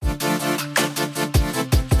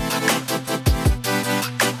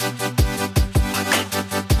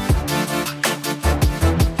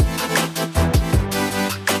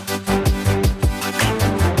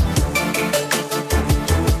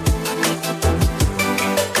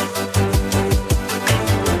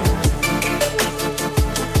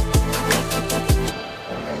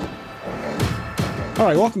All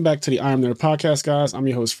right, welcome back to the I Am There podcast, guys. I'm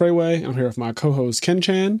your host, Freyway. I'm here with my co-host, Ken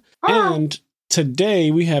Chan. And today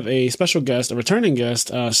we have a special guest, a returning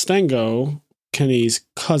guest, Stango, Kenny's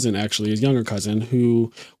cousin, actually, his younger cousin,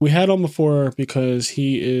 who we had on before because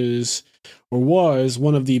he is, or was,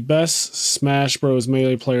 one of the best Smash Bros.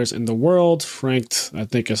 Melee players in the world, ranked, I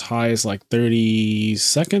think, as high as like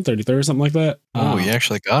 32nd, 33rd, something like that. Oh, you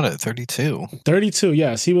actually got it, 32. 32,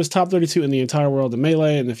 yes. He was top 32 in the entire world of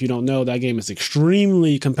Melee, and if you don't know, that game is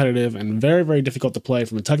extremely competitive and very, very difficult to play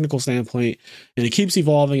from a technical standpoint, and it keeps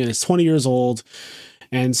evolving, and it's 20 years old.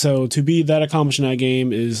 And so to be that accomplished in that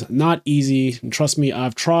game is not easy. And trust me,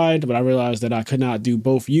 I've tried, but I realized that I could not do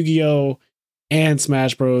both Yu-Gi-Oh! And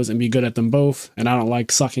Smash Bros. And be good at them both. And I don't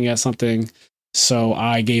like sucking at something. So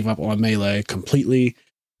I gave up on Melee completely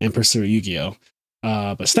and pursued Yu-Gi-Oh!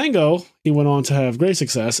 But Stango, he went on to have great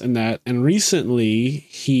success in that. And recently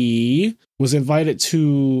he was invited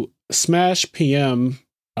to Smash PM.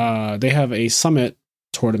 They have a summit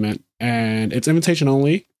tournament and it's invitation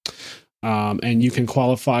only. And you can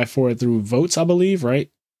qualify for it through votes, I believe, right?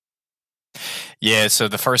 Yeah, so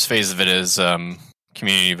the first phase of it is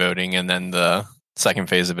community voting, and then the second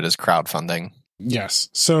phase of it is crowdfunding. Yes.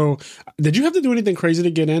 So did you have to do anything crazy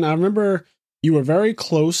to get in? I remember you were very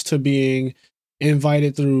close to being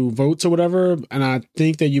invited through votes or whatever, and I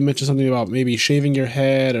think that you mentioned something about maybe shaving your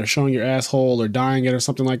head or showing your asshole or dyeing it or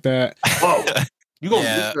something like that. Whoa. You gonna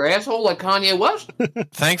bleach your asshole like Kanye West?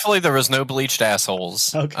 Thankfully, there was no bleached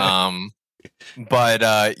assholes. Okay. But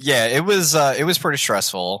it was pretty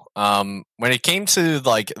stressful. When it came to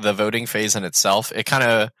like the voting phase in itself, it kind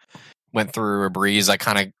of went through a breeze. I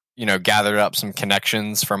kind of gathered up some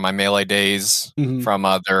connections from my Melee days, from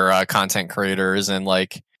other content creators, and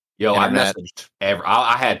like internet.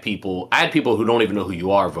 I had people who don't even know who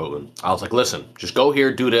you are voting. I was like, listen, just go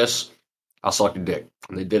here, do this. I'll suck your dick.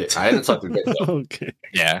 And they did it. I didn't suck their dick, though. Okay.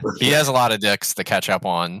 Yeah. He has a lot of dicks to catch up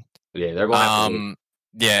on. Yeah, they're going to have to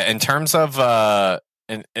yeah, in terms of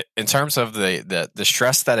in terms of the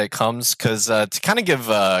stress that it comes, because to kind of give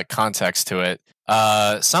context to it,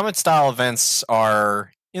 summit style events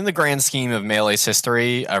are, in the grand scheme of Melee's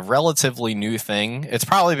history, a relatively new thing. It's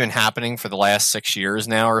probably been happening for the last 6 years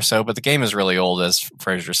now or so, but the game is really old, as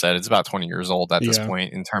Fraser said. It's about 20 years old at this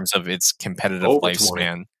point in terms of its competitive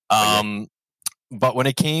lifespan. But when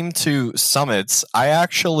it came to summits, I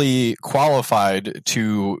actually qualified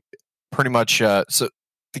to pretty much, so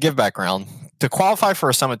to give background, to qualify for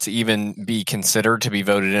a summit to even be considered to be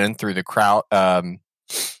voted in through the crowd,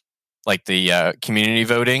 like the community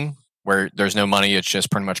voting, where there's no money, it's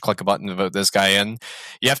just pretty much click a button to vote this guy in.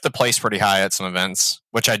 You have to place pretty high at some events,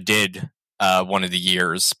 which I did one of the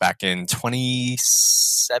years back in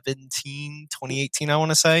 2017, 2018, I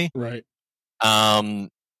want to say. Right.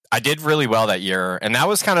 I did really well that year, and that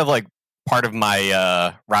was kind of like part of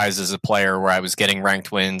my rise as a player, where I was getting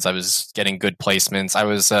ranked wins, I was getting good placements, I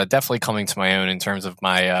was definitely coming to my own in terms of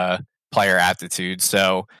my player aptitude.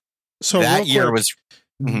 So that year was...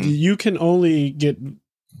 You can only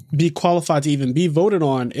be qualified to even be voted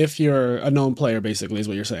on if you're a known player, basically, is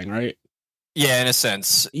what you're saying, right? Yeah, in a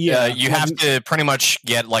sense. Yeah, you have to pretty much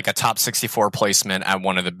get like a top 64 placement at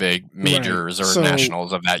one of the big majors or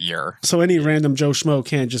nationals of that year. So any random Joe Schmo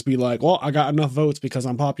can't just be like, well, I got enough votes because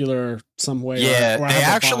I'm popular some way. Yeah, they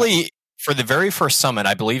actually, for the very first summit,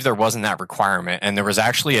 I believe there wasn't that requirement. And there was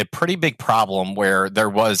actually a pretty big problem where there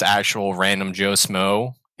was actual random Joe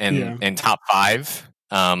Schmo in top 5.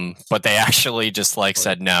 But they actually just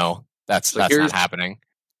said, no, that's not happening.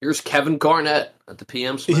 Here's Kevin Garnett at the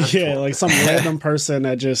PM Smash. Yeah, like some random person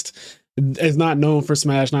that just is not known for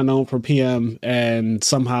Smash, not known for PM, and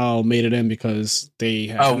somehow made it in because they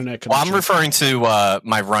have internet connection. Well, I'm referring to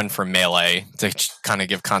my run for Melee to kind of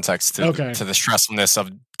give context to the stressfulness of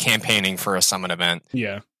campaigning for a summit event.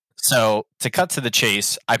 Yeah. So to cut to the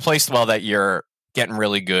chase, I placed well that year, getting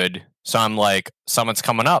really good. So I'm like, summit's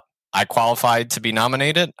coming up. I qualified to be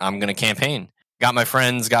nominated. I'm going to campaign. Got my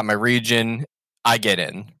friends, got my region. I get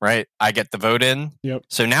in, right? I get the vote in. Yep.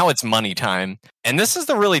 So now it's money time. And this is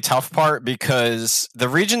the really tough part, because the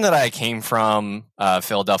region that I came from,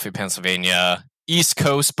 Philadelphia, Pennsylvania, East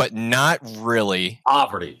Coast, but not really.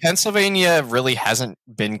 Poverty. Pennsylvania really hasn't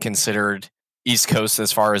been considered East Coast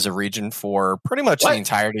as far as a region for pretty much the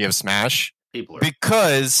entirety of Smash.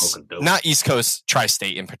 Because not East Coast,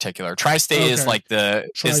 Tri-State in particular. Tri-State is like the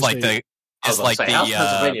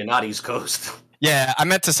Pennsylvania, not East Coast. Yeah, I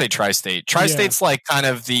meant to say Tri-State. Tri-State's like kind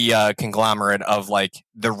of the conglomerate of like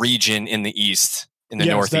the region in the East, in the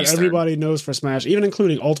Northeast. That everybody knows for Smash, even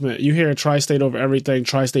including Ultimate. You hear Tri-State over everything,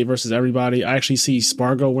 Tri-State versus everybody. I actually see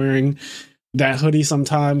Spargo wearing that hoodie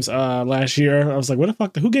sometimes last year. I was like, what the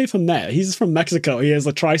fuck? Who gave him that? He's from Mexico. He has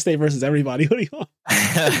a Tri-State versus everybody hoodie on.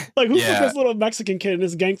 Like, who put this little Mexican kid in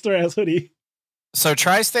this gangster ass hoodie? So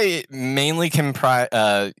Tri-State mainly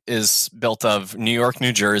is built of New York,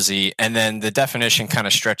 New Jersey, and then the definition kind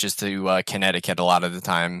of stretches to Connecticut a lot of the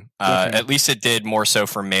time. At least it did more so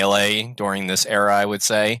for Melee during this era, I would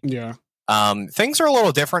say. Yeah. Things are a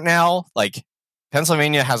little different now. Like,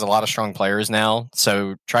 Pennsylvania has a lot of strong players now,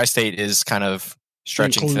 so Tri-State is kind of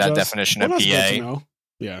stretching to that definition of PA.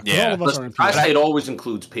 Yeah. Yeah. Tri-State always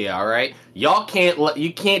includes PA, all right? You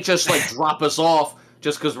can't just like drop us off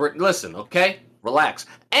just because listen, okay? Relax.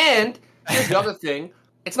 And here's the other thing.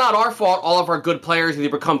 It's not our fault all of our good players either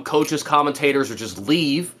become coaches, commentators, or just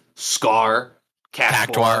leave. Scar,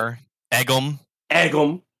 Cactuar, Eggum.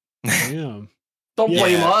 Damn. Don't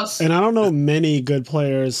blame us. And I don't know many good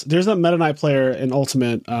players. There's a Meta Knight player in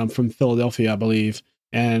Ultimate from Philadelphia, I believe.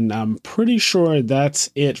 And I'm pretty sure that's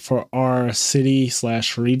it for our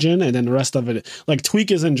city/region. And then the rest of it, like Tweak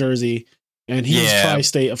is in Jersey. And he's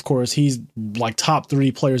Tri-State, of course. He's like top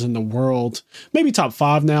 3 players in the world, maybe top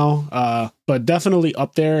 5 now, but definitely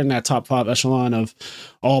up there in that top 5 echelon of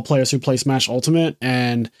all players who play Smash Ultimate.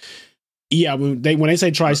 And yeah, when they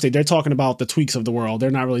say Tri-State, they're talking about the Tweaks of the world.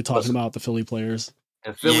 They're not really talking about the Philly players.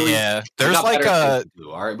 And Philly, there's like all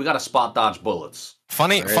right, we got to spot dodge bullets.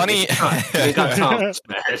 Funny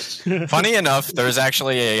enough, there's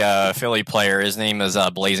actually a Philly player. His name is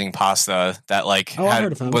Blazing Pasta that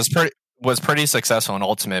was pretty successful in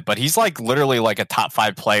Ultimate, but he's like literally like a top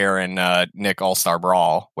 5 player in Nick All-Star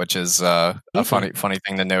Brawl, which is a funny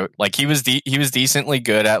thing to note. Like he was decently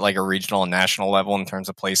good at like a regional and national level in terms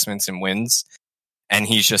of placements and wins, and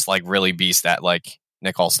he's just like really beast at like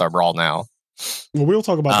Nick All-Star Brawl now. Well, we'll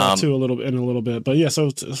talk about that too in a little bit, but yeah.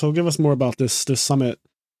 So give us more about this summit.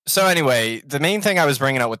 So anyway, the main thing I was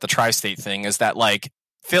bringing up with the Tri-State thing is that like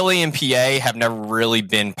Philly and PA have never really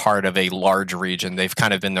been part of a large region. They've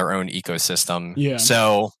kind of been their own ecosystem. Yeah.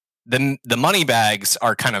 So the money bags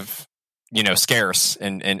are kind of, scarce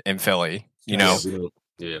in Philly.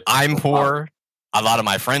 I'm poor. A lot of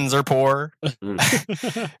my friends are poor.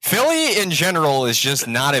 Philly in general is just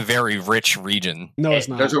not a very rich region. No, it's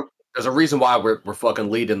not. There's a reason why we're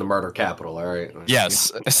fucking leading the murder capital, all right?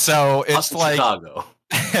 Yes. So it's like Chicago.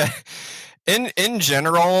 In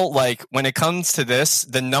general, like when it comes to this,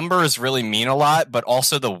 the numbers really mean a lot, but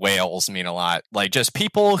also the whales mean a lot. Like just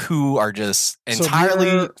people who are just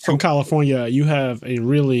entirely from California, you have a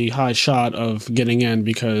really high shot of getting in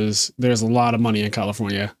because there's a lot of money in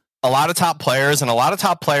California. A lot of top players and a lot of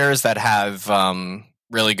top players that have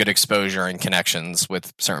really good exposure and connections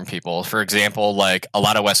with certain people. For example, like a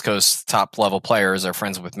lot of West Coast top level players are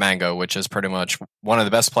friends with Mango, which is pretty much one of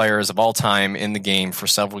the best players of all time in the game for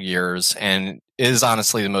several years and is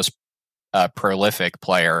honestly the most prolific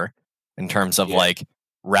player in terms of like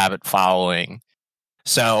rabbit following.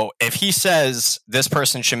 So if he says this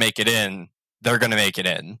person should make it in, they're going to make it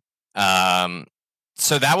in.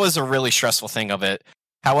 So that was a really stressful thing of it.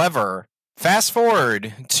 However, fast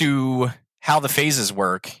forward to how the phases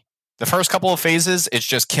work. The first couple of phases, it's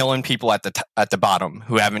just killing people at the bottom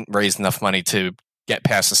who haven't raised enough money to get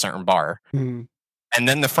past a certain bar. Mm. And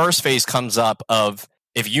then the first phase comes up of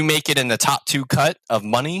if you make it in the top 2 cut of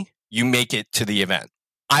money, you make it to the event.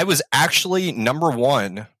 I was actually number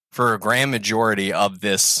 1 for a grand majority of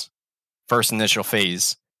this first initial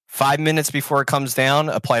phase. 5 minutes before it comes down,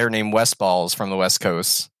 a player named West Balls from the West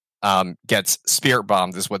Coast gets spirit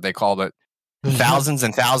bombed, is what they called it. Thousands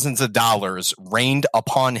and thousands of dollars rained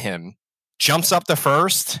upon him, jumps up the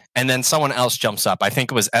first, and then someone else jumps up. I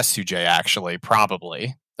think it was S2J, actually,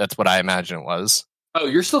 probably. That's what I imagine it was. Oh,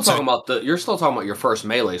 you're still talking about your first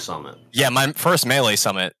Melee summit. Yeah, my first Melee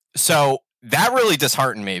summit. So that really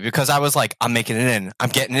disheartened me because I was like, I'm making it in. I'm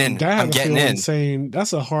getting in. I'm getting in. Insane.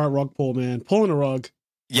 That's a hard rug pull, man. Pulling a rug.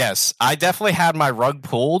 Yes, I definitely had my rug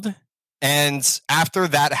pulled. And after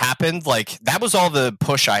that happened, like that was all the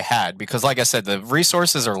push I had because, like I said, the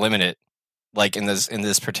resources are limited, like in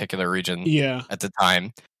this particular region at the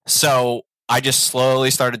time. So I just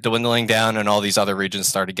slowly started dwindling down, and all these other regions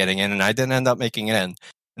started getting in, and I didn't end up making it in.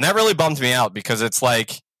 And that really bummed me out because it's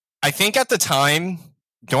like I think at the time,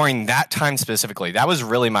 during that time specifically, that was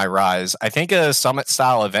really my rise. I think a summit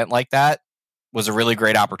style event like that was a really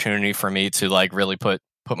great opportunity for me to like really put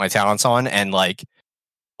my talents on and like.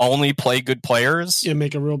 Only play good players. Yeah,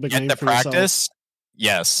 make a real big get name the for practice. Yourself.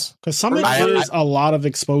 Yes, because Summit is a lot of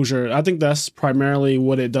exposure. I think that's primarily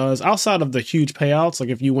what it does. Outside of the huge payouts, like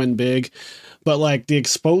if you win big, but like the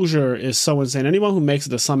exposure is so insane. Anyone who makes it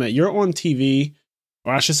to Summit, you're on TV,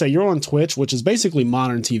 or I should say, you're on Twitch, which is basically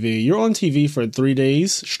modern TV. You're on TV for 3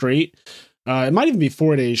 days straight. It might even be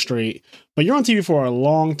 4 days straight, but you're on TV for a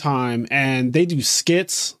long time, and they do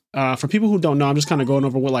skits. For people who don't know, I'm just kind of going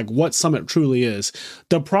over what Summit truly is.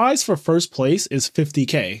 The prize for first place is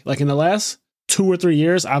 $50K. Like in the last 2 or 3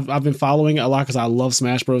 years, I've been following it a lot because I love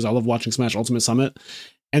Smash Bros. I love watching Smash Ultimate Summit,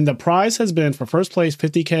 and the prize has been for first place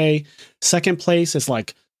 $50K. Second place is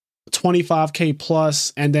like $25K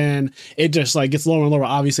plus, and then it just like gets lower and lower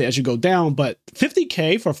obviously as you go down. But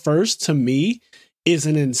 $50K for first, to me, is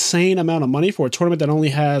an insane amount of money for a tournament that only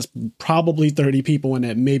has probably 30 people in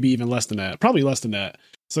it, maybe even less than that, probably less than that.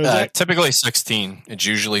 So typically 16. It's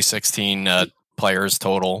usually 16 players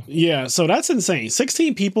total. Yeah, so that's insane.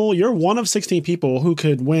 16 people. You're one of 16 people who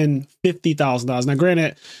could win $50,000. Now,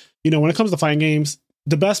 granted, when it comes to fighting games,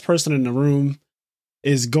 the best person in the room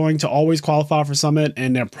is going to always qualify for Summit,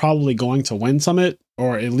 and they're probably going to win Summit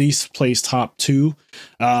or at least place top 2.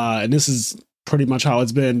 And this is pretty much how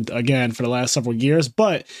it's been, again, for the last several years.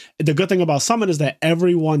 But the good thing about Summit is that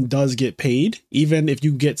everyone does get paid, even if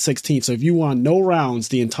you get 16th. So if you won no rounds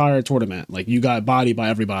the entire tournament, like you got bodied by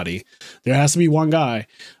everybody, there has to be one guy.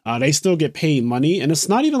 They still get paid money. And it's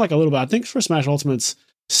not even like a little bit. I think for Smash Ultimate's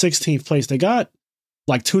 16th place, they got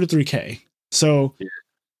like 2 to 3K. So,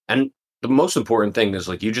 and the most important thing is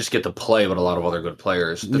like you just get to play with a lot of other good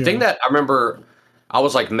players. The thing that I remember I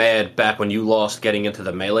was like mad back when you lost getting into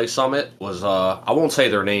the Melee Summit was I won't say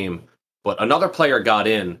their name, but another player got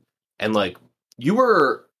in, and like you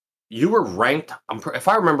were ranked. If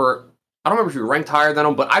I remember, I don't remember if you ranked higher than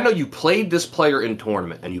him, but I know you played this player in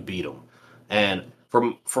tournament and you beat him. And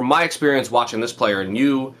from my experience watching this player and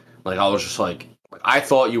you, like I was just like I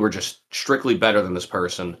thought you were just strictly better than this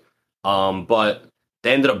person, but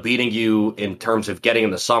they ended up beating you in terms of getting in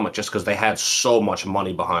the Summit just because they had so much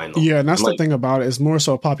money behind them. Yeah, and that's the thing about it. It's more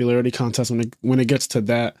so a popularity contest when it gets to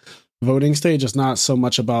that voting stage. It's not so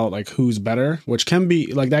much about like who's better, which can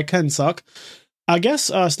be like that can suck. I guess,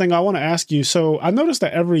 Sting, I want to ask you. So I noticed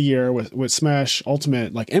that every year with Smash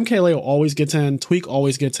Ultimate, like MKLeo always gets in, Tweak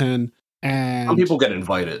always gets in, and some people get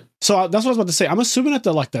invited. So that's what I was about to say. I'm assuming that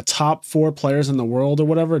the top 4 players in the world or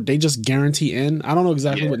whatever, they just guarantee in. I don't know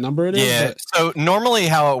exactly what number it is. Yeah. But So normally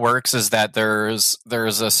how it works is that there's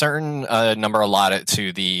a certain number allotted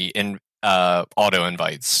to the auto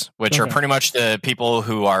invites, which are pretty much the people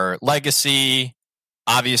who are legacy.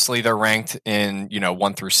 Obviously, they're ranked in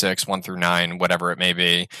 1 through 6, 1 through 9, whatever it may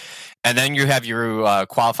be. And then you have your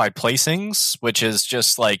qualified placings, which is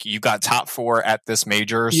just like you got top 4 at this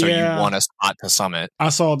major, so you won a spot to Summit. I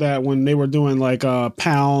saw that when they were doing like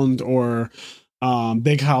Pound or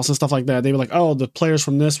Big House and stuff like that. They were like, "Oh, the players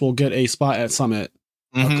from this will get a spot at Summit."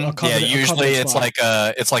 Mm-hmm. Usually it's like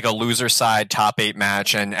a loser side top 8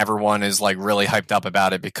 match, and everyone is like really hyped up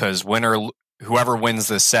about it because whoever wins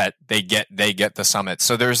this set, they get the Summit.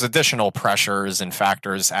 So there's additional pressures and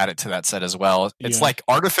factors added to that set as well. It's like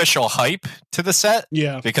artificial hype to the set,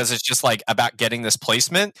 because it's just like about getting this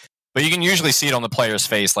placement. But you can usually see it on the player's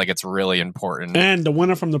face, like it's really important. And the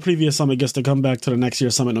winner from the previous Summit gets to come back to the next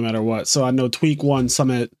year's Summit no matter what. So I know Tweak won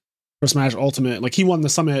Summit for Smash Ultimate. Like he won the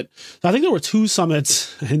Summit. I think there were 2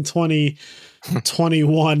 Summits in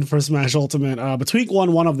 2021 for Smash Ultimate. But Tweak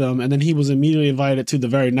won one of them, and then he was immediately invited to the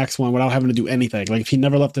very next one without having to do anything. Like if he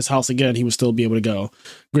never left his house again, he would still be able to go.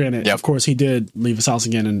 Granted, of course, he did leave his house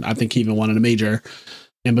again, and I think he even won in a major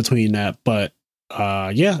in between that. But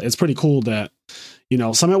it's pretty cool that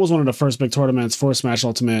Summit was one of the first big tournaments for Smash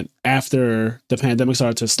Ultimate after the pandemic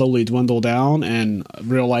started to slowly dwindle down and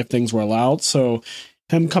real life things were allowed. So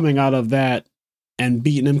him coming out of that and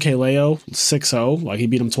beating MKLeo 6-0, like he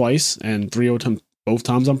beat him twice and 3-0'd him both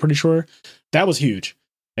times, I'm pretty sure. That was huge.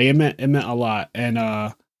 Like, it meant a lot. And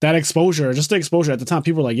that exposure, just the exposure at the time,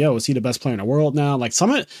 people were like, yo, is he the best player in the world now? Like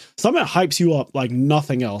Summit hypes you up like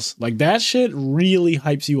nothing else. Like that shit really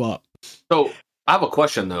hypes you up. So I have a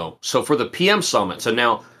question though. So for the PM Summit, so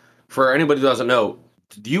now for anybody who doesn't know,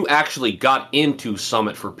 you actually got into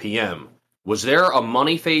Summit for PM. Was there a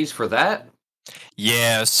money phase for that?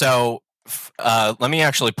 Yeah, so let me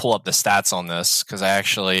actually pull up the stats on this because I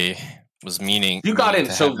actually was meaning you got in.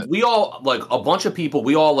 So we all like a bunch of people.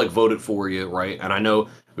 We all like voted for you, right? And I know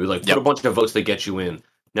we like put a bunch of votes that get you in.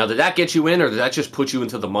 Now, did that get you in, or did that just put you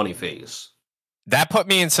into the money phase? That put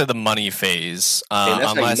me into the money phase. And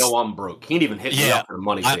that's how you know I'm broke. He didn't even hit me up for the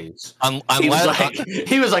money phase.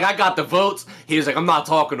 He was like, I got the votes. He was like, I'm not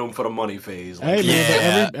talking to him for the money phase. Like, hey,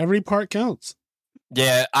 man, every part counts.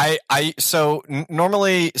 Yeah, so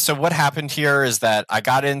normally, so what happened here is that I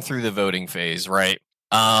got in through the voting phase, right?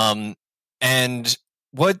 And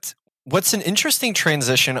what's an interesting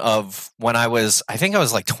transition of when I think I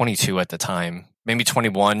was like 22 at the time, maybe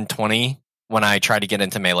 21, 20, when I tried to get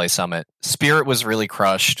into Melee Summit. Spirit was really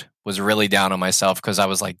crushed, was really down on myself because I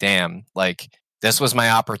was like, damn, like this was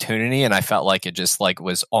my opportunity, and I felt like it just like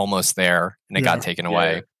was almost there and it got taken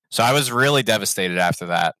away. So I was really devastated after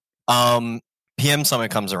that. PM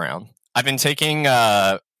Summit comes around. I've been taking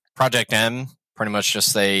Project M, pretty much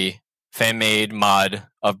just a fan-made mod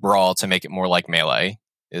of Brawl to make it more like Melee,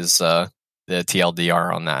 is the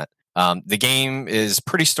TLDR on that. The game is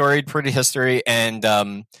pretty storied, pretty history, and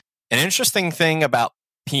an interesting thing about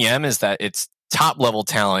PM is that its top level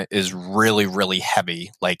talent is really, really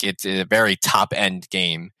heavy. Like it's a very top end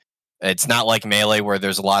game. It's not like Melee where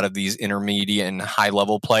there's a lot of these intermediate and high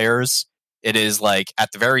level players. It is like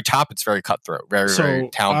at the very top, it's very cutthroat, very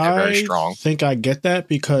talented, very strong. I think I get that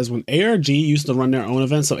because when ARG used to run their own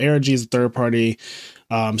events, so ARG is a third party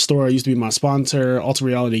store, used to be my sponsor, Alter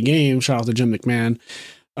Reality Games. Shout out to Jim McMahon.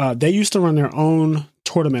 They used to run their own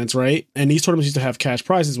tournaments, right? And these tournaments used to have cash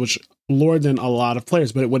prizes, which lured in a lot of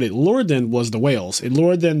players. But what it lured in was the whales. It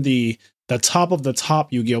lured in the top of the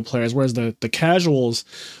top Yu-Gi-Oh players, whereas the casuals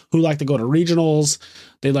who like to go to regionals,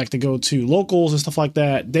 they like to go to locals and stuff like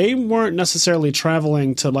that, they weren't necessarily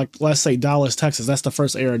traveling to, like, let's say Dallas, Texas. That's the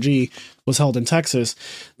first ARG was held in Texas.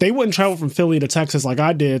 They wouldn't travel from Philly to Texas like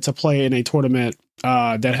I did to play in a tournament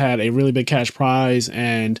that had a really big cash prize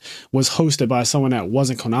and was hosted by someone that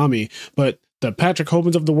wasn't Konami. But the Patrick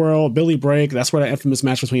Hobans of the world, Billy Brake, that's where the infamous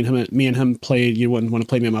match between me and him played. You wouldn't want to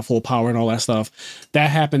play me at my full power and all that stuff.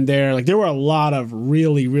 That happened there. Like, there were a lot of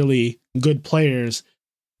really, really good players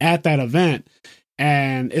at that event.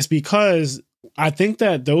 And it's because I think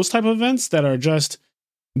that those type of events that are just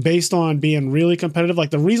based on being really competitive,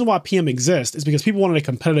 like the reason why PM exists is because people wanted a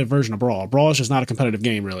competitive version of Brawl. Brawl is just not a competitive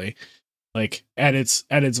game, really. Like at its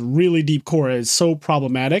really deep core, it's so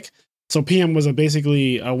problematic. So PM was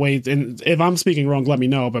basically a way, and if I'm speaking wrong, let me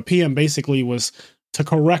know, but PM basically was to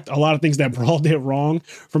correct a lot of things that Brawl did wrong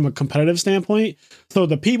from a competitive standpoint. So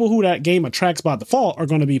the people who that game attracts by default are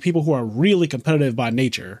going to be people who are really competitive by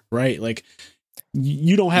nature, right? Like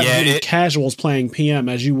you don't have as many casuals playing PM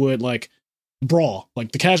as you would like Brawl.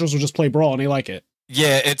 Like the casuals will just play Brawl and they like it.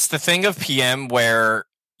 Yeah, it's the thing of PM where,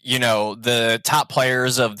 you know, the top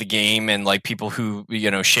players of the game and like people who, you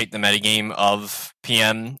know, shape the metagame of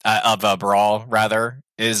PM, of Brawl rather,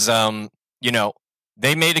 is, you know,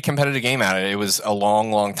 they made a competitive game out of it. It was a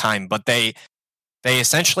long, long time, but they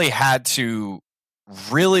essentially had to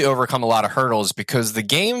really overcome a lot of hurdles because the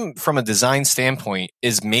game from a design standpoint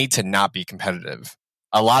is made to not be competitive.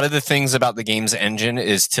 A lot of the things about the game's engine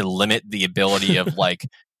is to limit the ability of like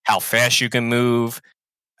how fast you can move,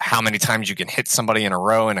 how many times you can hit somebody in a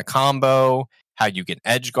row in a combo, how you can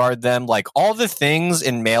edge guard them, like all the things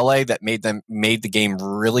in Melee that made the game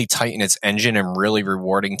really tight in its engine and really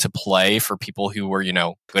rewarding to play for people who were, you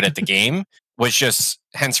know, good at the game was just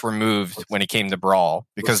hence removed when it came to Brawl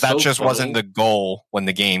because that just wasn't the goal when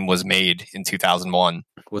the game was made in 2001.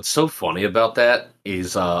 What's so funny about that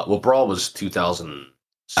is, well, Brawl was 2000.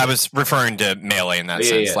 I was referring to Melee in that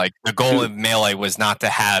sense. Yeah. Like the goal of Melee was not to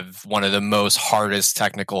have one of the most hardest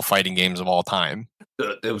technical fighting games of all time.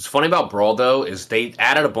 It was funny about Brawl though is they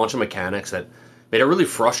added a bunch of mechanics that made it really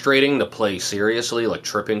frustrating to play seriously, like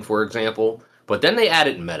tripping, for example. But then they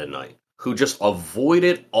added Meta Knight, who just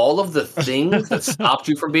avoided all of the things that stopped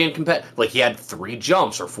you from being competitive. Like he had 3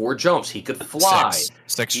 jumps or 4 jumps. He could fly.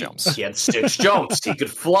 Six jumps. He had 6 jumps. He could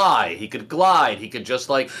fly. He could glide. He could just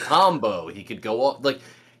like combo. He could go up. Like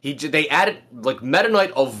they added, like Meta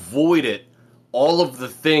Knight avoided all of the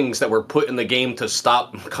things that were put in the game to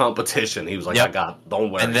stop competition. He was like, yep. Don't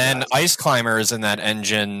worry. And then Ice Climbers in that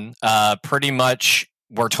engine pretty much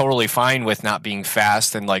were totally fine with not being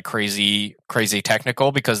fast and like crazy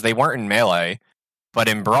technical because they weren't in Melee. But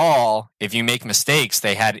in Brawl, if you make mistakes,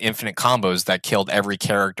 they had infinite combos that killed every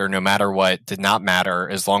character no matter what, did not matter.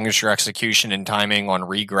 As long as your execution and timing on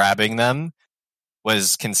re-grabbing them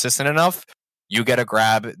was consistent enough, you get a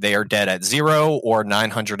grab, they are dead at 0 or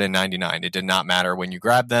 999. It did not matter when you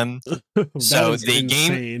grab them. So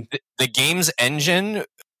the game's engine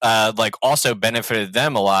like also benefited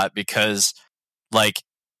them a lot because like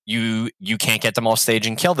you can't get them off stage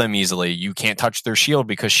and kill them easily. You can't touch their shield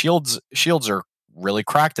because shields are really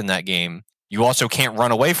cracked in that game. You also can't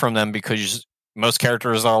run away from them because most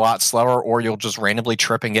characters are a lot slower or you'll just randomly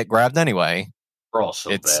trip and get grabbed anyway. We're all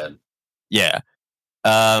so bad. Yeah.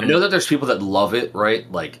 I know that there's people that love it,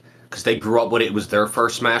 right? Like, because they grew up with it. It was their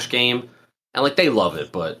first Smash game. And, like, they love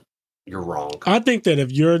it. But you're wrong. I think that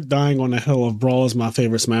if you're dying on the hill of Brawl is my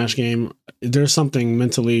favorite Smash game, there's something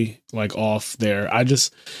mentally like off there.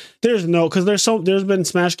 There's been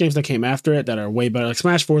Smash games that came after it that are way better. Like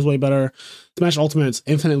Smash 4 is way better. Smash Ultimate's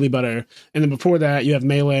infinitely better. And then before that, you have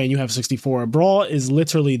Melee and you have 64. Brawl is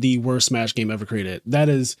literally the worst Smash game ever created. That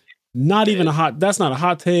is not even that's not a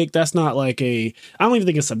hot take. That's not like I don't even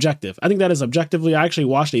think it's subjective. I think that is objectively. I actually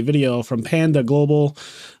watched a video from Panda Global.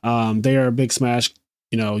 They are a big Smash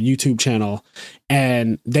YouTube channel,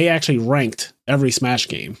 and they actually ranked every Smash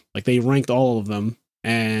game. Like they ranked all of them,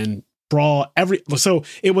 and Brawl so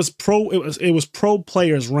it was pro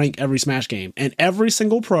players rank every Smash game, and every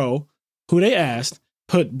single pro who they asked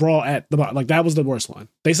put Brawl at the bottom. Like that was the worst one.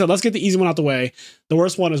 They said, let's get the easy one out the way. The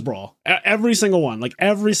worst one is Brawl. Every single one, like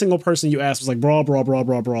every single person you asked was like Brawl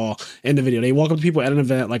in the video. They walk up to people at an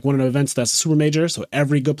event, like one of the events that's a super major, so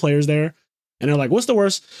every good player's there. And they're like, what's the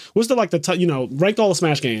worst? What's the ranked all the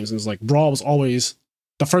Smash games? And it's like Brawl was always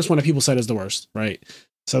the first one that people said is the worst, right?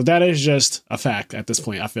 So that is just a fact at this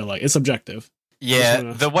point. I feel like it's subjective.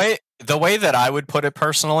 Yeah, the way that I would put it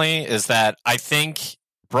personally is that I think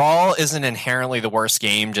Brawl isn't inherently the worst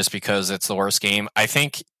game just because it's the worst game. I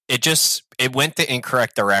think it went the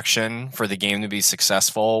incorrect direction for the game to be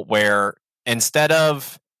successful, where instead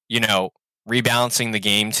of, rebalancing the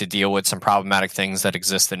game to deal with some problematic things that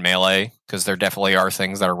exist in Melee, because there definitely are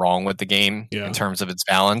things that are wrong with the game in terms of its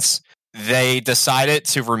balance. They decided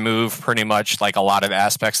to remove pretty much like a lot of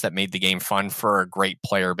aspects that made the game fun for a great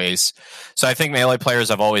player base. So I think Melee players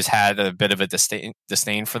have always had a bit of a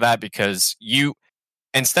disdain for that, because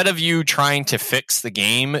instead of you trying to fix the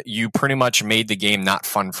game, you pretty much made the game not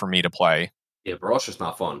fun for me to play. Yeah, Brawl's just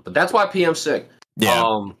not fun. But that's why PM's sick. Yeah.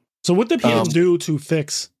 So what did PM do to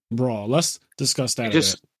fix Brawl? Let's discuss that a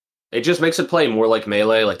bit. It just makes it play more like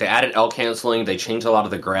Melee. Like they added L canceling, they changed a lot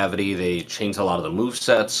of the gravity, they changed a lot of the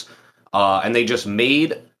movesets, and they just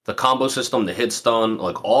made the combo system, the hit stun,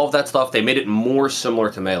 like all of that stuff, they made it more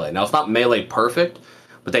similar to Melee. Now it's not Melee perfect,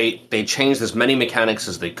 but they changed as many mechanics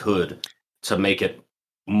as they could to make it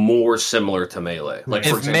more similar to Melee. Like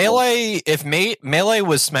if Melee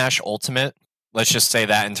was Smash Ultimate, let's just say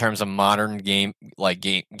that in terms of modern game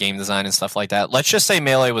design and stuff like that. Let's just say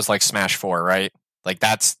Melee was like Smash 4, right? Like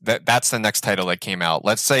that's the next title that came out.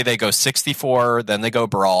 Let's say they go 64, then they go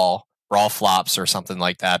Brawl flops or something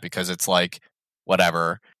like that because it's like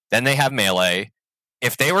whatever. Then they have Melee.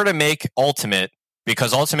 If they were to make Ultimate,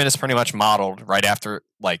 because Ultimate is pretty much modeled right after,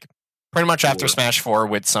 like pretty much after Smash 4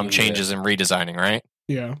 with some changes and redesigning, right?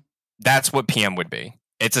 Yeah. That's what PM would be.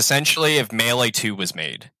 It's essentially if Melee 2 was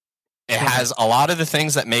made. It has a lot of the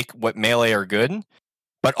things that make what Melee are good,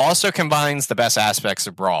 but also combines the best aspects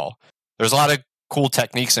of Brawl. There's a lot of cool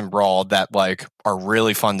techniques in Brawl that like are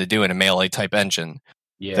really fun to do in a Melee type engine.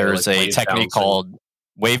 Yeah, there's like a technique called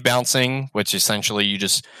wave bouncing, which essentially you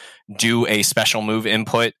just do a special move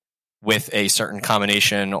input with a certain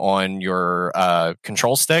combination on your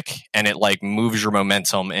control stick, and it like moves your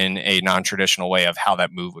momentum in a non-traditional way of how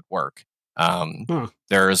that move would work.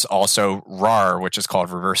 There's also RAR, which is called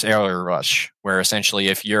reverse aerial rush, where essentially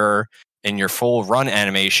if you're in your full run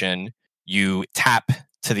animation, you tap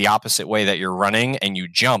to the opposite way that you're running and you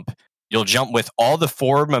jump. You'll jump with all the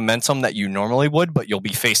forward momentum that you normally would, but you'll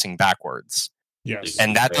be facing backwards. Yes.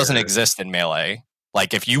 And that doesn't exist in Melee.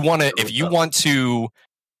 Like if you want to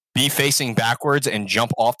be facing backwards and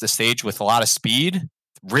jump off the stage with a lot of speed,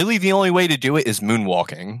 really the only way to do it is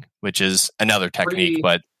moonwalking, which is another technique,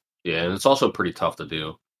 but yeah, and it's also pretty tough to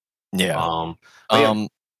do. Yeah.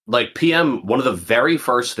 Like PM, one of the very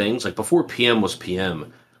first things, like before PM was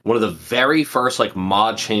PM, one of the very first like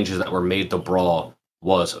mod changes that were made to Brawl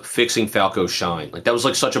was fixing Falco's shine. Like that was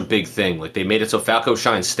like such a big thing. Like they made it so Falco's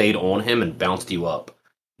shine stayed on him and bounced you up.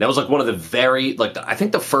 That was like one of the very I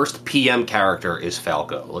think the first PM character is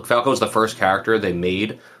Falco. Like Falco is the first character they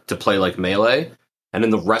made to play like Melee. And then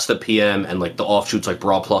the rest of PM and like the offshoots like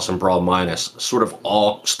Brawl Plus and Brawl Minus sort of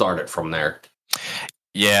all started from there.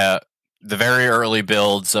 Yeah, the very early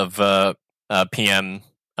builds of PM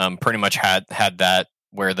pretty much had that,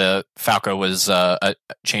 where the Falco was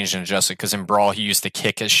changed and adjusted. Because in Brawl, he used to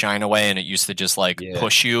kick his shine away, and it used to just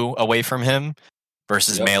push you away from him.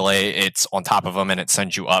 Versus Melee, it's on top of him and it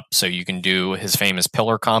sends you up, so you can do his famous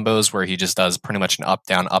pillar combos where he just does pretty much an up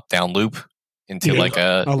down loop into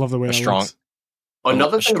I love the way a strong.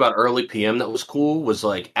 Another thing about early PM that was cool was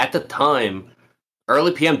like at the time,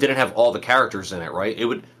 early PM didn't have all the characters in it, right?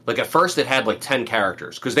 Like at first, it had like 10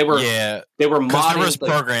 characters because they were because modding. there was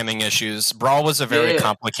programming issues. Brawl was a very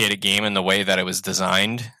complicated game in the way that it was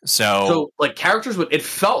designed. So like characters it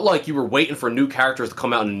felt like you were waiting for new characters to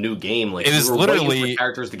come out in a new game. Like it was literally for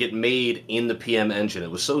characters to get made in the PM engine. It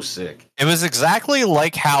was so sick. It was exactly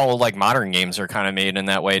like how like modern games are kind of made in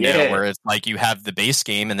that way now, where it's like you have the base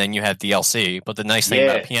game and then you have DLC. But the nice thing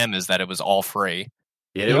about PM is that it was all free.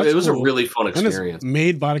 Yeah, it was cool. A really fun experience. And it's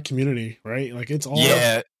made by the community, right? Like it's all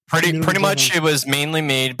pretty much. It was mainly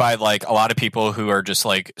made by like a lot of people who are just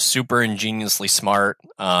like super ingeniously smart.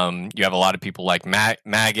 You have a lot of people like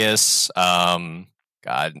Magus.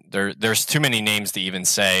 God, there's too many names to even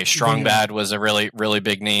say. Strongbad was a really, really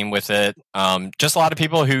big name with it. Just a lot of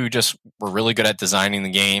people who just were really good at designing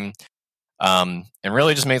the game, and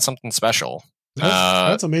really just made something special.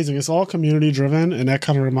 That's amazing. It's all community driven, and that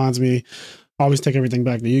kind of reminds me. I always take everything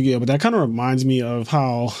back to Yu-Gi-Oh, but that kind of reminds me of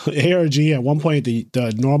how ARG at one point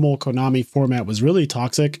the normal Konami format was really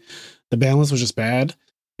toxic. The ban list was just bad,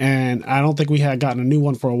 and I don't think we had gotten a new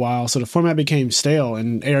one for a while, so the format became stale.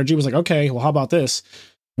 And ARG was like, okay, well, how about this?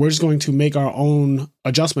 We're just going to make our own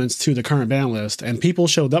adjustments to the current ban list, and people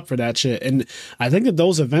showed up for that shit. And I think that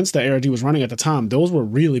those events that ARG was running at the time, those were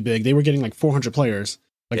really big. They were getting like 400 players.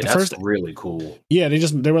 Like that's really cool. Yeah,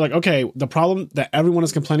 they were like, okay, the problem that everyone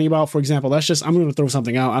is complaining about, for example, I'm going to throw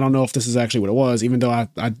something out. I don't know if this is actually what it was, even though I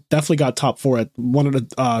definitely got top 4 at one of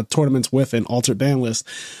the tournaments with an altered ban list.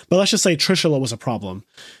 But let's just say Trishula was a problem.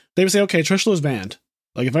 They would say, okay, Trishula is banned.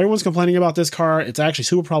 Like if everyone's complaining about this card, it's actually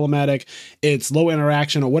super problematic. It's low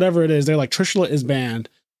interaction or whatever it is. They're like, Trishula is banned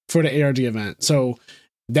for the ARG event. So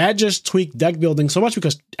that just tweaked deck building so much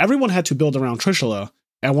because everyone had to build around Trishula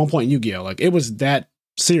at one point in Yu-Gi-Oh! Like it was that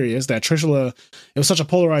serious that Trishula, it was such a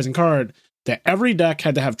polarizing card that every deck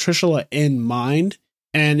had to have Trishula in mind,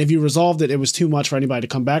 and if you resolved it, it was too much for anybody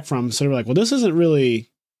to come back from. So they were like, well, this isn't really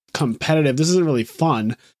competitive, this isn't really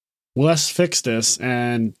fun, let's fix this.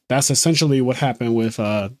 And that's essentially what happened with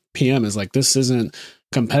PM, is like, this isn't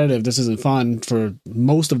competitive, this isn't fun for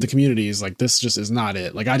most of the communities. Like this just is not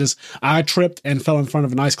it. Like I tripped and fell in front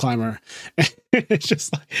of an ice climber. it's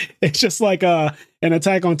just like an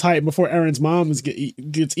Attack on Titan before Erin's mom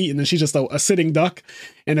gets eaten, and she's just a sitting duck,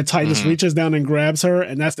 and the Titan just reaches down and grabs her,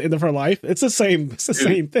 and that's the end of her life. It's the same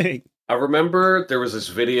thing. I remember there was this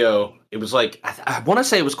video. It was like I want to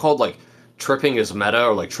say it was called like Tripping is Meta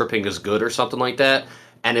or like Tripping is Good or something like that.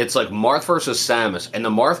 And it's like Marth versus Samus, and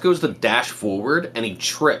the Marth goes to dash forward, and he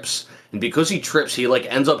trips. And because he trips, he like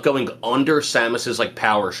ends up going under Samus's like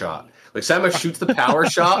power shot. Like Samus shoots the power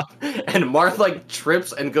shot, and Marth like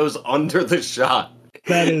trips and goes under the shot.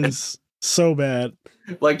 That is so bad.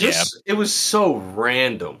 Like just it was so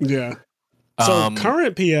random. Yeah. So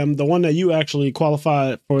current PM, the one that you actually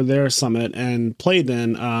qualified for their summit and played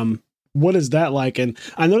in, what is that like? And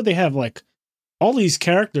I know they have like all these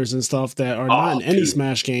characters and stuff that are not in any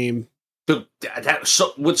Smash game. Dude,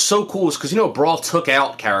 what's so cool is because, Brawl took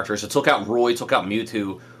out characters. It took out Roy, took out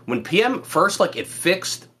Mewtwo. When PM first, like, it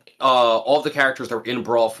fixed all of the characters that were in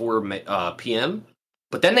Brawl for PM,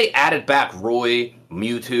 but then they added back Roy,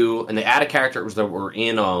 Mewtwo, and they added characters that were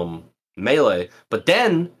in Melee. But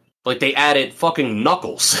then, like, they added fucking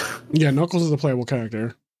Knuckles. Yeah, Knuckles is a playable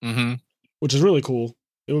character, which is really cool.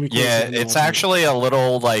 It would be cool. Yeah, it's actually a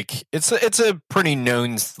little like it's a pretty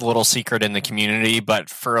known little secret in the community, but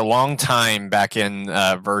for a long time back in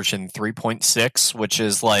version 3.6, which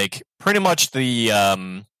is like pretty much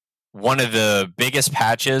the one of the biggest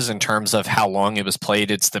patches in terms of how long it was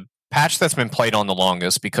played. It's the patch that's been played on the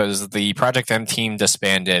longest because the Project M team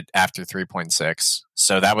disbanded after 3.6.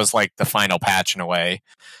 So that was like the final patch in a way.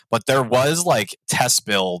 But there was like test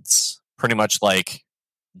builds, pretty much like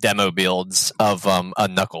demo builds of a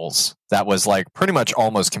Knuckles that was like pretty much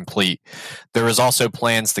almost complete. There was also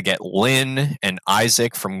plans to get Lynn and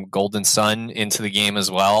Isaac from Golden Sun into the game as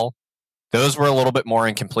well. Those were a little bit more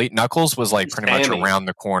incomplete. Knuckles was like pretty much around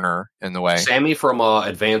the corner in the way. Sammy from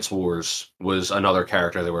Advance Wars was another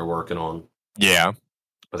character they were working on. Yeah,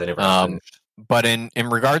 but they never finished. But in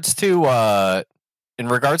regards to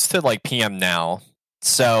like PM now,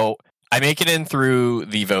 so I make it in through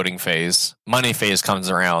the voting phase. Money phase comes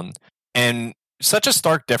around. And such a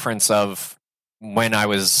stark difference of when I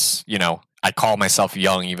was, I call myself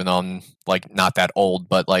young, even though I'm like not that old,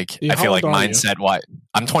 but like I feel like mindset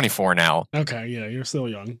I'm 24 now. Okay, yeah, you're still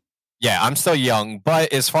young. Yeah, I'm still young.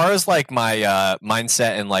 But as far as like my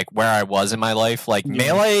mindset and like where I was in my life, like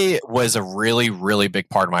Melee was a really, really big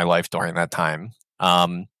part of my life during that time.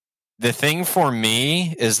 The thing for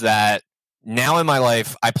me is that now in my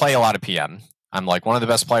life, I play a lot of PM. I'm like one of the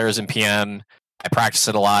best players in PM. I practice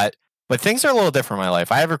it a lot. But things are a little different in my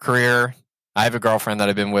life. I have a career. I have a girlfriend that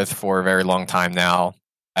I've been with for a very long time now.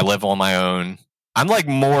 I live on my own. I'm like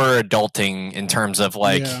more adulting in terms of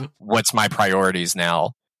like what's my priorities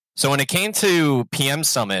now. So when it came to PM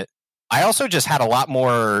Summit, I also just had a lot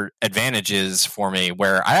more advantages for me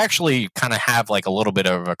where I actually kind of have like a little bit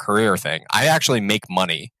of a career thing. I actually make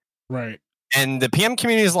money. Right. And the PM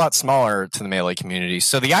community is a lot smaller to the Melee community.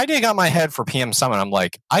 So the idea got in my head for PM Summit. I'm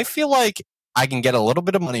like, I feel like I can get a little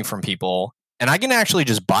bit of money from people and I can actually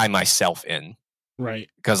just buy myself in. Right.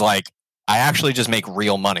 Because like I actually just make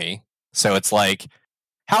real money. So it's like,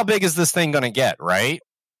 how big is this thing going to get, right?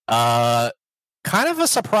 Kind of a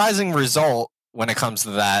surprising result when it comes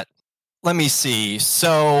to that. Let me see.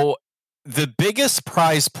 So the biggest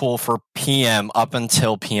prize pool for PM up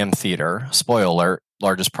until PM Theater, spoiler alert,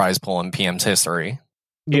 largest prize pool in PM's history.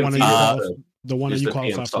 The one that you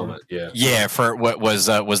qualified for. Yeah, for what was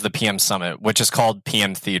the PM Summit, which is called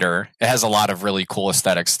PM Theater. It has a lot of really cool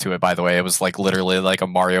aesthetics to it, by the way. It was like literally like a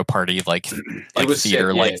Mario Party like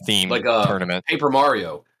theater like theme like tournament. Paper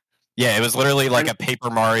Mario. Yeah, it was literally like a Paper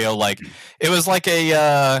Mario, like it was like a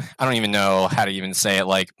I don't even know how to even say it,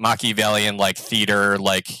 like Machiavellian like theater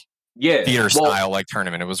style like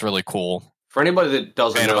tournament. It was really cool. For anybody that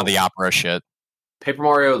doesn't know the opera shit. Paper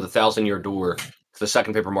Mario: The Thousand Year Door. It's the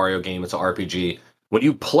second Paper Mario game. It's an RPG. When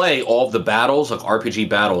you play all of the battles, like RPG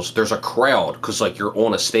battles, there's a crowd because like you're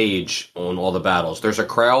on a stage on all the battles. There's a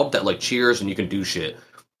crowd that like cheers and you can do shit.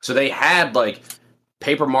 So they had like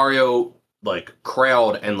Paper Mario like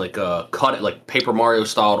crowd and like cut like Paper Mario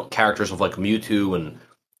style characters of like Mewtwo and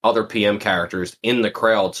other PM characters in the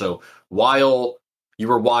crowd. So while you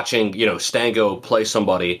were watching, Stango play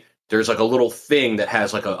somebody, there's like a little thing that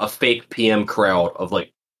has like a fake PM crowd of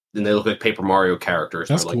like, and they look like Paper Mario characters.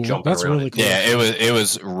 That's like cool. Jumping That's around. really cool. Yeah, it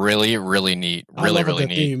was really, really neat. Really, really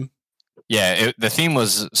neat. Theme. Yeah, the theme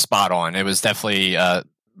was spot on. It was definitely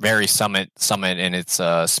very summit in its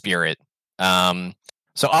spirit.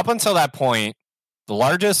 So up until that point, the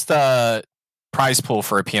largest prize pool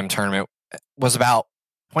for a PM tournament was about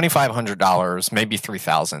 $2,500, maybe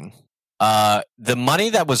 $3,000. The money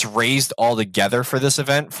that was raised all together for this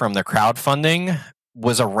event from the crowdfunding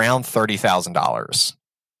was around $30,000.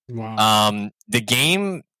 Wow. The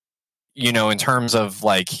game, in terms of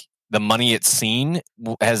like the money it's seen,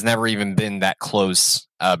 has never even been that close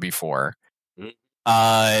before.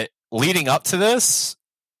 Leading up to this,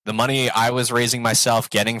 the money I was raising myself,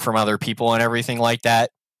 getting from other people and everything like that,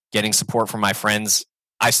 getting support from my friends,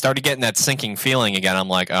 I started getting that sinking feeling again. I'm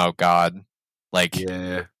like, oh God, like,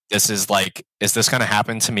 this is like, is this going to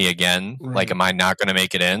happen to me again? Right. Like, am I not going to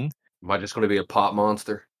make it in? Am I just going to be a pop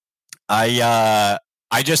monster?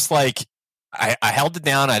 I just like, I held it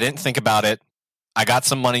down. I didn't think about it. I got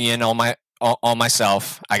some money in on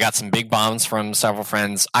myself. I got some big bombs from several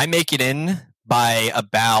friends. I make it in by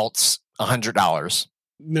about $100.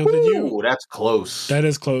 Now, did you? That's close. That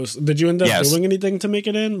is close. Did you end up doing anything to make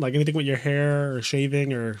it in? Like anything with your hair or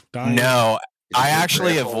shaving or dyeing? No, I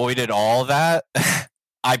actually avoided all that.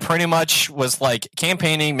 I pretty much was like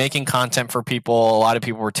campaigning, making content for people. A lot of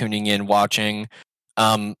people were tuning in, watching.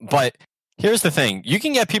 But here's the thing. You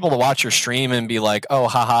can get people to watch your stream and be like, oh,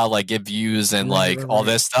 haha, like give views and all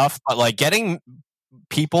this stuff. But like getting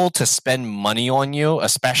people to spend money on you,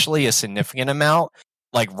 especially a significant amount,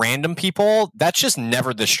 like random people, that's just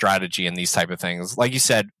never the strategy in these type of things. Like you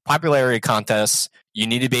said, popularity contests, you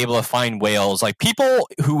need to be able to find whales, like people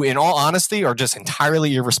who in all honesty are just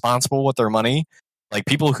entirely irresponsible with their money, like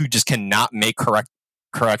people who just cannot make correct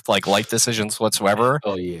like life decisions whatsoever.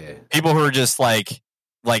 Oh yeah, people who are just like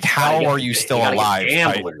how are you still alive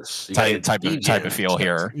type of feel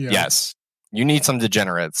here. Yes, you need some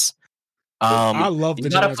degenerates. I love the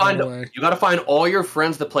you gotta find all your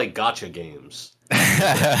friends that play gacha games.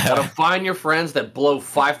 Gotta find your friends that blow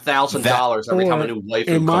 $5,000 every time a new waifu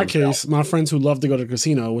in my comes case, out. my friends who love to go to the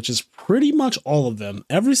casino, which is pretty much all of them.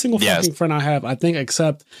 Every single fucking friend I have, I think,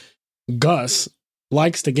 except Gus,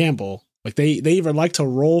 likes to gamble. Like they either like to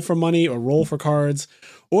roll for money or roll for cards,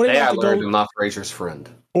 or they like to go. Not Fraser's friend.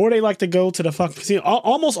 Or they like to go to the fucking casino.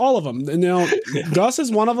 Almost all of them. Gus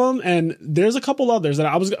is one of them, and there's a couple others that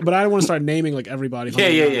but I don't want to start naming like everybody.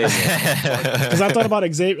 Yeah. Because I thought about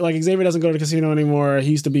Xavier. Like Xavier doesn't go to the casino anymore.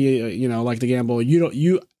 He used to be, like to gamble.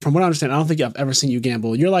 You from what I understand, I don't think I've ever seen you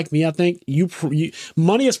gamble. You're like me. I think you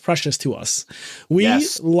money is precious to us. We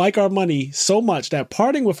like our money so much that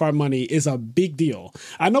parting with our money is a big deal.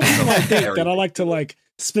 I know people might think that I like to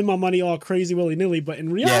spend my money all crazy willy nilly. But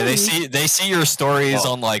in reality, they see your stories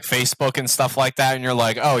on like Facebook and stuff like that, and you're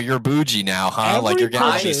like, oh, you're bougie now, huh? Like you're getting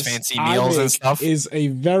all these fancy meals and stuff. Is a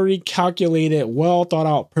very calculated, well thought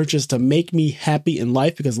out purchase to make me happy in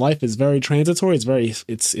life, because life is very transitory.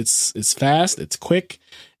 It's fast, it's quick,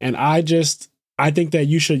 and I think that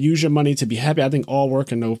you should use your money to be happy. I think all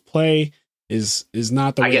work and no play is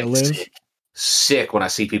not the way to live. Sick when I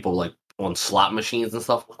see people like on slot machines and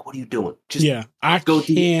stuff. Like, what are you doing? Just I go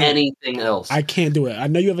do anything else. I can't do it. I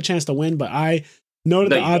know you have a chance to win, but I know that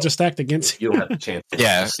the odds are stacked against you. You don't have a chance.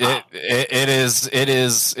 It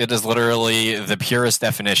is literally the purest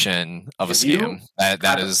definition of a scam.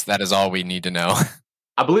 That is all we need to know.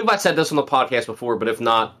 I believe I said this on the podcast before, but if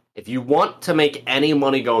not, if you want to make any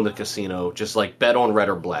money going to the casino, just like bet on red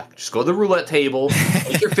or black. Just go to the roulette table,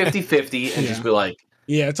 take your 50-50, and just be like,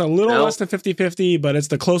 yeah, it's a little less than 50-50, but it's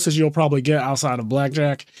the closest you'll probably get outside of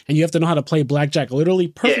blackjack. And you have to know how to play blackjack literally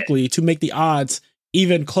perfectly to make the odds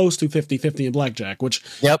even close to 50-50 in blackjack, which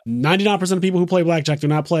 99% of people who play blackjack do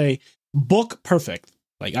not play book perfect.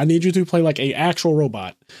 Like, I need you to play like a actual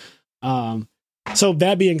robot. So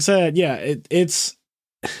that being said, it's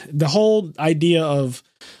the whole idea of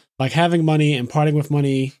like having money and parting with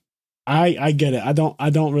money. I get it. I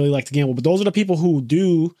don't really like to gamble, but those are the people who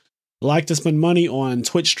do like to spend money on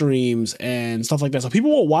Twitch streams and stuff like that. So people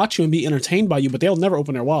will watch you and be entertained by you, but they'll never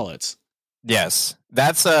open their wallets. Yes,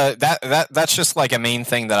 that's that's just like a main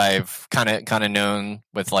thing that I've kind of known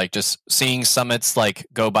with like just seeing summits like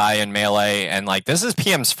go by in Melee, and like this is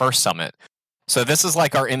PM's first summit, so this is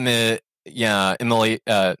like our emulation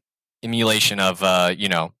of the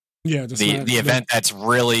event that's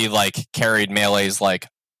really like carried Melee's like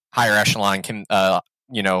higher echelon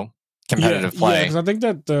competitive play. Yeah, because I think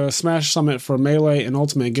that the Smash Summit for Melee and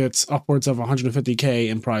Ultimate gets upwards of 150K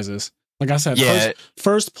in prizes. Like I said,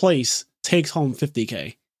 first place takes home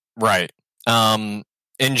 50K. Right. In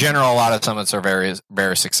general, a lot of summits are very,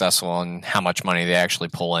 very successful in how much money they actually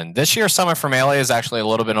pull in. This year's summit for Melee is actually a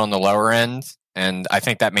little bit on the lower end, and I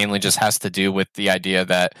think that mainly just has to do with the idea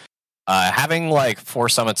that having like 4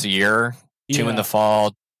 summits a year, 2 in the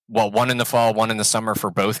fall, 1 in the fall, 1 in the summer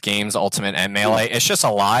for both games, Ultimate and Melee. It's just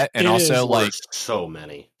a lot, and also like so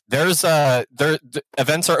many. There's the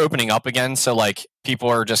events are opening up again, so like people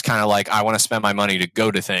are just kind of like, I want to spend my money to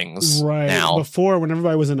go to things right now. Before, when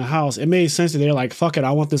everybody was in the house, it made sense that they're like, fuck it,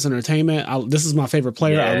 I want this entertainment. This is my favorite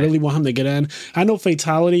player. I really want him to get in. I know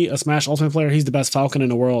Fatality, a Smash Ultimate player, he's the best Falcon in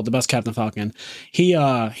the world, the best Captain Falcon. He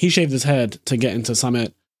shaved his head to get into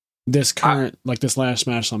Summit this last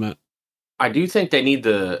Smash Summit. I do think they need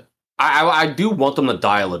to. I do want them to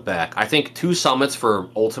dial it back. I think 2 summits for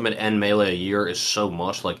Ultimate and Melee a year is so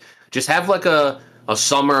much. Like, just have like a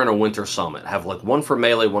summer and a winter summit. Have like 1 for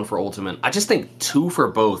Melee, 1 for Ultimate. I just think 2 for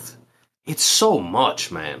both. It's so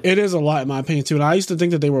much, man. It is a lot, in my opinion, too. And I used to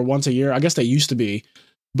think that they were once a year. I guess they used to be.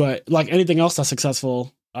 But like anything else that's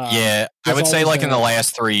successful. I would say like in the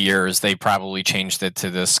last 3 years, they probably changed it to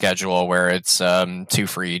the schedule where it's 2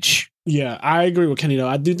 for each. Yeah, I agree with Kenny, though.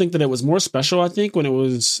 I do think that it was more special, I think, when it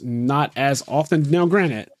was not as often. Now,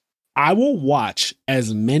 granted, I will watch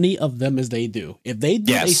as many of them as they do. If they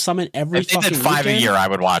do a summit every fucking weekend, if they did 5 a year, I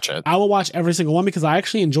would watch it. I will watch every single one because I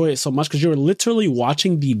actually enjoy it so much because you're literally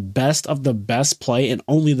watching the best of the best play and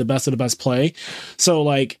only the best of the best play. So,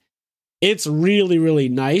 like, it's really, really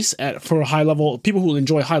nice for high level people who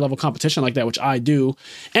enjoy high level competition like that, which I do.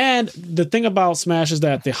 And the thing about Smash is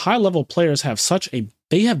that the high level players have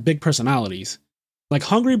they have big personalities. Like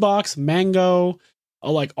Hungrybox, Mango,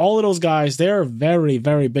 like all of those guys, they're very,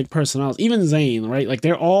 very big personalities. Even Zane, right? Like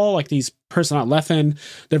they're all like these Leffen.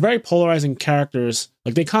 They're very polarizing characters.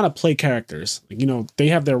 Like they kind of play characters. Like, they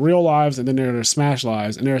have their real lives and then there are their Smash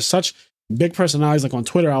lives. And they're such big personalities. Like on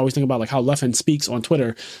Twitter, I always think about like how Leffen speaks on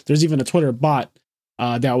Twitter. There's even a Twitter bot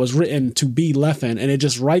that was written to be Leffen, and it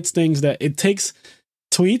just writes things that it takes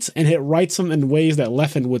tweets and it writes them in ways that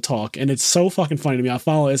Leffen would talk, and it's so fucking funny to me. I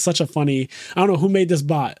follow it. It's such a funny. I don't know who made this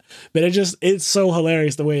bot, but it's so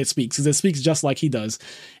hilarious the way it speaks because it speaks just like he does,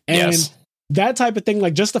 and that type of thing,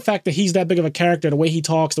 like just the fact that he's that big of a character, the way he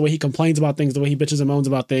talks, the way he complains about things, the way he bitches and moans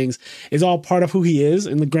about things, is all part of who he is.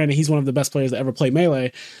 And granted, he's one of the best players to ever play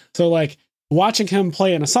Melee, so like watching him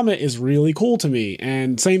play in a summit is really cool to me.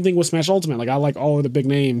 And same thing with Smash Ultimate. Like I like all of the big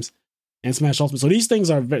names and Smash Ultimate. So these things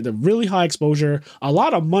they're really high exposure, a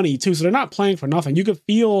lot of money too. So they're not playing for nothing. You could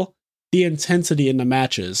feel the intensity in the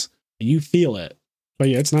matches. You feel it. But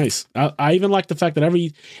yeah, it's nice. I even like the fact that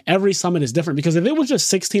every summit is different, because if it was just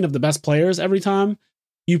 16 of the best players every time,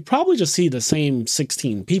 you probably just see the same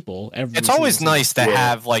 16 people every. It's always nice to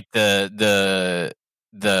have like the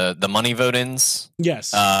the money vote-ins.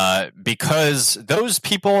 Yes. Because those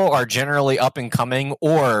people are generally up and coming,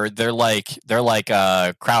 or they're like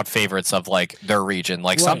crowd favorites of like their region.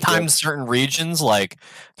 Like sometimes certain regions, like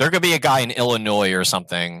there could be a guy in Illinois or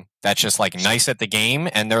something that's just like nice at the game,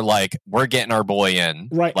 and they're like, we're getting our boy in.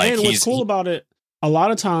 Right. Like, and what's cool about it, a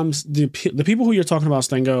lot of times the people who you're talking about,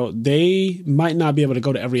 Stengo, they might not be able to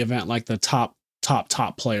go to every event like the top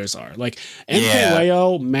players are. Like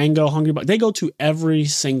MKLeo, Mango, Hungry Buck, they go to every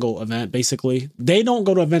single event. Basically, they don't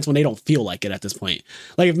go to events when they don't feel like it at this point.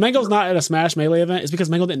 Like if Mango's not at a Smash Melee event, it's because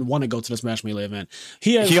Mango didn't want to go to the Smash Melee event.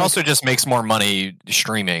 He also just makes more money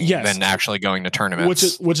streaming than actually going to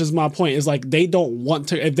tournaments. Which is my point, is like they don't want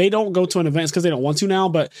to. If they don't go to an event, it's because they don't want to now.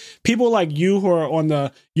 But people like you who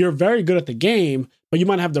are you're very good at the game, but you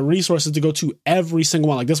might have the resources to go to every single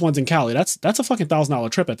one. Like this one's in Cali. That's a fucking $1,000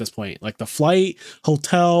 trip at this point. Like the flight,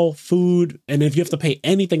 hotel, food, and if you have to pay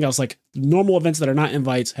anything else, like normal events that are not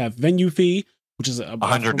invites have venue fee, which is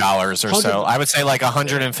 $100 or so. I would say like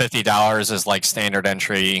 $150 is like standard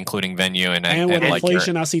entry, including venue and with like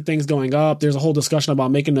inflation, I see things going up. There's a whole discussion about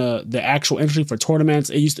making the actual entry for tournaments.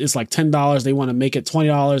 It's like $10. They want to make it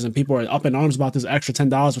 $20, and people are up in arms about this extra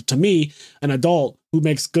 $10. Which to me, an adult who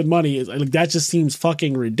makes good money, is like that just seems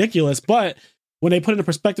fucking ridiculous. But when they put it in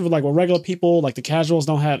perspective of like what regular people, like the casuals,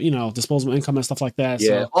 don't have, disposable income and stuff like that.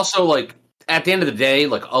 Yeah. So. Also, like at the end of the day,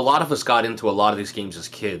 like a lot of us got into a lot of these games as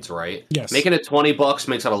kids, right? Yes. Making it $20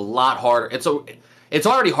 makes it a lot harder. It's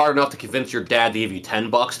already hard enough to convince your dad to give you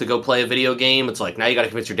 $10 to go play a video game. It's like now you got to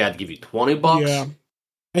convince your dad to give you $20. Yeah.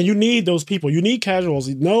 And you need those people. You need casuals.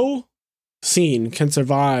 No scene can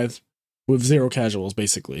survive with zero casuals,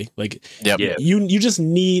 basically. Like, you just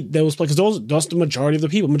need those, because that's the majority of the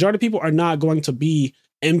people. Majority of people are not going to be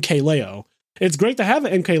MKLeo. It's great to have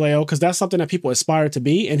an MKLeo because that's something that people aspire to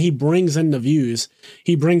be, and he brings in the views.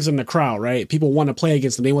 He brings in the crowd, right? People want to play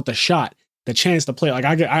against him. They want the shot, the chance to play. Like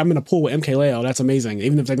I'm in a pool with MKLeo. That's amazing,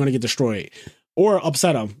 even if they're going to get destroyed or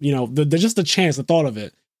upset them. Just the chance, the thought of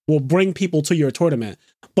it will bring people to your tournament.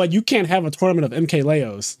 But you can't have a tournament of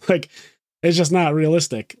MKLeos. Like, it's just not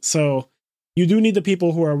realistic. So you do need the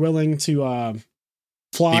people who are willing to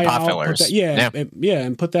fly out,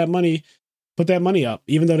 and put that money up,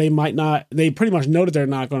 even though they pretty much know that they're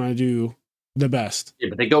not going to do the best. Yeah,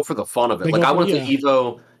 but they go for the fun of it. Like I went to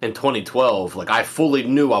Evo in 2012. Like I fully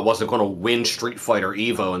knew I wasn't going to win Street Fighter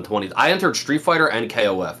Evo in 20. I entered Street Fighter and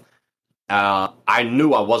KOF. I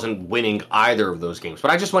knew I wasn't winning either of those games,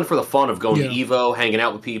 but I just went for the fun of going to Evo, hanging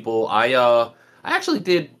out with people. I actually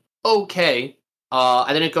did okay.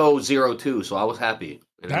 I didn't go 0-2, so I was happy.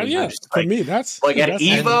 For me, that's like at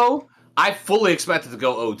Evo, I fully expected to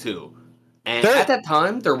go 0-2. And at that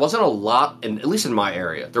time, there wasn't a lot, at least in my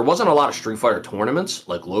area, there wasn't a lot of Street Fighter tournaments,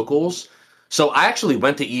 like locals. So I actually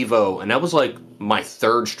went to Evo, and that was like my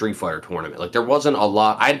third Street Fighter tournament. Like there wasn't a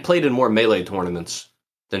lot. I had played in more Melee tournaments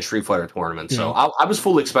than Street Fighter tournaments. So I was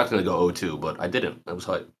fully expecting to go 0-2, but I didn't. I was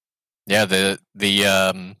hyped. Yeah, the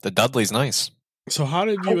Dudley's nice. So how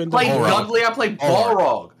did you end up? Dudley, I played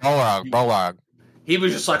Balrog. Balrog. He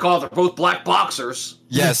was just like, they're both black boxers.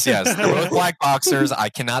 Yes, they're both black boxers. I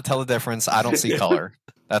cannot tell the difference. I don't see color.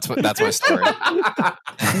 That's my story.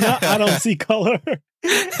 I don't see color.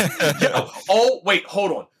 Oh, wait,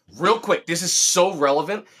 hold on. Real quick, this is so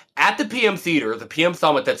relevant. At the PM Theater, the PM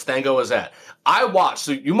Summit that Stango was at, I watched,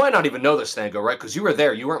 so you might not even know this, Stango, right? Because you were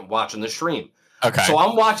there. You weren't watching the stream. Okay. So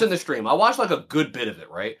I'm watching the stream. I watched like a good bit of it,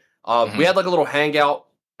 right? We had like a little hangout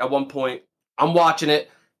at one point. I'm watching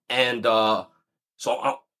it, and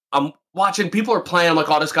so I'm watching. People are playing. I'm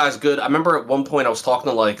like, this guy's good. I remember at one point I was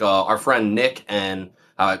talking to like our friend Nick, and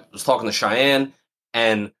I was talking to Cheyenne,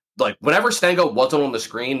 and like whenever Stango wasn't on the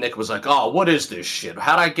screen, Nick was like, what is this shit?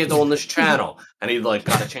 How'd I get on this channel? And he like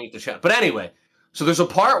got to change the channel. But anyway, so there's a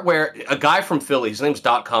part where a guy from Philly, his name's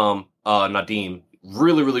 .com, Nadim,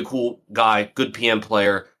 really, really cool guy, good PM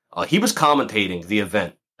player. He was commentating the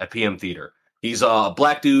event at PM Theater. He's a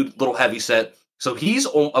black dude, little heavy set. So he's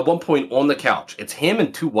at one point on the couch. It's him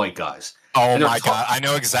and two white guys. Oh my God. I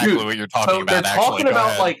know exactly what you're talking about. They're talking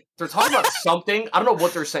about they're talking about something. I don't know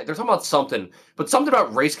what they're saying. They're talking about something, but something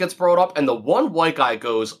about race gets brought up. And the one white guy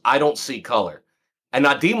goes, I don't see color. And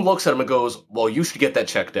Nadim looks at him and goes, well, you should get that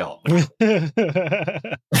checked out. I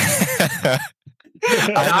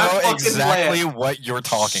know exactly what you're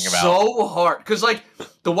talking about. So hard. Because like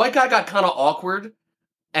the white guy got kind of awkward.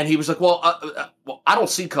 And he was like, well, I don't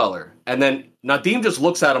see color. And then Nadim just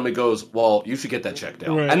looks at him and goes, well, you should get that checked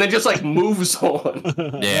out. Right. And then just like moves on.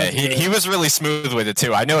 Yeah, he was really smooth with it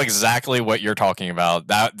too. I know exactly what you're talking about.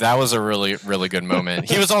 That was a really, really good moment.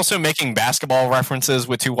 He was also making basketball references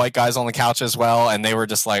with two white guys on the couch as well. And they were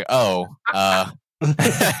just like,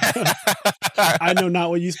 I know not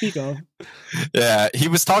what you speak of. Yeah, he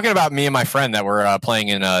was talking about me and my friend that were playing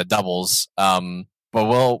in doubles.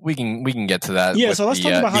 But we can get to that. Yeah, so let's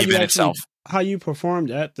talk about how you performed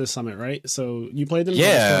at the summit, right? So you played in the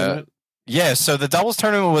tournament. Yeah, so the doubles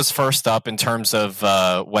tournament was first up in terms of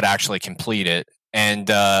what actually completed, and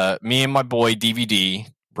me and my boy DVD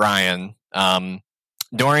Brian,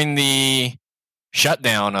 during the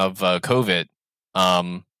shutdown of COVID,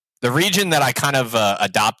 the region that I kind of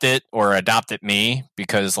adopted me,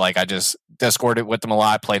 because like I just Discorded with them a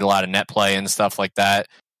lot, played a lot of net play and stuff like that.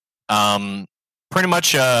 Pretty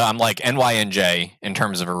much I'm like NYNJ in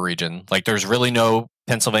terms of a region. Like there's really no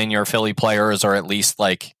Pennsylvania or Philly players, or at least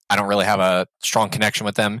like I don't really have a strong connection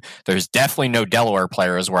with them. There's definitely no Delaware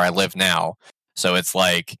players where I live now. So it's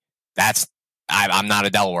like I'm not a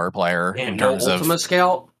Delaware player. Man, in terms of Ultimate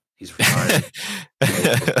Scout. He's retired.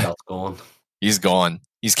 Scout's gone. He's gone.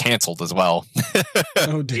 He's canceled as well.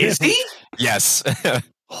 Oh, damn. Is he? Yes.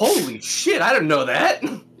 Holy shit! I didn't know that.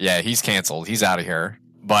 Yeah, he's canceled. He's out of here.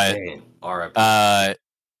 But all right.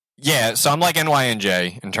 yeah. So I'm like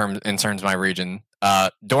NYNJ in terms of my region.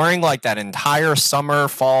 During like that entire summer,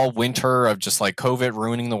 fall, winter of just like COVID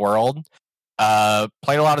ruining the world,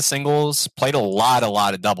 played a lot of singles, played a lot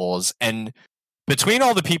of doubles, and between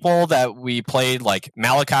all the people that we played, like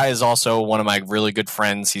Malachi is also one of my really good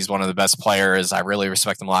friends. He's one of the best players. I really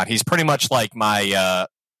respect him a lot. He's pretty much like my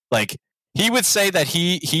like he would say that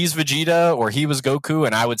he's Vegeta or he was Goku,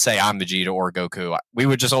 and I would say I'm Vegeta or Goku. We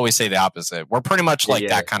would just always say the opposite. We're pretty much like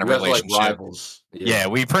that kind of relationship. Like rivals. Yeah,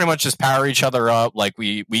 we pretty much just power each other up. Like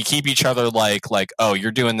we keep each other like oh,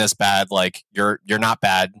 you're doing this bad. Like you're not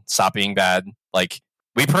bad. Stop being bad. Like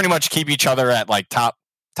we pretty much keep each other at like top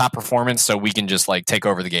performance, so we can just like take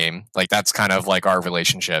over the game. Like that's kind of like our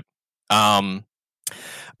relationship.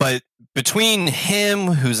 But between him,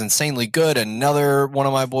 who's insanely good, another one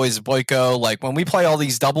of my boys, Boyko, like when we play all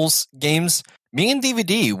these doubles games, me and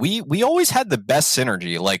DVD, we always had the best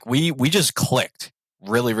synergy. Like we just clicked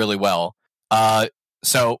really, really well.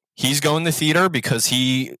 So he's going to theater because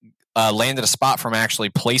he landed a spot from actually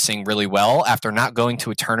placing really well after not going to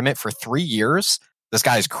a tournament for 3 years. This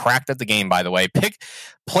guy's cracked at the game, by the way.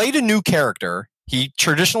 Played a new character. He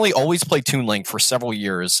traditionally always played Toon Link for several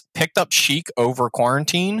years. Picked up Sheik over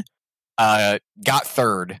quarantine. Got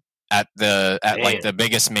third at like the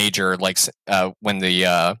biggest major, like when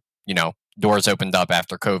the doors opened up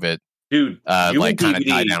after COVID. Dude, like kind of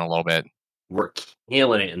died down a little bit. We're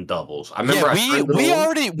killing it in doubles. I remember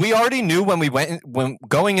we already knew when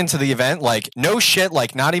going into the event, like no shit,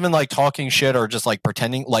 like not even like talking shit or just like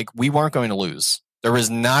pretending like we weren't going to lose. There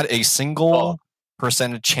was not a single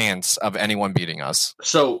percentage chance of anyone beating us.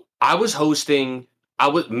 So I was hosting.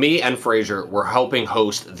 Me and Frazier were helping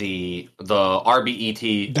host the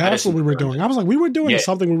RBET. That's what we were doing. I was like, we were doing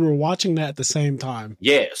something. We were watching that at the same time.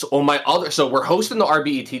 Yeah. So we're hosting the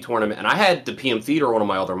RBET tournament, and I had the PM Theater on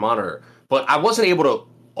my other monitor, but I wasn't able to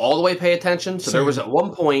all the way pay attention. So there was at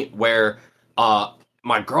one point where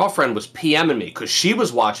my girlfriend was PMing me because she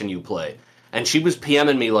was watching you play, and she was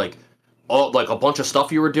PMing me like a bunch of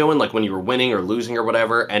stuff you were doing, like when you were winning or losing or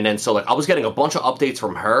whatever. And then so like I was getting a bunch of updates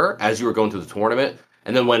from her as you were going through the tournament.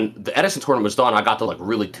 And then when the Edison tournament was done, I got to like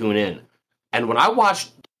really tune in. And when I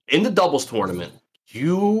watched in the doubles tournament,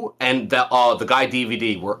 you and the guy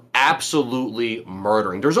DVD were absolutely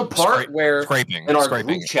murdering. There's a part where scraping in our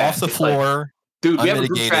group chat off the floor. Like, dude, we have a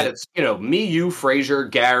group chat. It's me, you, Frazier,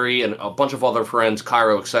 Gary, and a bunch of other friends,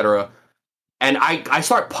 Cairo, etc. And I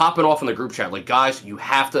start popping off in the group chat like, guys, you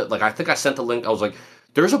have to like. I think I sent the link. I was like,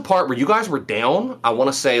 there's a part where you guys were down. I want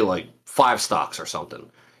to say like 5 stocks or something.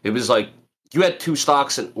 It was like. You had 2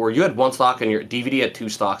 stocks, or you had 1 stock, and your DVD had 2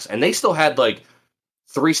 stocks, and they still had like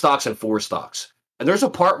 3 stocks and 4 stocks. And there's a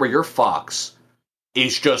part where your Fox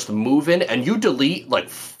is just moving, and you delete like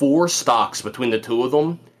 4 stocks between the two of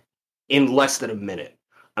them in less than a minute.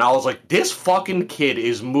 And I was like, this fucking kid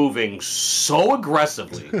is moving so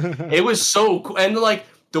aggressively. It was so cool. And like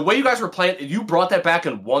the way you guys were playing, you brought that back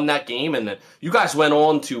and won that game, and then you guys went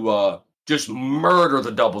on to just murder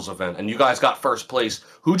the doubles event, and you guys got first place.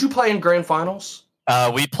 Who'd you play in grand finals?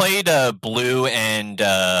 We played Blue and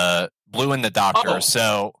the Doctor. Uh-oh.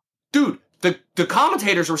 So, dude, the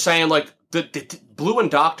commentators were saying like the Blue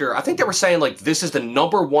and Doctor. I think they were saying like this is the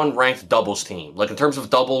 #1 ranked doubles team. Like in terms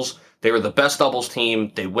of doubles, they were the best doubles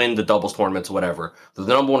team. They win the doubles tournaments, whatever. They're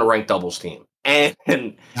the #1 ranked doubles team. And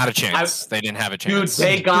not a chance. They didn't have a chance. Dude,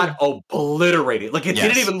 they got obliterated. Like it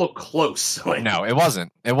didn't even look close. Like, no, it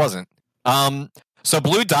wasn't. It wasn't. So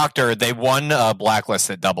Blue Doctor, they won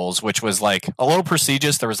Blacklisted doubles, which was like a little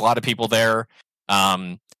prestigious. There was a lot of people there.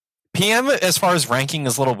 PM, as far as ranking,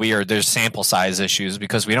 is a little weird. There's sample size issues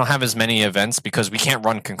because we don't have as many events because we can't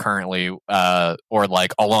run concurrently or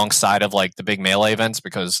like alongside of like the big Melee events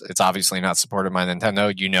because it's obviously not supported by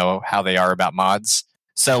Nintendo. You know how they are about mods.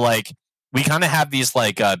 So like we kind of have these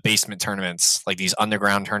like basement tournaments, like these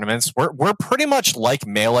underground tournaments. We're pretty much like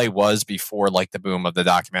Melee was before like the boom of the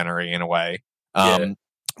documentary in a way.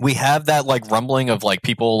 We have that like rumbling of like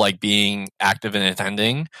people like being active and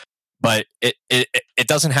attending, but it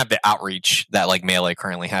doesn't have the outreach that like Melee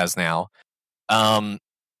currently has now.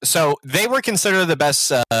 So they were considered the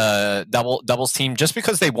best doubles team just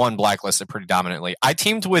because they won Blacklisted pretty dominantly. I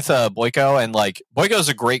teamed with Boyko, and like Boyko's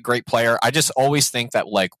a great player. I just always think that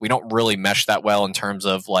like we don't really mesh that well in terms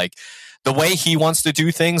of like the way he wants to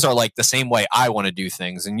do things are like the same way I want to do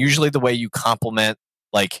things, and usually the way you complement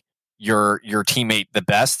like your teammate the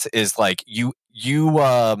best is like you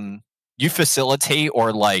facilitate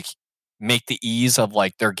or like make the ease of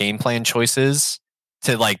like their game plan choices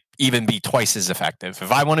to like even be twice as effective.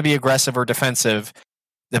 If I want to be aggressive or defensive,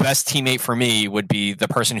 the best teammate for me would be the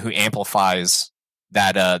person who amplifies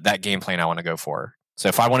that game plan I want to go for. So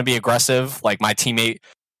if I want to be aggressive, like my teammate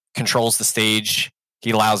controls the stage, he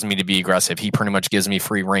allows me to be aggressive. He pretty much gives me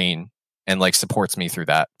free reign and like supports me through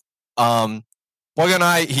that. Boyko and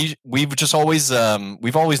I, we've just always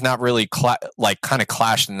we've always not really like kind of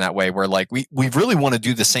clashed in that way where like we really want to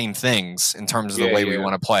do the same things in terms of the way we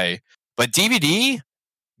want to play. But DVD,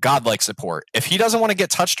 godlike support. If he doesn't want to get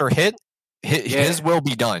touched or hit, his will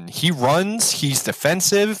be done. He runs, he's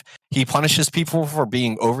defensive, he punishes people for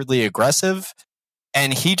being overly aggressive,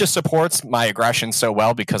 and he just supports my aggression so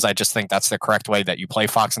well because I just think that's the correct way that you play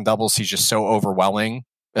Fox in doubles. He's just so overwhelming,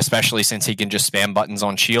 especially since he can just spam buttons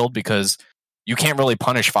on shield because you can't really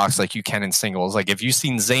punish Fox like you can in singles. Like if you've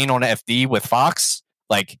seen Zane on FD with Fox,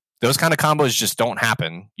 like those kind of combos just don't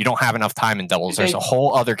happen. You don't have enough time in doubles. There's a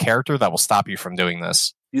whole other character that will stop you from doing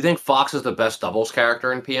this. You think Fox is the best doubles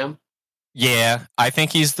character in PM? Yeah, I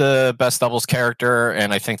think he's the best doubles character,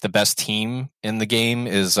 and I think the best team in the game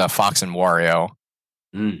is Fox and Wario.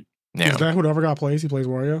 Yeah. Is that whoever got plays? He plays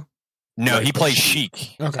Wario? No, he plays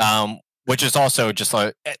Sheik. Okay. Which is also just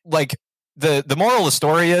like the moral of the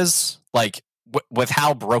story is like with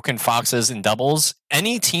how broken Fox is in doubles,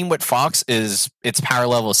 any team with Fox its power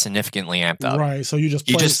level is significantly amped up. Right. So you just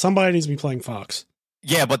play, somebody needs to be playing Fox.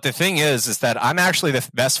 Yeah, but the thing is that I'm actually the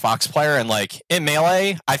best Fox player, and like in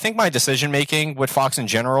Melee, I think my decision making with Fox in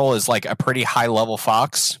general is like a pretty high level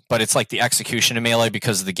Fox, but it's like the execution of Melee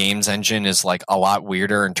because the game's engine is like a lot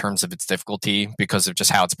weirder in terms of its difficulty because of just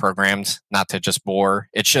how it's programmed. Not to just bore,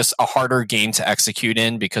 it's just a harder game to execute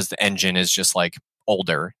in because the engine is just like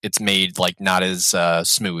older. It's made like not as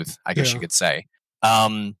smooth, I guess you could say.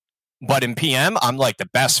 But in PM, I'm like the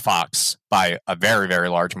best Fox by a very, very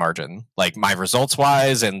large margin. Like my results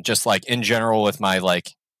wise and just like in general with my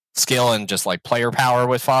like skill and just like player power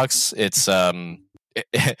with Fox, it's like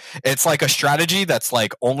a strategy that's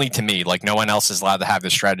like only to me. Like no one else is allowed to have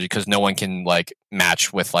this strategy because no one can like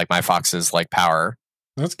match with like my Fox's like power.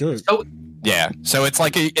 That's good. So, yeah. So it's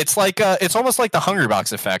almost like the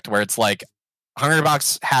Hungrybox effect where it's like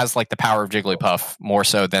Hungrybox has like the power of Jigglypuff more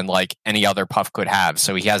so than like any other Puff could have.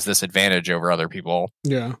 So he has this advantage over other people.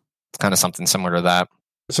 Yeah. It's kind of something similar to that.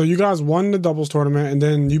 So you guys won the doubles tournament and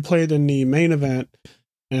then you played in the main event.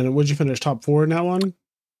 And would you finish top 4 in that one?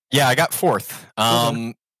 Yeah, I got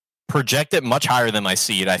 4th. Projected much higher than my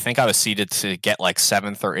seed. I think I was seeded to get like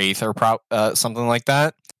 7th or 8th or something like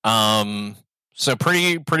that. So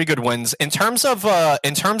pretty good wins in terms of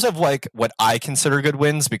like what I consider good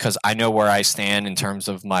wins because I know where I stand in terms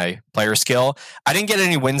of my player skill. I didn't get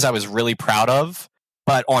any wins I was really proud of,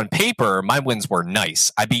 but on paper my wins were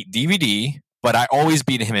nice. I beat DVD, but I always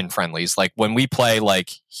beat him in friendlies. Like when we play, like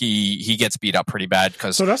he gets beat up pretty bad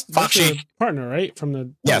because so that's your partner, right? From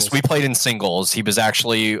the yes, we played in singles. He was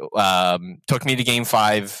actually took me to game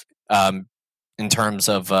 5. In terms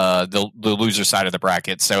of the loser side of the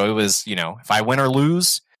bracket. So it was, if I win or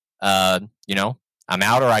lose, I'm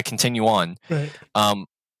out or I continue on. Right.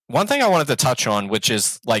 One thing I wanted to touch on, which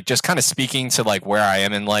is like just kind of speaking to like where I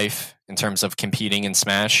am in life in terms of competing in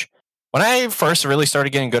Smash. When I first really started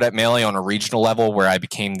getting good at Melee on a regional level where I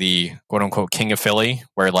became the quote unquote king of Philly,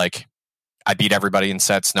 where like I beat everybody in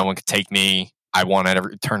sets, no one could take me. I won at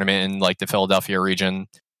every tournament in like the Philadelphia region.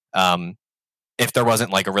 If there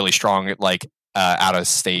wasn't like a really strong like out of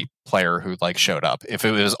state player who like showed up. If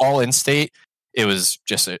it was all in state, it was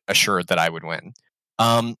just assured that I would win.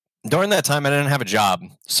 During that time, I didn't have a job.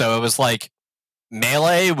 So it was like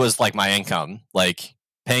Melee was like my income, like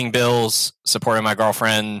paying bills, supporting my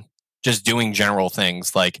girlfriend, just doing general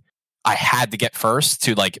things. Like I had to get first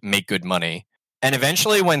to like make good money. And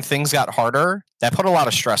eventually when things got harder, that put a lot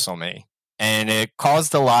of stress on me. And it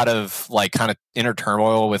caused a lot of like kind of inner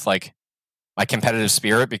turmoil with like my competitive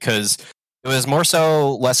spirit, because it was more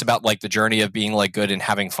so less about like the journey of being like good and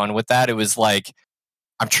having fun with that. It was like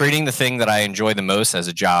I'm treating the thing that I enjoy the most as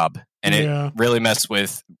a job, and it really messed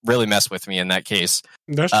with me in that case.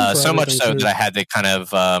 So much so that I had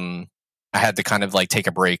to kind of like take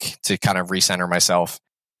a break to kind of recenter myself.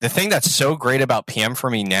 The thing that's so great about PM for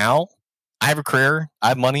me now, I have a career, I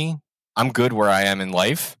have money, I'm good where I am in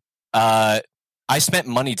life. I spent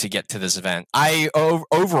money to get to this event. I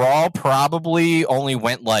overall probably only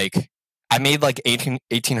went like, I made like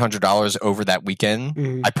 $1,800 over that weekend.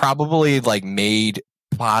 Mm-hmm. I probably like made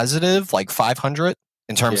positive like 500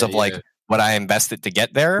 in terms of like what I invested to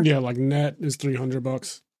get there. Yeah, like net is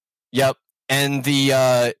 $300. Yep. And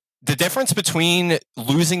the difference between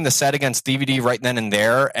losing the set against DVD right then and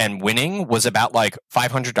there and winning was about like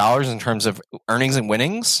 $500 in terms of earnings and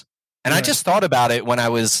winnings. And I just thought about it when I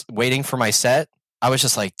was waiting for my set. I was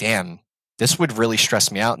just like, damn, this would really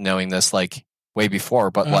stress me out knowing this like way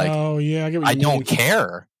before. But like, I don't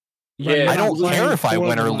care. Yeah, I don't care if I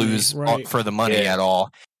win or lose for the money at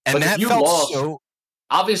all. And but that felt so.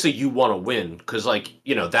 Obviously, you want to win because, like,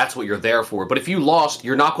 you know, that's what you're there for. But if you lost,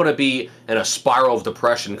 you're not going to be in a spiral of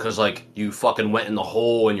depression because, like, you fucking went in the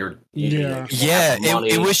hole and you're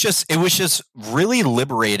It was just really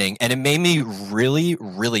liberating, and it made me really,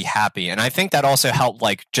 really happy. And I think that also helped,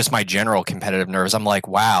 like, just my general competitive nerves. I'm like,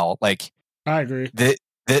 wow, like, I agree.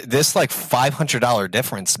 This like $500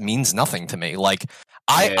 difference means nothing to me. Like,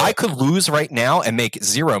 I could lose right now and make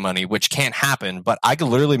zero money, which can't happen, but I could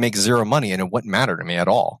literally make zero money and it wouldn't matter to me at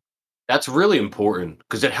all. That's really important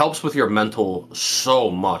because it helps with your mental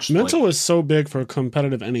so much. Mental is so big for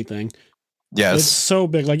competitive anything. Yes. It's so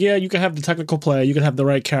big. Like, yeah, you can have the technical play, you can have the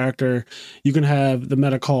right character, you can have the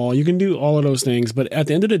meta call, you can do all of those things. But at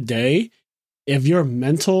the end of the day, if your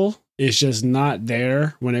mental is just not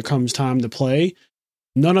there when it comes time to play,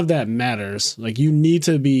 none of that matters. Like, you need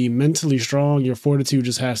to be mentally strong. Your fortitude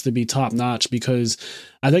just has to be top notch, because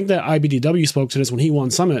I think that IBDW spoke to this when he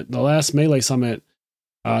won Summit, the last Melee Summit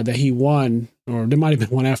that he won, or there might have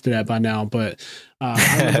been one after that by now, but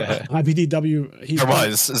IBDW. There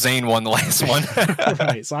was. Zane won the last one.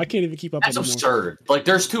 Right, so I can't even keep up. That's absurd. Like,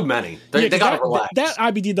 there's too many. They got to relax. That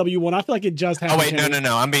IBDW one, I feel like it just happened. Oh, wait,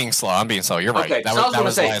 no. I'm being slow. You're right. Okay, that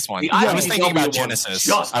was the last one. I was thinking about Genesis.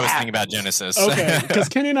 Okay, because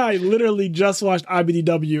Kenny and I literally just watched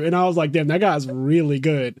IBDW, and I was like, damn, that guy's really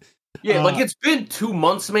good. Yeah, like it's been 2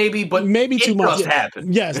 months maybe 2 months. Just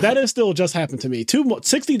happened. Yes, that is still just happened to me.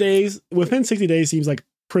 60 days, within 60 days seems like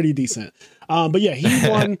pretty decent. But yeah,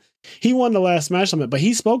 he won the last Smash Summit, but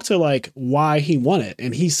he spoke to like why he won it,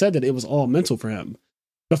 and he said that it was all mental for him.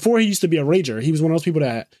 Before, he used to be a rager. He was one of those people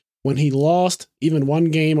that when he lost even one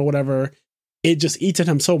game or whatever, it just eats at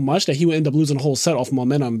him so much that he would end up losing a whole set off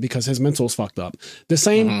momentum because his mental's fucked up. The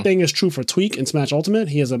same thing is true for Tweak in Smash Ultimate.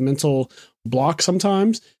 He has a mental block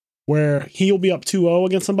sometimes, where he'll be up 2-0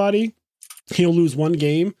 against somebody, he'll lose one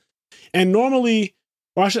game. And normally,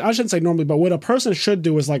 or I shouldn't say normally, but what a person should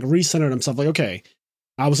do is like recenter themselves. Like, okay,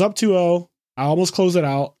 I was up 2-0, I almost closed it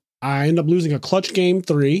out. I end up losing a clutch game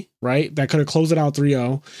 3, right? That could have closed it out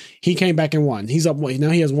 3-0. He came back and won. He's up,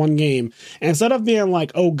 now he has one game. And instead of being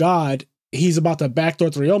like, oh God, he's about to backdoor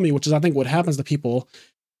 3-0 me, which is I think what happens to people,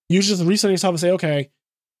 you just recenter yourself and say, okay,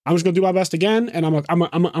 I'm just going to do my best again, and I'm going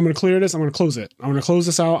to clear this. I'm going to close it. I'm going to close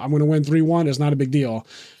this out. I'm going to win 3-1. It's not a big deal.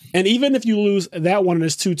 And even if you lose that one and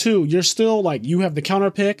it's 2-2, you're still like, you have the counter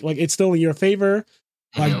pick. Like, it's still in your favor.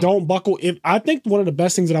 Like, don't buckle. I think one of the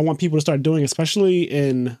best things that I want people to start doing, especially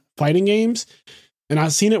in fighting games, and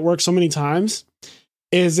I've seen it work so many times,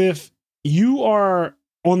 is if you are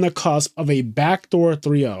on the cusp of a backdoor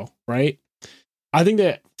 3-0, right? I think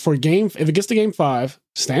that if it gets to game 5,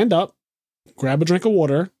 stand up, grab a drink of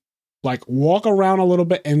water, like walk around a little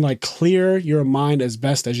bit and like clear your mind as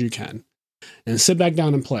best as you can and sit back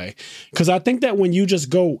down and play. Because I think that when you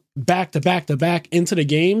just go back to back to back into the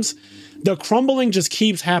games, the crumbling just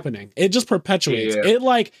keeps happening. It just perpetuates.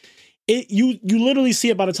 You literally see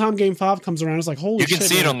it by the time game 5 comes around. It's like, holy shit. You can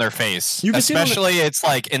see it on their face. Especially it's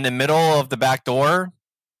like in the middle of the back door,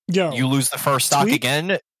 you lose the first stock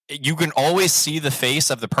again. You can always see the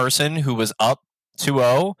face of the person who was up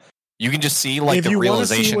 2-0. You can just see like the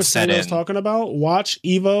realization set in. If you want to see what Sanyo's talking about, watch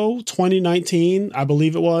EVO 2019, I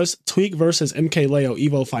believe it was, Tweak versus MKLeo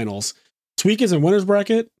EVO Finals. Tweak is in winner's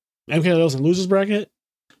bracket, MKLeo's in loser's bracket.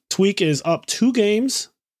 Tweak is up 2 games,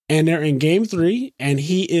 and they're in game 3, and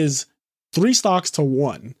he is 3 stocks to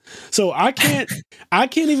 1. So I can't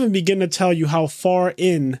even begin to tell you how far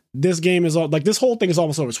in this game is. Like, this whole thing is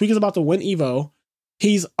almost over. Tweek is about to win Evo.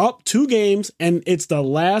 He's up 2 games, and it's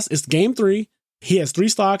game 3. He has 3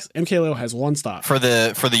 stocks. MKLeo has 1 stock. For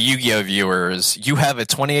the Yu-Gi-Oh viewers, you have a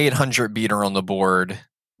 2800 beater on the board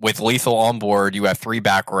with lethal on board. You have 3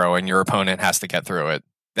 back row, and your opponent has to get through it.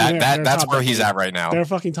 That's where he's at right now. They're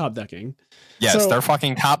fucking top decking. Yes, they're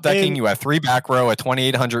fucking top decking. You have 3 back row, a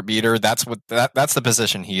 2800 beater. That's the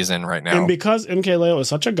position he is in right now. And because MKLeo is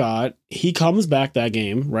such a god, he comes back that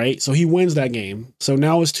game, right? So he wins that game. So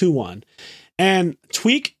now it's 2-1. And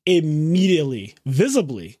Tweek immediately,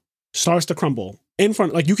 visibly, starts to crumble in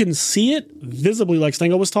front. Like, you can see it visibly, like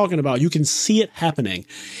Stango was talking about. You can see it happening.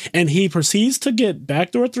 And he proceeds to get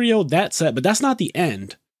backdoor 3-0 that set, but that's not the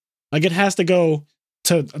end. Like, it has to go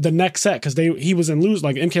to the next set because he was in lose,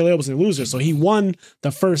 like MKLeo was in loser. So he won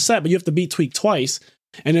the first set, but you have to beat Tweek twice.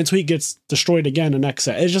 And then Tweek gets destroyed again the next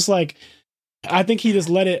set. It's just like, I think he just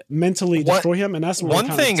let it mentally destroy him. And that's one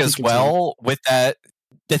thing as well with that.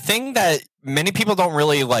 The thing that many people don't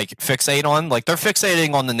really like fixate on, like they're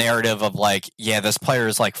fixating on the narrative of like, yeah, this player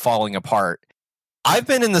is like falling apart. I've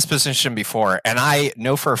been in this position before, and I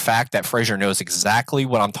know for a fact that Frazier knows exactly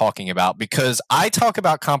what I'm talking about because I talk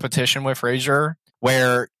about competition with Frazier,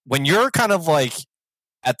 where when you're kind of like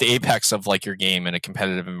at the apex of like your game in a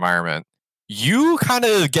competitive environment, you kind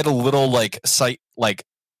of get a little like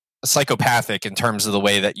psychopathic in terms of the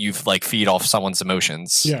way that you like feed off someone's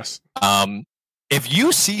emotions. Yes. If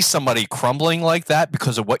you see somebody crumbling like that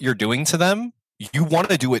because of what you're doing to them, you want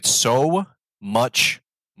to do it so much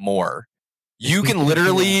more. You can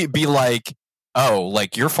literally be like, oh,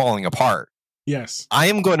 like you're falling apart. Yes. I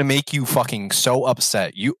am going to make you fucking so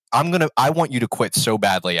upset. I want you to quit so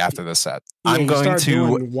badly after this set. Yeah, I'm going to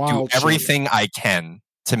do everything shit I can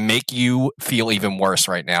to make you feel even worse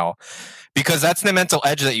right now. Because that's the mental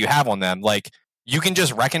edge that you have on them. Like, you can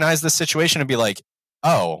just recognize the situation and be like,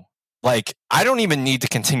 oh, like, I don't even need to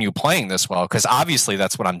continue playing this well, because obviously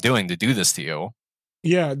that's what I'm doing to do this to you.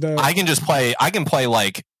 Yeah. I can play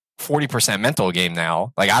like 40% mental game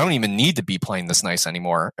now. Like, I don't even need to be playing this nice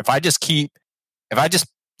anymore. If I just keep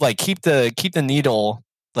the needle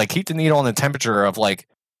on the temperature of like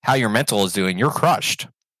how your mental is doing, you're crushed.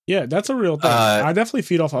 Yeah, that's a real thing. I definitely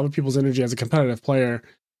feed off other people's energy as a competitive player.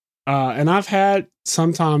 And I've had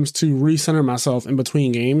sometimes to recenter myself in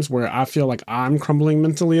between games where I feel like I'm crumbling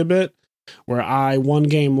mentally a bit, where I won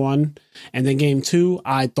game 1 and then game 2,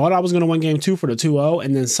 I thought I was going to win game 2 for the 2-0.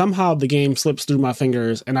 And then somehow the game slips through my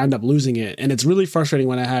fingers and I end up losing it. And it's really frustrating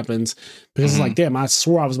when that happens because it's like, damn, I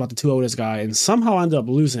swore I was about to 2-0 this guy and somehow I end up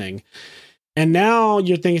losing. And now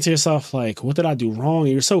you're thinking to yourself, like, what did I do wrong?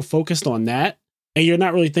 And you're so focused on that. And you're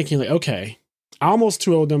not really thinking like, okay, I almost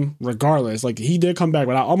 2-0'd him regardless. Like, he did come back,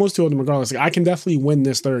 but I almost 2-0'd him regardless. Like, I can definitely win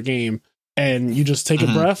this third game. And you just take a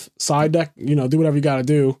breath, side deck, do whatever you got to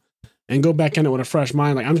do, and go back in it with a fresh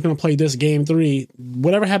mind. Like, I'm just going to play this game 3.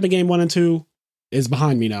 Whatever happened game 1 and 2 is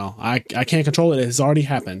behind me now. I can't control it. It has already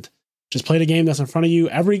happened. Just play the game that's in front of you.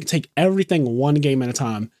 Take everything one game at a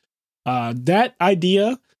time. That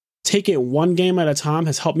idea, take it one game at a time,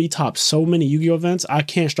 has helped me top so many Yu-Gi-Oh events. I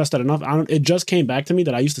can't stress that enough. It just came back to me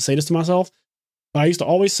that I used to say this to myself. I used to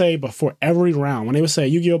always say before every round, when they would say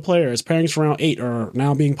Yu-Gi-Oh players pairings for round 8 are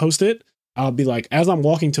now being posted, I'll be like, as I'm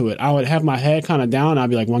walking to it, I would have my head kind of down. I'd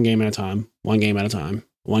be like, one game at a time, one game at a time,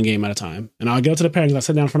 one game at a time. And I'll go to the pairings. I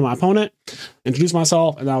sit down in front of my opponent, introduce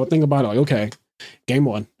myself, and I would think about it like, okay, game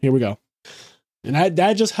 1, here we go. And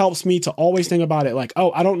that just helps me to always think about it like,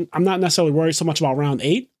 oh, I'm not necessarily worried so much about round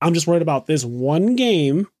 8. I'm just worried about this one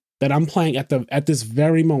game that I'm playing at this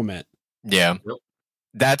very moment. Yeah.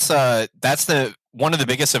 That's the one of the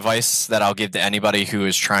biggest advice that I'll give to anybody who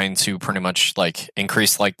is trying to pretty much like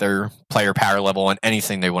increase like their player power level and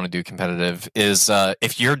anything they want to do competitive is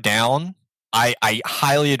if you're down, I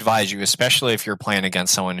highly advise you, especially if you're playing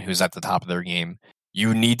against someone who's at the top of their game,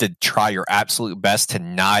 you need to try your absolute best to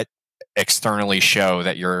not externally show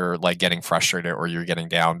that you're like getting frustrated or you're getting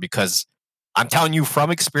down, because I'm telling you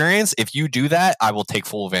from experience, if you do that, I will take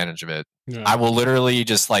full advantage of it. Yeah. I will literally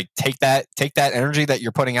just like take that energy that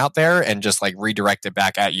you're putting out there and just like redirect it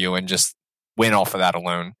back at you and just win off of that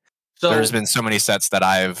alone. So there's been so many sets that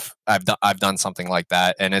I've done something like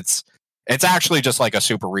that, and it's actually just like a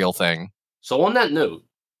super real thing. So on that note,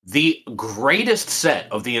 the greatest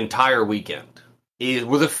set of the entire weekend is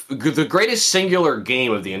the greatest singular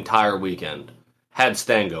game of the entire weekend had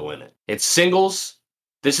Stango in it. It's singles.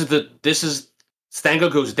 This is Stango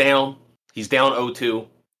goes down. He's down 0-2.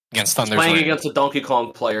 Against Thunder's playing Ring. against a Donkey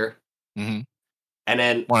Kong player. Mm-hmm. And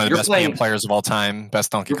then one of the best game players of all time,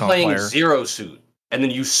 best Donkey Kong player. You're playing Zero Suit. and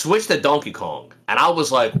then you switch to Donkey Kong, and I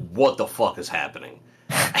was like, what the fuck is happening?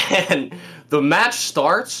 And the match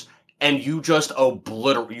starts, and you just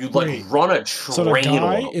obliterate. You run a train. So the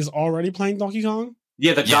guy is already playing Donkey Kong?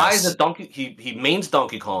 Yeah, the guy's a Donkey. He mains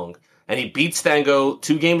Donkey Kong, and he beats Stango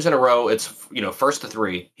 2 games in a row. It's first to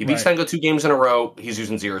 3. He beats Stango 2 games in a row. He's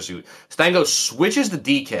using Zero Suit. Stango switches to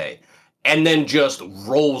DK, and then just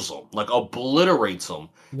rolls him, like obliterates him.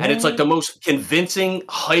 What? And it's like the most convincing,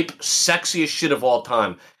 hype, sexiest shit of all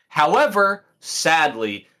time. However,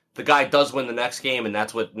 sadly, the guy does win the next game, and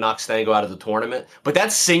that's what knocks Stango out of the tournament. But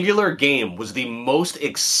that singular game was the most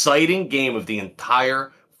exciting game of the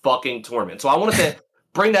entire fucking tournament. So I wanted to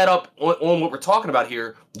bring that up on what we're talking about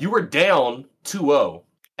here. You were down 2-0,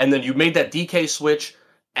 and then you made that DK switch,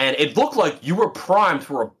 and it looked like you were primed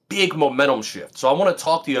for a big momentum shift. So I want to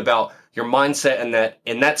talk to you about your mindset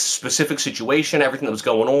in that specific situation, everything that was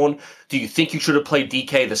going on. Do you think you should have played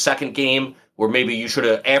DK the second game, or maybe you should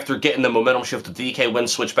have, after getting the momentum shift to DK, win,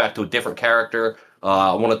 switch back to a different character?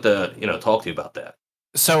 I wanted to talk to you about that.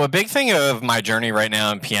 So a big thing of my journey right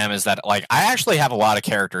now in PM is that, like, I actually have a lot of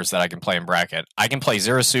characters that I can play in bracket. I can play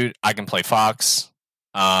Zero Suit, I can play Fox,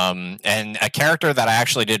 and a character that I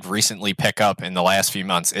actually did recently pick up in the last few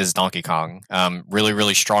months is Donkey Kong. Really,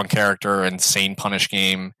 really strong character, insane punish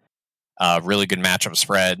game, really good matchup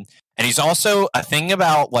spread. And he's also a thing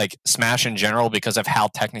about, like, Smash in general, because of how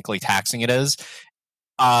technically taxing it is.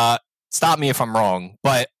 Stop me if I'm wrong,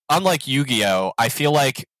 but unlike Yu-Gi-Oh!, I feel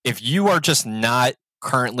like if you are just not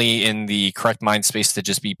currently in the correct mind space to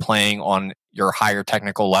just be playing on your higher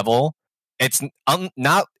technical level, it's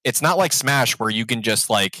not like Smash, where you can just,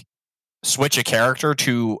 like, switch a character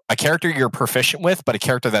to a character you're proficient with, but a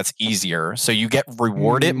character that's easier, so you get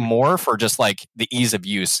rewarded more for just, like, the ease of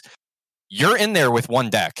use. You're in there with one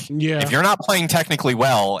deck. If you're not playing technically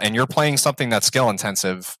well and you're playing something that's skill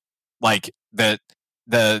intensive, like the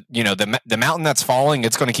mountain that's falling,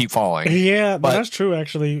 it's going to keep falling. Yeah, but that's true.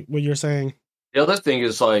 Actually, what you're saying. The other thing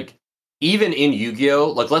is, like, even in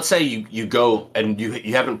Yu-Gi-Oh, like, let's say you go and you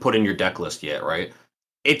haven't put in your deck list yet, right?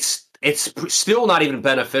 It's still not even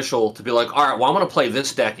beneficial to be like, all right, well, I'm going to play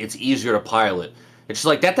this deck. It's easier to pilot. It's just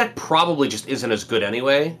like that deck probably just isn't as good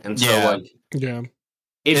anyway, and so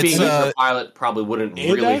it being easier to pilot probably wouldn't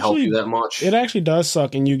really help you that much. It actually does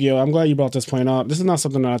suck in Yu-Gi-Oh! I'm glad you brought this point up. This is not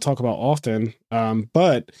something that I talk about often,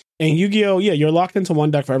 but in Yu-Gi-Oh!, you're locked into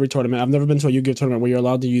one deck for every tournament. I've never been to a Yu-Gi-Oh! Tournament where you're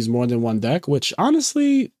allowed to use more than one deck, which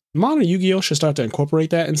honestly, modern Yu-Gi-Oh! Should start to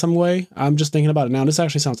incorporate that in some way. I'm just thinking about it now. This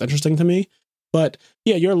actually sounds interesting to me. But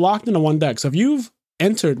yeah, you're locked into one deck. So if you've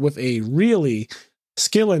entered with a really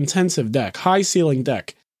skill-intensive deck, high-ceiling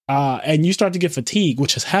deck, and you start to get fatigue,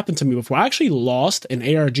 which has happened to me before. I actually lost an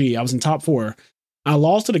ARG. I was in top 4. I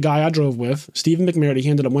lost to the guy I drove with, Stephen McMurdy. He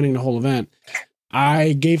ended up winning the whole event.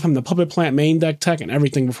 I gave him the Puppet Plant main deck tech and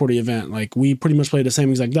everything before the event. Like, we pretty much played the same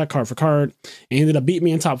exact deck card for card. And he ended up beating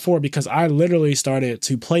me in top 4 because I literally started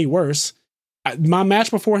to play worse. My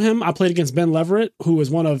match before him, I played against Ben Leverett, who was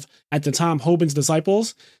one of, at the time, Hoban's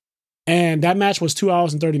disciples. And that match was 2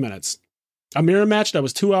 hours and 30 minutes. A mirror match that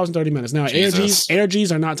was 2 hours and 30 minutes. Now,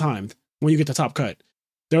 ARGs are not timed when you get the top cut.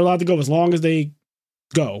 They're allowed to go as long as they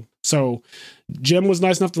go. So Jim was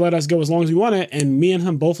nice enough to let us go as long as we wanted, and me and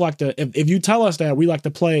him both like to, if you tell us that, we like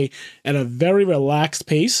to play at a very relaxed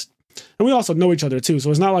pace. And we also know each other too.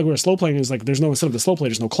 So it's not like we're slow playing. It's like there's no, instead of the slow play,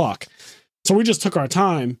 there's no clock. So we just took our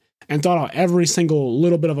time and thought out every single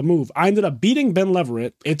little bit of a move. I ended up beating Ben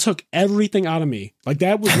Leverett. It took everything out of me. Like,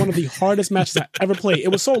 that was one of the hardest matches I ever played. It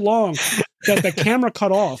was so long that the camera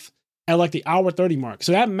cut off at like the hour 30 mark.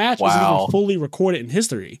 So that match wasn't even fully recorded in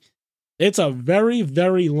history. It's a very,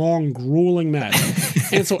 very long, grueling match.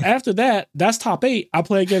 And so after that, that's top 8. I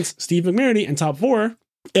play against Steve McMurdy in top 4,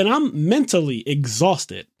 and I'm mentally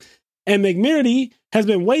exhausted. And McMurdy has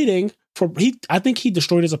been waiting for, I think he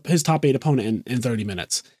destroyed his top 8 opponent in 30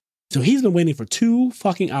 minutes. So he's been waiting for 2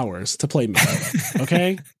 fucking hours to play me.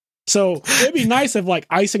 Okay? So it'd be nice if, like,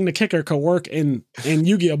 icing the kicker could work in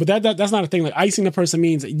Yu-Gi-Oh! But that's not a thing. Like, icing the person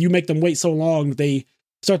means you make them wait so long that they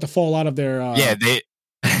start to fall out of their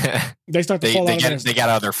they start to fall out of their, they got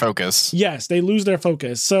out of their focus. Yes, they lose their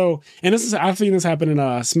focus. So, and I've seen this happen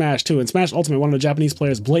in Smash too. In Smash Ultimate, one of the Japanese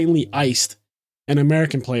players blatantly iced an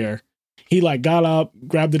American player. He, like, got up,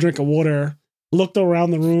 grabbed a drink of water, looked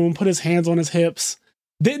around the room, put his hands on his hips,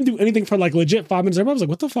 didn't do anything for, like, legit 5 minutes. Everybody was like,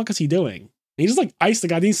 what the fuck is he doing? And he just, like, iced the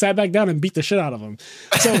guy. Then he sat back down and beat the shit out of him.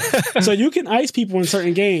 So you can ice people in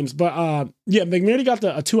certain games. But McMurdy got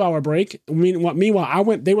a 2-hour break.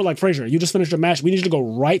 Meanwhile, they were like, Frazier, you just finished your match. We need you to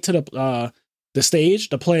go right to the stage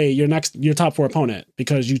to play your top 4 opponent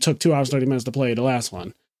because you took 2 hours, 30 minutes to play the last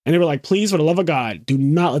one. And they were like, please, for the love of God, do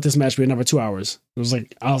not let this match be another 2 hours. I was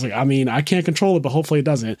like, I mean, I can't control it, but hopefully it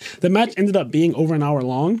doesn't. The match ended up being over an hour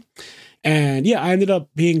long. And yeah, I ended up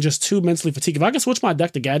being just too mentally fatigued. If I could switch my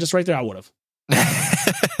deck to gadgets right there, I would have.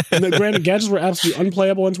 And the granted, gadgets were absolutely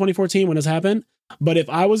unplayable in 2014 when this happened. But if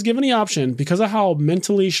I was given the option, because of how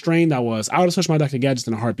mentally strained I was, I would have switched my deck to gadgets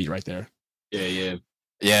in a heartbeat right there.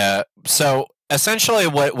 Yeah. So essentially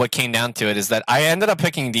what came down to it is that I ended up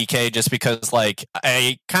picking DK just because, like,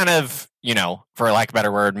 I kind of, for lack of a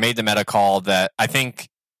better word, made the meta call that I think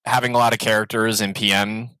having a lot of characters in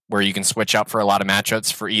PM where you can switch up for a lot of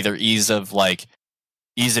matchups for either ease of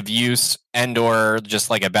use and or just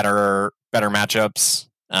like a better matchups,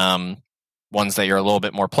 ones that you're a little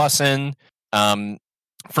bit more plus in.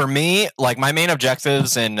 For me, like, my main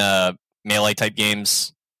objectives in melee type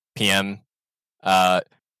games, PM,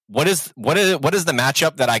 what is the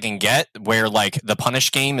matchup that I can get where, like, the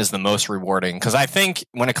punish game is the most rewarding? Because I think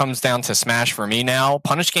when it comes down to Smash for me now,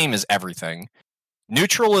 punish game is everything.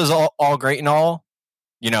 Neutral is all great and all,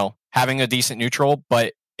 having a decent neutral,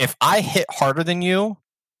 but if I hit harder than you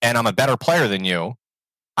and I'm a better player than you,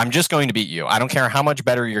 I'm just going to beat you. I don't care how much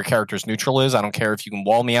better your character's neutral is. I don't care if you can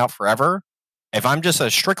wall me out forever. If I'm just a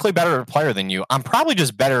strictly better player than you, I'm probably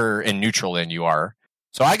just better in neutral than you are.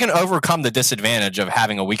 So I can overcome the disadvantage of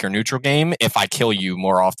having a weaker neutral game if I kill you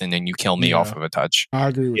more often than you kill me off of a touch. I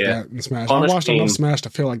agree with that in Smash. I watched enough Smash to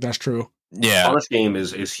feel like that's true. Yeah. Punish game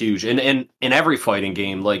is huge. And in every fighting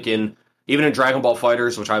game, like even in Dragon Ball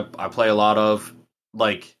FighterZ, which I play a lot of,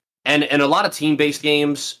 like, and a lot of team-based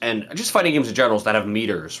games and just fighting games in general that have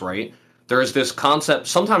meters, right? There is this concept,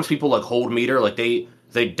 sometimes people like hold meter, like they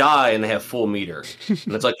die and they have full meter.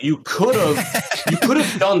 And it's like, you could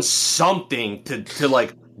have done something to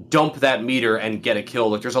like dump that meter and get a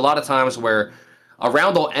kill. Like, there's a lot of times where a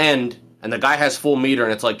round will end and the guy has full meter,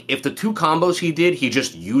 and it's like, if the 2 combos he did, he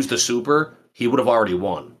just used the super, he would have already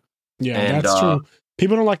won. Yeah, and that's true.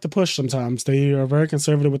 People don't like to push sometimes. They are very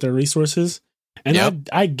conservative with their resources. And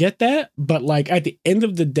I get that, but like at the end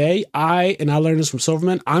of the day, I learned this from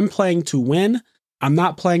Silverman, I'm playing to win. I'm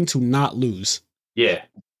not playing to not lose. Yeah.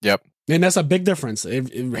 Yep. And that's a big difference.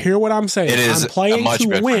 Hear what I'm saying. I'm playing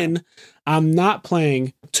to win. I'm not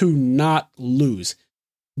playing to not lose.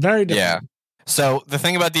 Very different. Yeah. So the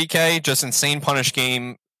thing about DK, just insane punish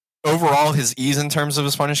game. Overall, his ease in terms of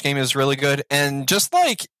his punish game is really good. And just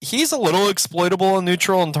like, he's a little exploitable in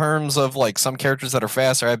neutral in terms of like some characters that are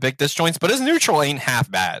fast or have big disjoints, but his neutral ain't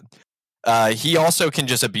half bad. He also can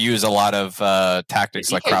just abuse a lot of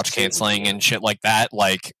tactics like crouch canceling and shit like that,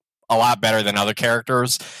 like a lot better than other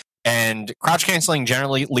characters. And crouch canceling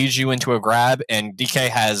generally leads you into a grab, and DK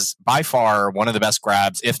has by far one of the best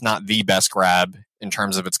grabs, if not the best grab, in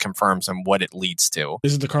terms of its confirms and what it leads to.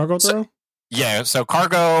 Is it the cargo throw? Yeah, so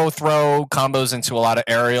cargo throw combos into a lot of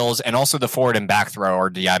aerials, and also the forward and back throw or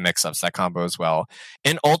DI mix-ups that combo as well.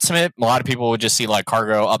 In Ultimate, a lot of people would just see like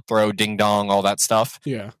cargo, up throw, ding dong, all that stuff.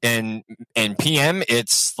 Yeah. In PM,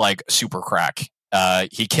 it's like super crack.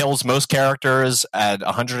 He kills most characters at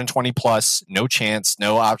 120 plus, no chance,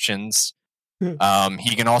 no options.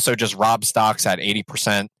 He can also just rob stocks at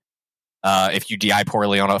 80%. If you DI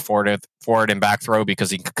poorly on a forward and back throw,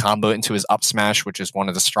 because he can combo into his up smash, which is one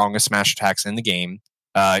of the strongest smash attacks in the game.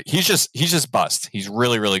 He's just bust. He's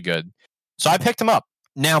really, really good. So I picked him up.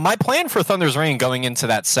 Now, my plan for Thunder's Reign going into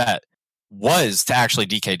that set was to actually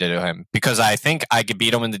DK Ditto him, because I think I could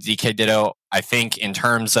beat him in the DK Ditto. I think in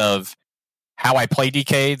terms of how I play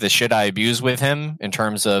DK, the shit I abuse with him in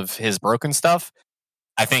terms of his broken stuff,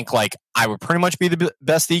 I think like I would pretty much be the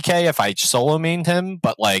best DK if I solo mained him,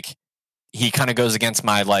 but like he kind of goes against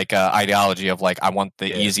my like ideology of like, I want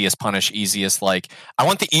the easiest punish, I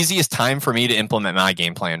want the easiest time for me to implement my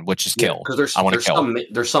game plan, which is kill. Because there's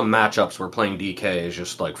some matchups where playing DK is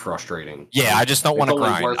just like frustrating. Yeah, I just don't want to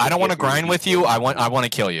grind. I don't want to grind with you. I want to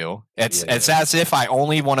kill you. It's as if I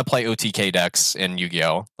only want to play OTK decks in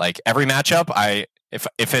Yu-Gi-Oh. Like every matchup, if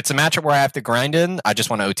it's a matchup where I have to grind in, I just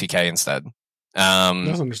want to OTK instead.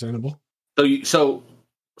 That's understandable.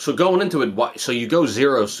 So going into it, so you go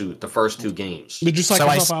zero suit the first 2 games. Did you psych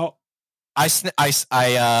yourself out?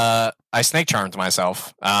 I snake charmed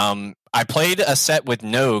myself. I played a set with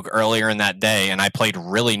Nogue earlier in that day, and I played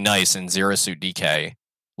really nice in zero suit DK.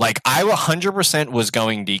 Like I 100% was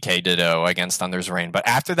going DK Ditto against Thunder's Reign, but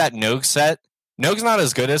after that Nogue set, Nogue's not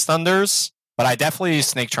as good as Thunder's, but I definitely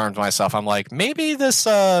snake charmed myself. I'm like, maybe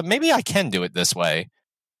I can do it this way.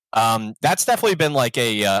 That's definitely been like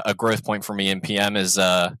a growth point for me in PM is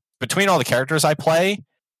between all the characters I play,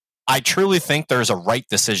 I truly think there's a right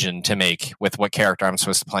decision to make with what character I'm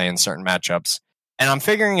supposed to play in certain matchups. And I'm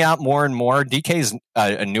figuring out more and more, DK is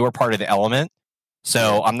a newer part of the element,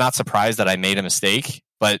 So I'm not surprised that I made a mistake,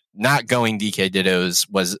 but not going DK Dittos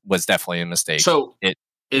was definitely a mistake. So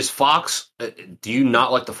is Fox? Do you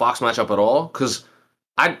not like the Fox matchup at all? Because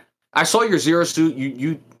I saw your Zero Suit.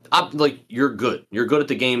 You're good. You're good at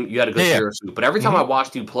the game. You had a good Zero Suit. But every time I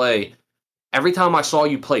watched you play, every time I saw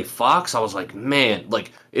you play Fox, I was like, man,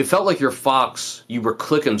 like it felt like your Fox. You were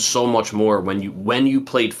clicking so much more when you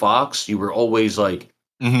played Fox. You were always like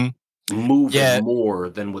moving more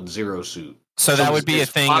than with Zero Suit. So that would be a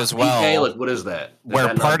thing Fox as well. DK, like, what is that?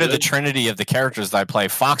 Where part of the trinity of the characters that I play,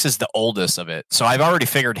 Fox is the oldest of it. So I've already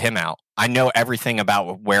figured him out. I know everything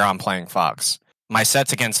about where I'm playing Fox. My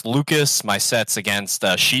sets against Lucas, my sets against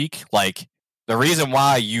Sheik, like the reason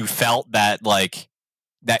why you felt that like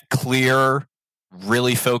that clear,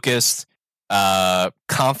 really focused,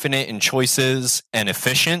 confident in choices and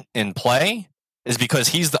efficient in play is because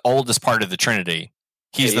he's the oldest part of the trinity.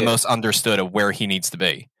 He's the most understood of where he needs to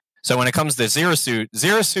be. So when it comes to Zero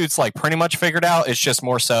Suit's like pretty much figured out. It's just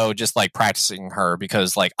more so just like practicing her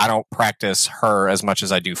because like I don't practice her as much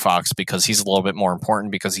as I do Fox because he's a little bit more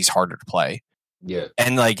important because he's harder to play. Yeah.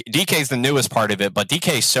 And like DK's the newest part of it, but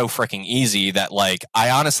DK is so freaking easy that like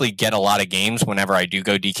I honestly get a lot of games whenever I do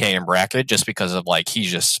go DK in bracket just because of like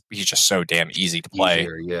he's just so damn easy to play.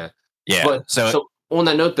 Easier, yeah. But, so on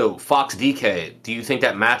that note though, Fox DK, do you think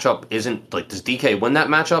that matchup isn't like does DK win that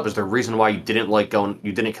matchup? Is there a reason why you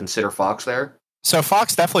didn't consider Fox there? So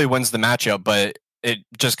Fox definitely wins the matchup, but it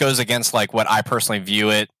just goes against like what I personally view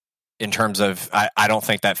it in terms of I don't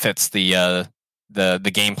think that fits the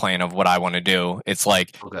game plan of what I want to do. It's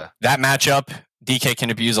like that matchup, DK can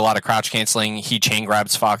abuse a lot of crouch canceling. He chain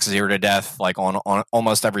grabs Fox 0 to death like on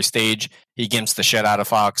almost every stage. He gimps the shit out of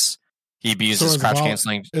Fox. He abuses crouch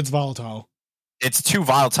canceling. It's volatile. It's too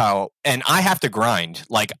volatile, and I have to grind.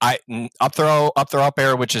 Like up throw up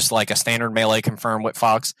air, which is like a standard melee confirm with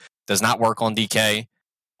Fox, does not work on DK.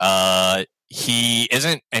 He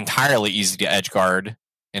isn't entirely easy to edge guard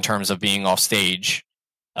in terms of being off stage.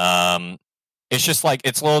 It's just like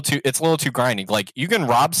it's a little too grinding. Like you can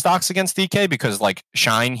rob stocks against DK because like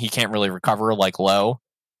Shine he can't really recover like low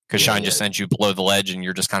because Shine just sends you below the ledge and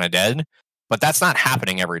you're just kind of dead. But that's not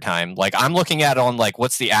happening every time. Like I'm looking at it on like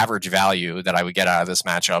what's the average value that I would get out of this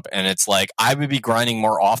matchup, and it's like I would be grinding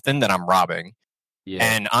more often than I'm robbing. Yeah.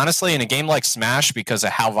 And honestly, in a game like Smash, because of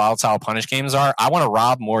how volatile punish games are, I want to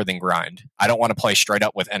rob more than grind. I don't want to play straight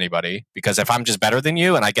up with anybody because if I'm just better than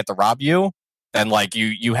you and I get to rob you, then like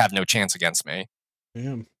you have no chance against me.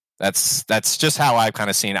 Damn. That's just how I've kind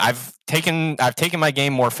of seen it. I've taken my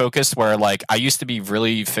game more focused where like I used to be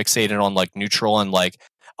really fixated on like neutral and like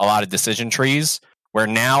a lot of decision trees, where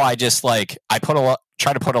now I just like I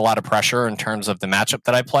try to put a lot of pressure in terms of the matchup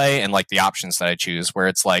that I play and like the options that I choose, where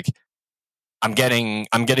it's like I'm getting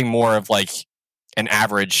more of like an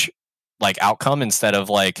average like outcome instead of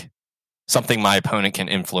like something my opponent can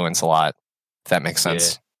influence a lot, if that makes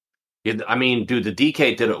sense. Yeah, I mean, dude, the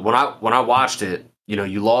DK did it when I watched it. You know,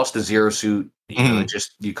 you lost the Zero Suit. You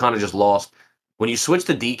kind of just lost when you switched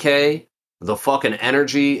to DK. The fucking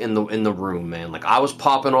energy in the room, man. Like I was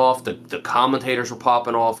popping off. The commentators were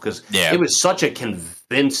popping off because it was such a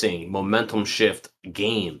convincing momentum shift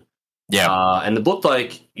game. Yeah, and it looked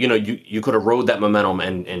like you could have rode that momentum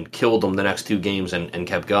and killed them the next two games and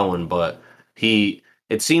kept going. But it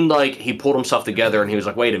seemed like he pulled himself together and he was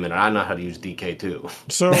like, wait a minute, I know how to use DK too.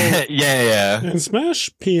 So yeah. In Smash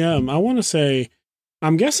PM, I want to say,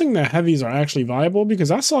 I'm guessing the heavies are actually viable because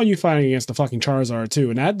I saw you fighting against the fucking Charizard too,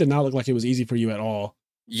 and that did not look like it was easy for you at all.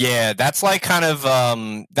 Yeah, that's like kind of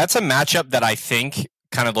that's a matchup that I think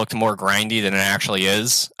kind of looked more grindy than it actually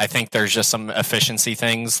is. I think there's just some efficiency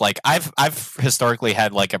things. Like I've historically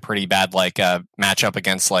had like a pretty bad like matchup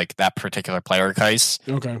against like that particular player, Kais.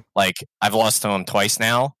 Okay. Like I've lost to him twice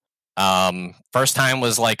now. First time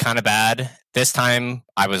was like kind of bad. This time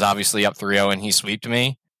I was obviously up 3-0 and he sweeped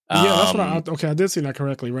me. Yeah, that's what I did see that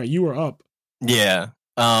correctly, right? You were up. Yeah.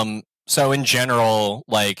 So in general,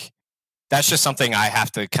 like that's just something I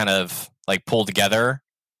have to kind of like pull together.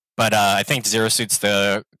 But I think Zero Suit's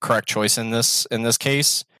the correct choice in this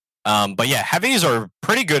case. But yeah, heavies are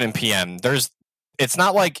pretty good in PM. It's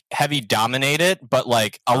not like heavy dominated, but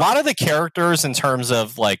like a lot of the characters in terms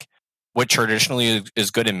of like what traditionally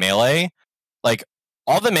is good in melee, like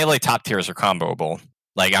all the melee top tiers are comboable.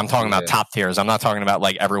 Like I'm talking about top tiers. I'm not talking about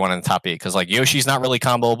like everyone in the top 8 because like Yoshi's not really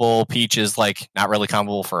comboable. Peach is like not really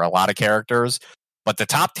comboable for a lot of characters. But the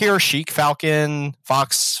top tier, Sheik, Falcon,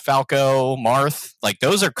 Fox, Falco, Marth, like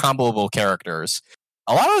those are comboable characters.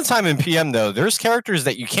 A lot of the time in PM though, there's characters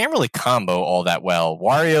that you can't really combo all that well.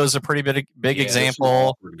 Wario is a pretty big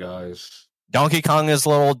example. Awkward guys. Donkey Kong is a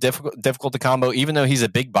little difficult to combo. Even though he's a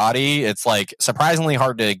big body, it's like surprisingly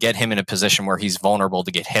hard to get him in a position where he's vulnerable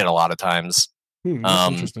to get hit a lot of times.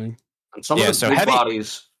 That's interesting. And some of the big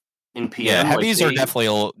bodies in PM, yeah, heavies are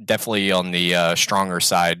definitely on the stronger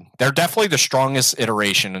side. They're definitely the strongest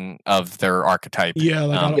iteration of their archetype. Yeah,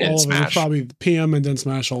 like out of all of them, probably PM and then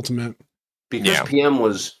Smash Ultimate. Because PM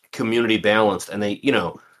was community balanced, and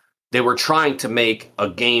they were trying to make a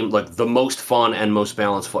game like the most fun and most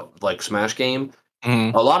balanced like Smash game.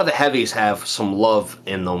 Mm-hmm. A lot of the heavies have some love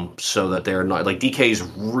in them, so that they're not like DK's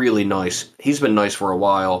really nice. He's been nice for a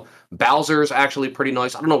while. Bowser's actually pretty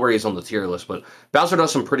nice. I don't know where he's on the tier list, but Bowser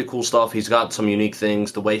does some pretty cool stuff. He's got some unique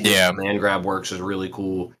things. The way his man grab works is really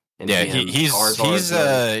cool. And he's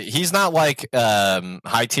not like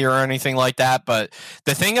high tier or anything like that. But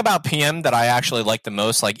the thing about PM that I actually like the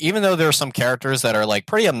most, like even though there are some characters that are like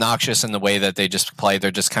pretty obnoxious in the way that they just play,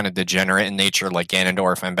 they're just kind of degenerate in nature, like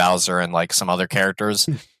Ganondorf and Bowser and like some other characters.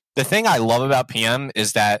 The thing I love about PM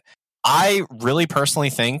is that I really personally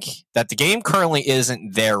think that the game currently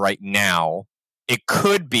isn't there right now. It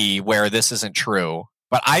could be where this isn't true.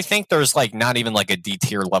 But I think there's like not even like a D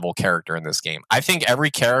tier level character in this game. I think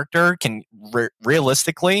every character can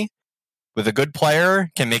realistically, with a good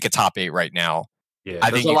player, can make a top 8 right now. Yeah,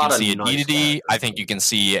 I think you can see a Dedede. I think you can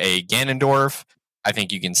see a Ganondorf. I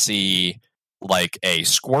think you can see like a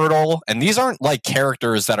Squirtle. And these aren't like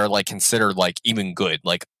characters that are like considered like even good.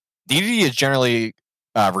 Like Dedede is generally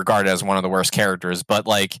regarded as one of the worst characters, but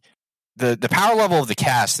like the power level of the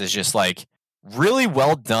cast is just like really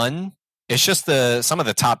well done. It's just some of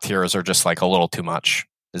the top tiers are just like a little too much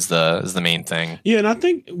is the main thing. Yeah, and I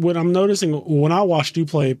think what I'm noticing when I watched you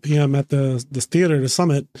play PM at the theater, the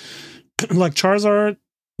summit, like Charizard,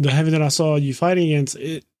 the heavy that I saw you fighting against,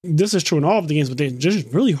 this is true in all of the games, but they're just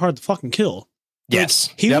really hard to fucking kill. Yes.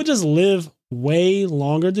 Like, he would just live way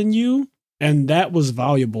longer than you, and that was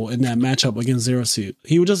valuable in that matchup against Zero Suit.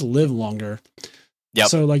 He would just live longer. Yep.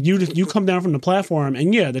 So like you come down from the platform,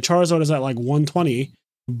 and yeah, the Charizard is at like 120,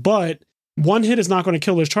 but one hit is not going to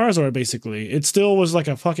kill his Charizard, basically. It still was like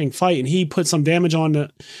a fucking fight, and he put some damage on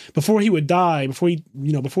before he would die, before you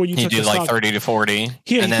do like 30 to 40.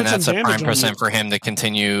 And then that's a prime percent for him to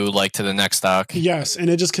continue like to the next stock. Yes, and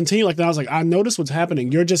it just continued like that. I was like, I noticed what's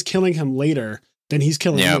happening. You're just killing him later than he's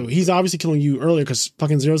killing you. He's obviously killing you earlier because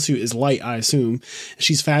fucking Zero Suit is light, I assume.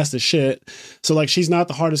 She's fast as shit. So like she's not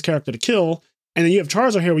the hardest character to kill. And then you have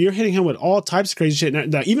Charizard here where you're hitting him with all types of crazy shit.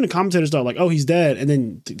 And even the commentators thought like, oh, he's dead. And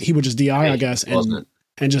then he would just DI, I guess, and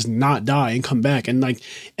just not die and come back. And like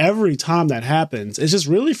every time that happens, it's just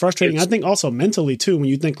really frustrating. I think also mentally too, when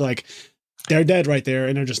you think like they're dead right there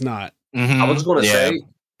and they're just not. Mm-hmm. I was going to say,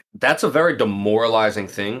 that's a very demoralizing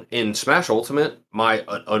thing. In Smash Ultimate, my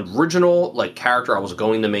original like character I was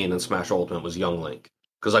going to main in Smash Ultimate was Young Link.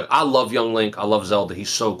 Because like I love Young Link. I love Zelda. He's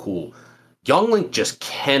so cool. Young Link just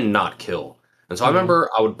cannot kill. And so I remember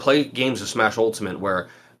I would play games of Smash Ultimate where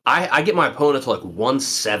I get my opponent to like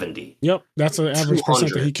 170. Yep, that's an average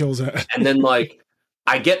percent that he kills at. And then like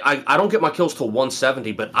I don't get my kills till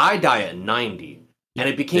 170, but I die at 90. And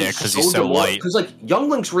it became so light. Because like Young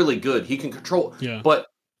Link's really good. He can control. Yeah. But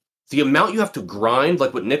the amount you have to grind,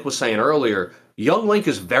 like what Nick was saying earlier, Young Link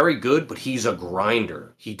is very good, but he's a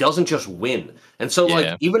grinder. He doesn't just win. And so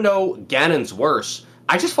like even though Ganon's worse,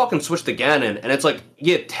 I just fucking switched to Ganon, and it's like,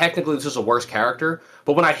 yeah, technically this is a worse character,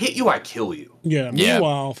 but when I hit you, I kill you. Yeah.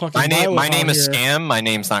 Meanwhile, fucking my name is Scam. My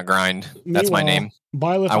name's not Grind. That's my name.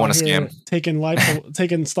 Byleth I want to scam.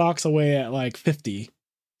 Taking stocks away at like 50.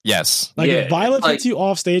 Yes. Like if Byleth hits you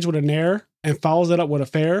off stage with a Nair and follows it up with a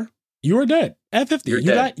Fair, you are dead at 50.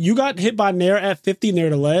 You got hit by Nair at 50 near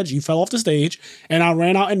the ledge. You fell off the stage, and I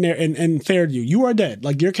ran out in there and faired you. You are dead.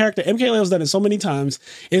 Like your character, MKLeo's done it so many times.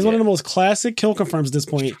 It's one of the most classic kill confirms at this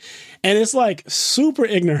point, and it's like super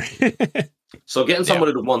ignorant. So getting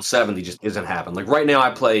somebody to 170 just isn't happening. Like right now, I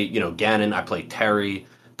play Ganon. I play Terry,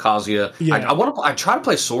 Kazuya. Yeah. I try to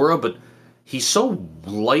play Sora, but he's so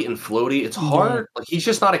light and floaty. It's hard. Like he's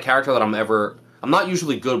just not a character that I'm not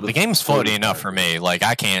usually good with. The game's floaty enough for me. Like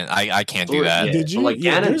I can't do that. Yeah. Did you? So like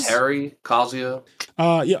Ganon, Terry, Kazuya.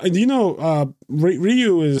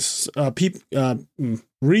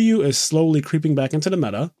 Ryu is slowly creeping back into the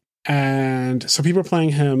meta, and so people are playing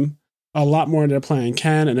him a lot more than they're playing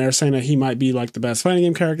Ken, and they're saying that he might be like the best fighting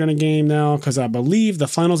game character in the game now because I believe the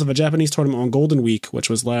finals of a Japanese tournament on Golden Week, which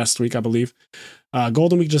was last week, I believe.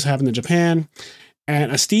 Golden Week just happened in Japan.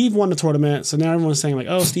 And Steve won the tournament, so now everyone's saying like,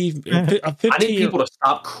 "Oh, Steve." I need people to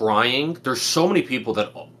stop crying. There's so many people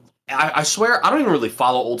that I swear I don't even really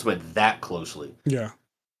follow Ultimate that closely. Yeah.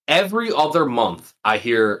 Every other month, I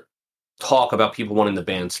hear talk about people wanting to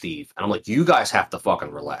ban Steve, and I'm like, you guys have to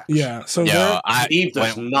fucking relax. Yeah. So Steve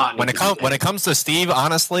does not. When it comes to Steve,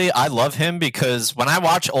 honestly, I love him because when I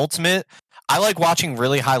watch Ultimate, I like watching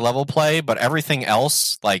really high level play, but everything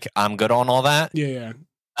else, like I'm good on all that. Yeah.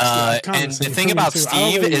 And the thing about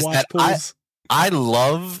Steve is that I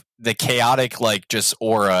love the chaotic, like, just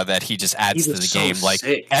aura that he just adds to the game. Like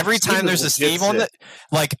sick. every time there's a Steve on it,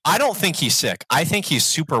 like I don't think he's sick. I think he's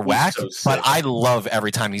super whack, but I love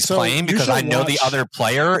every time he's playing because I know the other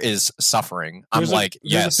player is suffering. I'm like,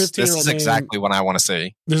 yes, this is exactly what I want to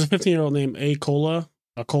see. There's a 15-year-old named Acola.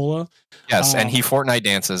 Yes, and he Fortnite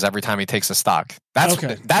dances every time he takes a stock. That's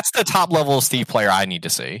the top level Steve player I need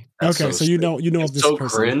to see. Okay, so you know of this so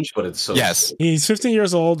person. Cringe, but it's so yes. He's 15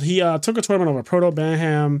 years old. He took a tournament over Proto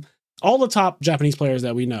Banham, all the top Japanese players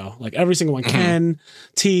that we know, like every single one. Ken,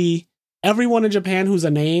 T, everyone in Japan who's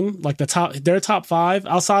a name, like their top 5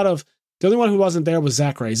 outside of the only one who wasn't there was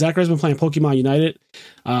Zachary. Zachary's been playing Pokemon United,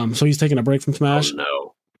 so he's taking a break from Smash. Oh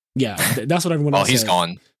no. Yeah, that's what everyone else he's said.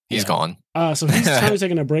 gone. He's gone. So he's totally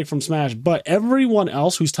taking a break from Smash. But everyone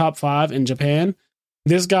else who's top 5 in Japan,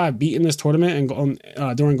 this guy beat in this tournament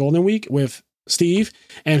and during Golden Week with Steve,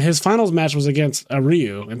 and his finals match was against a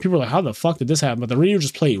Ryu. And people were like, how the fuck did this happen? But the Ryu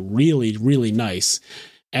just played really, really nice.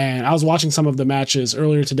 And I was watching some of the matches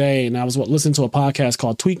earlier today, and I was listening to a podcast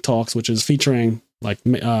called Tweak Talks, which is featuring like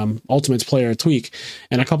Ultimate's player Tweak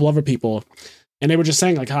and a couple other people. And they were just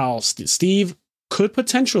saying like how Steve could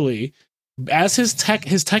potentially, as his tech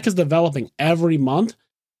is developing every month,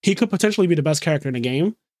 he could potentially be the best character in the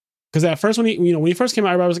game. Because at first, when he first came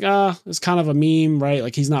out, everybody was like, it's kind of a meme, right?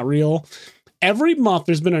 Like he's not real. Every month,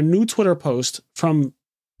 there's been a new Twitter post from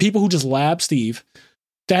people who just lab Steve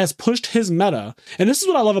that has pushed his meta. And this is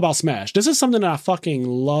what I love about Smash. This is something that I fucking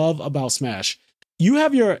love about Smash. You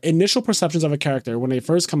have your initial perceptions of a character when they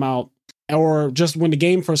first come out, or just when the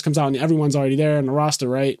game first comes out and everyone's already there in the roster,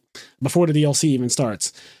 right? Before the DLC even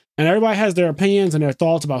starts. And everybody has their opinions and their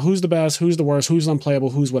thoughts about who's the best, who's the worst, who's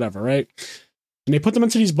unplayable, who's whatever, right? And they put them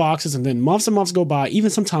into these boxes, and then months and months go by, even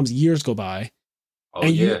sometimes years go by.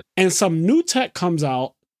 And some new tech comes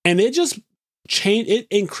out, and it just it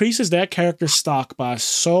increases that character stock by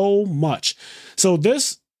so much. So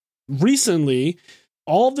this recently,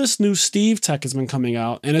 all of this new Steve tech has been coming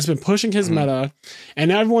out, and it's been pushing his meta,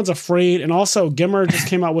 and everyone's afraid. And also, Gimmer just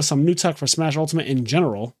came out with some new tech for Smash Ultimate in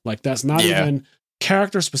general. Like that's not even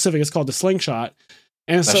character specific. It's called the Slingshot.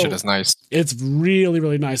 And that shit is nice. It's really,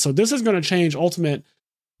 really nice. So this is going to change Ultimate.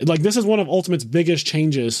 Like this is one of Ultimate's biggest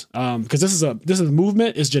changes. Because this is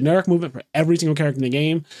movement, is generic movement for every single character in the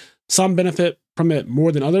game. Some benefit from it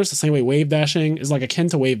more than others. The same way wave dashing is like akin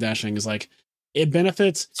to wave dashing. Is like it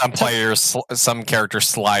benefits some characters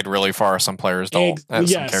slide really far, some players don't. Some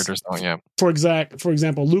characters don't, yeah. For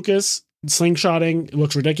example, Lucas slingshotting, it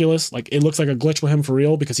looks ridiculous. Like it looks like a glitch with him for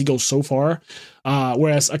real because he goes so far.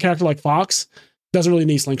 Whereas a character like Fox doesn't really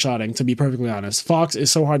need slingshotting, to be perfectly honest. Fox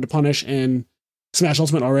is so hard to punish in Smash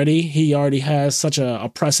Ultimate already. He already has such a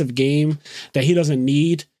oppressive game that he doesn't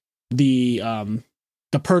need the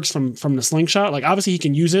perks from the slingshot. Like obviously he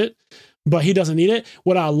can use it, but he doesn't need it.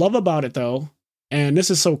 What I love about it though, and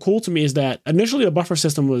this is so cool to me, is that initially the buffer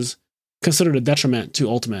system was considered a detriment to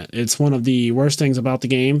Ultimate. It's one of the worst things about the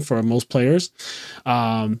game for most players.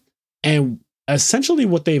 And essentially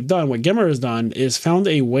what they've done, what Gimmer has done, is found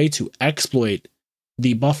a way to exploit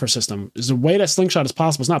the buffer system. Is the way that Slingshot is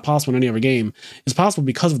possible. It's not possible in any other game. It's possible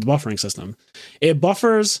because of the buffering system. It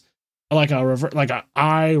buffers like a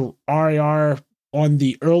RAR on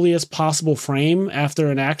the earliest possible frame after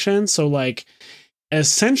an action. So like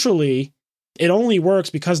essentially it only works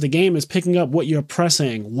because the game is picking up what you're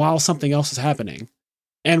pressing while something else is happening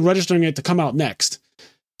and registering it to come out next.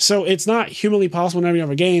 So it's not humanly possible in every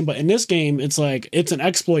other game, but in this game, it's like it's an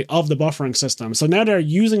exploit of the buffering system. So now they're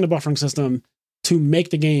using the buffering system to make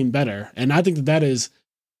the game better. And I think that's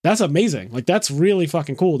amazing. Like that's really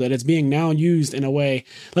fucking cool that it's being now used in a way.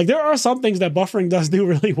 Like there are some things that buffering does do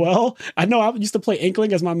really well. I know I used to play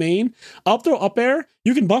Inkling as my main. Up throw up air,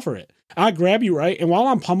 you can buffer it. I grab you right, and while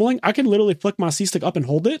I'm pummeling, I can literally flick my C stick up and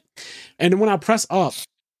hold it. And then when I press up,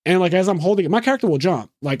 and like as I'm holding it, my character will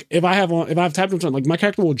jump. Like if I have tapped into it, like my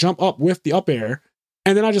character will jump up with the up air,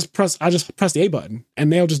 and then I just press the A button,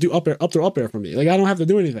 and they'll just do up throw up air for me. Like I don't have to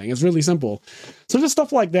do anything. It's really simple. So just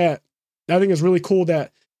stuff like that, I think is really cool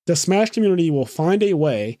that the Smash community will find a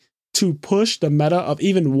way to push the meta of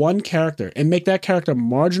even one character and make that character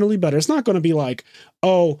marginally better. It's not going to be like,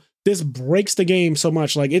 oh, this breaks the game so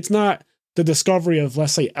much. Like it's not the discovery of,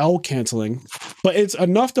 let's say, L canceling, but it's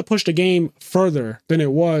enough to push the game further than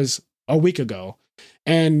it was a week ago.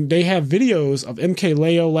 And they have videos of MK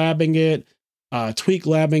Leo labbing it. Tweak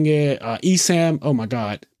labbing it, Esam, oh my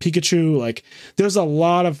god, Pikachu. Like, there's a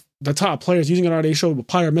lot of the top players using it already. They showed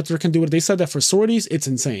Pyramithra can do it. They said that for sorties, it's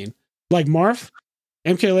insane. Like Marth,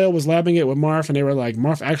 MKLeo was labbing it with Marth, and they were like,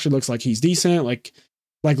 Marth actually looks like he's decent. Like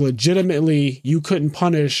legitimately, you couldn't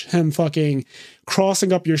punish him fucking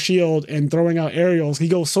crossing up your shield and throwing out aerials. He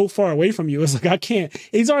goes so far away from you. It's like, I can't.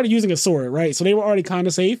 He's already using a sword, right? So they were already kind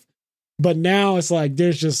of safe. But now it's like,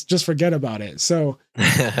 there's just forget about it. So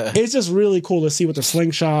it's just really cool to see with the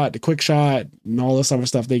slingshot, the quick shot, and all this other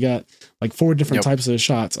stuff. They got like 4 different types of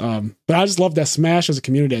shots. But I just love that Smash as a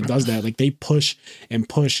community that does that. Like, they push and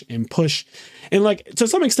push and push. And like, to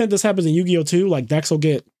some extent, this happens in Yu-Gi-Oh! Too. Like, decks will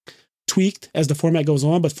get tweaked as the format goes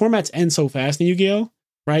on, but formats end so fast in Yu-Gi-Oh!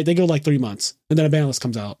 Right? They go like 3 months, and then a ban list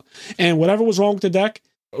comes out. And whatever was wrong with the deck,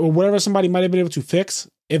 or whatever somebody might have been able to fix,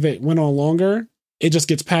 if it went on longer, it just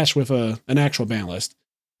gets patched with an actual ban list.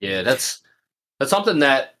 Yeah, that's something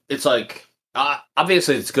that it's like,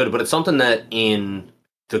 obviously it's good, but it's something that in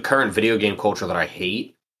the current video game culture that I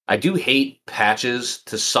hate. I do hate patches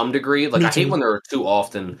to some degree. Like, I hate when they're too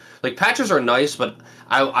often. Like, patches are nice, but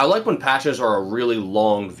I like when patches are a really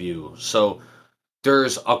long view. So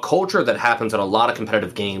there's a culture that happens in a lot of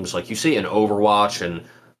competitive games. Like, you see in Overwatch and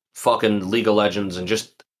fucking League of Legends and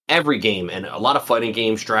just every game, and a lot of fighting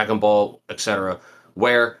games, Dragon Ball, etc.,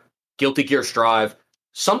 where Guilty Gear Strive,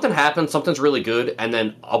 something happens, something's really good, and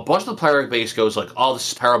then a bunch of the player base goes like, "Oh, this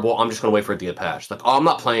is terrible. I'm just going to wait for it to get patched." Like, "Oh, I'm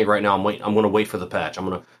not playing right now. I'm going to wait for the patch.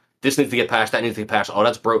 This needs to get patched. That needs to get patched. Oh,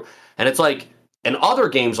 that's broke." And it's like in other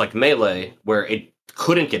games like Melee, where it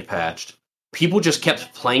couldn't get patched, people just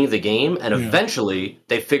kept playing the game, and eventually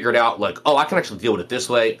they figured out like, "Oh, I can actually deal with it this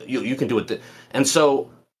way. You can do it." And so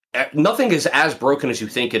nothing is as broken as you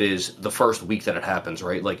think it is the first week that it happens,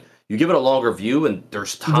 right? Like, you give it a longer view, and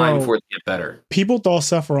there's time for it to get better. People thought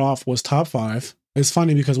Sephiroth was top 5. It's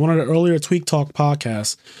funny because one of the earlier Tweak Talk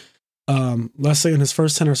podcasts, let's say in his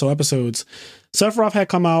first 10 or so episodes, Sephiroth had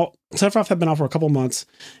come out. Sephiroth had been out for a couple months,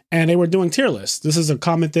 and they were doing tier lists. This is a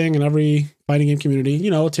common thing in every fighting game community. You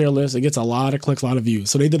know, tier list, it gets a lot of clicks, a lot of views.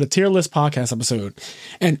 So they did a tier list podcast episode,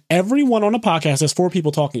 and everyone on the podcast, there's 4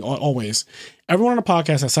 people talking always. Everyone on the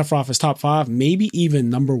podcast has Sephiroth is top 5, maybe even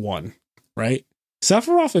number 1, right?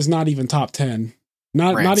 Sephiroth is not even top 10,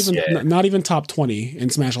 not even top 20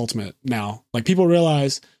 in Smash Ultimate now. Like, people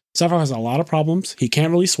realize Sephiroth has a lot of problems. He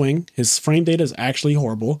can't really swing. His frame data is actually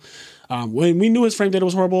horrible. When we knew his frame data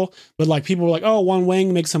was horrible, but like, people were like, "Oh, one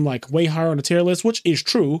wing makes him like way higher on the tier list," which is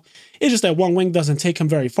true. It's just that one wing doesn't take him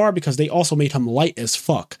very far because they also made him light as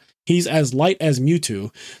fuck. He's as light as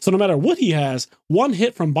Mewtwo. So no matter what he has, one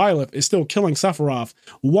hit from Byleth is still killing Sephiroth,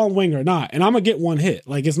 one wing or not. And I'm going to get one hit.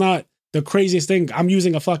 Like, it's not the craziest thing.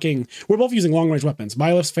 We're both using long range weapons.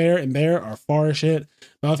 Byleth's Fair and Bear are far as shit.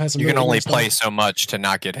 Byleth has some. You can only play so much to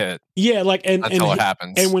not get hit. Yeah, like, that's all it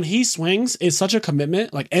happens. And when he swings, it's such a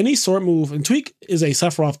commitment. Like, any sword move, and Tweak is a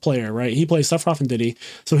Sephiroth player, right? He plays Sephiroth and Diddy,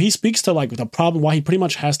 so he speaks to like the problem why he pretty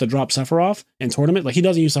much has to drop Sephiroth in tournament. Like, he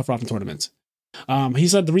doesn't use Sephiroth in tournaments. He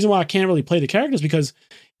said the reason why I can't really play the character is because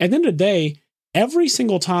at the end of the day, every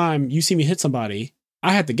single time you see me hit somebody,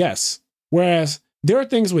 I had to guess. Whereas there are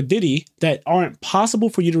things with Diddy that aren't possible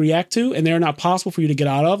for you to react to, and they're not possible for you to get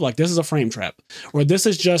out of. Like, this is a frame trap, or this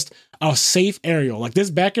is just a safe aerial. Like,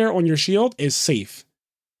 this back air on your shield is safe.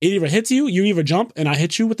 It either hits you, you either jump and I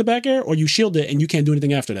hit you with the back air, or you shield it and you can't do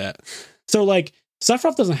anything after that. So like,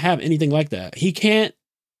 Sephiroth doesn't have anything like that. He can't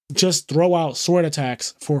just throw out sword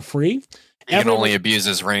attacks for free. He can only abuse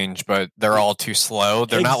his range, but they're all too slow.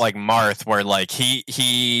 They're not like Marth, where like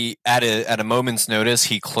he at a moment's notice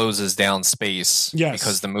he closes down space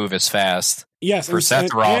because the move is fast. Yes, for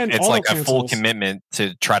Sephiroth, it's like a full commitment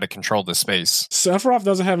to try to control the space. Sephiroth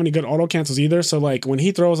doesn't have any good auto cancels either. So like, when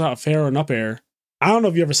he throws out a fair or an up air, I don't know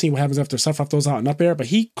if you ever seen what happens after Sephiroth throws out an up air, but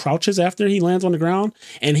he crouches after he lands on the ground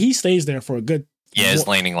and he stays there for a good. Yeah, his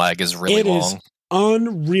landing lag is really long. Is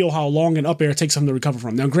unreal how long an up air takes him to recover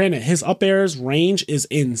from. Now, granted, his up air's range is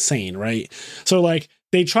insane, right? So like,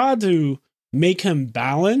 they tried to make him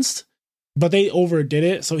balanced, but they overdid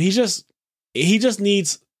it. So he just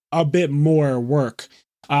needs a bit more work.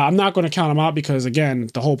 I'm not going to count him out because, again,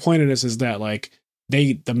 the whole point of this is that like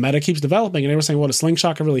the meta keeps developing, and they were saying, well, the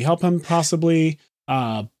slingshot could really help him possibly.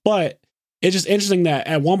 But it's just interesting that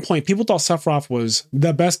at one point people thought Sephiroth was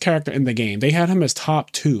the best character in the game. They had him as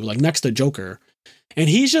top 2, like next to Joker. And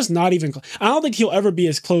he's just not even. I don't think he'll ever be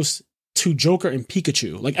as close to Joker and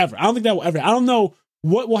Pikachu, like ever. I don't think that will ever. I don't know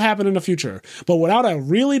what will happen in the future, but without a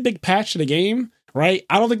really big patch to the game, right?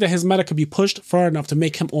 I don't think that his meta could be pushed far enough to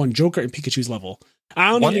make him on Joker and Pikachu's level.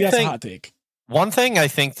 I don't think that's a hot take. One thing I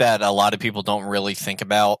think that a lot of people don't really think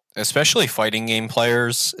about, especially fighting game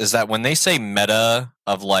players, is that when they say meta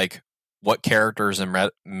of like what characters in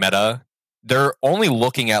meta, they're only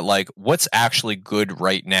looking at like what's actually good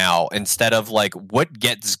right now instead of like what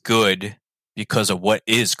gets good because of what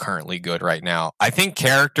is currently good right now. I think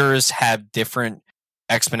characters have different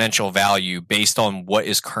exponential value based on what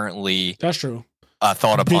is currently That's true.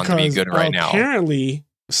 Thought upon to be good right now. Apparently,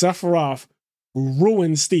 Sephiroth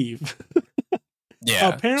ruined Steve. Yeah.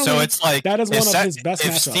 Apparently, so it's like that is one of his best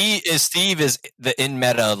matchups. Steve is the in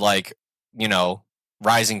meta, like, you know,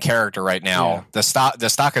 rising character right now, Yeah. the stock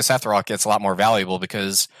of Sephiroth gets a lot more valuable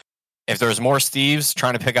because if there's more Steves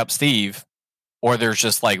trying to pick up Steve, or there's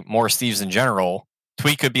just like more Steves in general,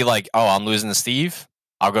 Tweet could be like, oh, I'm losing to Steve,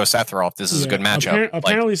 I'll go Sephiroth. This is a good matchup.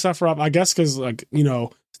 Apparently, Sephiroth, I guess, because like, you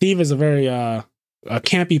know, Steve is a very a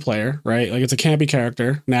campy player, right? Like it's a campy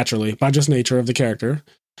character naturally by just nature of the character.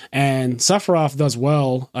 And Sephiroth does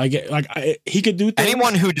well. He could do things.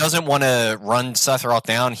 Anyone who doesn't want to run Sephiroth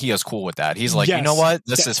down, he is cool with that. He's like, Yes. you know what?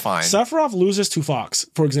 This is fine. Sephiroth loses to Fox,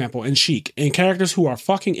 for example, and Sheik, and characters who are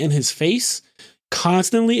fucking in his face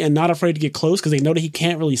constantly and not afraid to get close because they know that he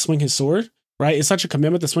can't really swing his sword, right? It's such a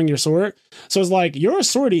commitment to swing your sword. So it's like, you're a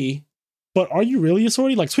swordie, but are you really a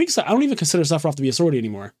swordie? Like Tweak said, I don't even consider Sephiroth to be a swordie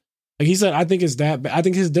anymore. Like he said, I think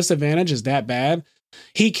his disadvantage is that bad.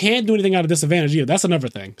 He can't do anything out of disadvantage either. That's another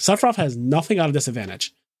thing. Sephiroth has nothing out of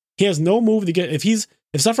disadvantage. He has no move to get. If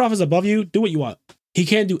Sephiroth is above you, do what you want. He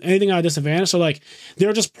can't do anything out of disadvantage. So like, there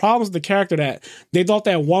are just problems with the character that they thought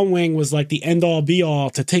that one wing was like the end all be all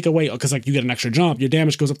to take away, because like you get an extra jump, your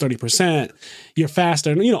damage goes up 30%, you're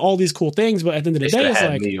faster, and you know all these cool things. But at the end of the day, it's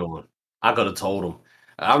like I could have told him.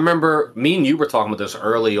 I remember me and you were talking about this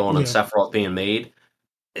early on in Sephiroth being made.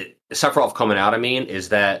 Sephiroth coming out, I mean, is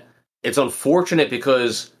that it's unfortunate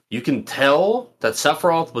because you can tell that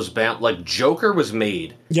Sephiroth was like Joker was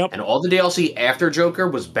made. Yep. And all the DLC after Joker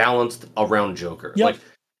was balanced around Joker. Yep. Like,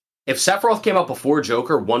 if Sephiroth came out before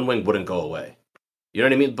Joker, One Wing wouldn't go away. You know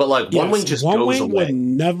what I mean? But like, One Wing just goes away. Would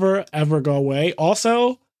never, ever go away.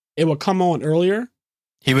 Also, it would come on earlier.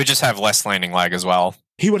 He would just have less landing lag as well.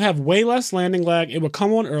 He would have way less landing lag. It would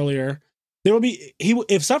come on earlier. There would be,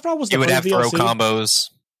 if Sephiroth was the he would have DLC, throw combos.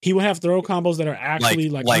 He would have throw combos that are actually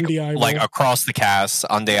like undeniable. Like across the cast,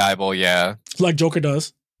 undeniable, yeah. Like Joker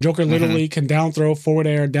does. Joker literally can down throw, forward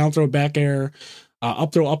air, down throw, back air,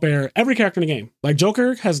 up throw, up air. Every character in the game. Like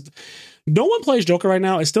Joker has... No one plays Joker right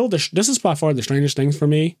now. It's still... This is by far the strangest thing for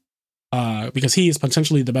me. Because he is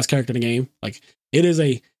potentially the best character in the game. Like, it is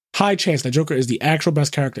a high chance that Joker is the actual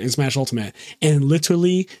best character in Smash Ultimate. And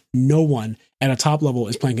literally no one at a top level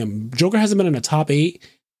is playing him. Joker hasn't been in the top 8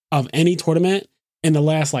 of any tournament in the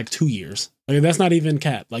last like 2 years. Like, that's not even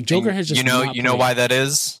cap. Like Joker has just you know why that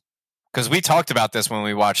is? Because we talked about this when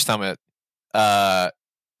we watched Summit. I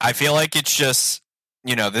feel like it's just,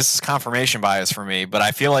 you know, this is confirmation bias for me, but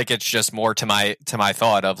I feel like it's just more to my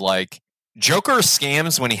thought of like, Joker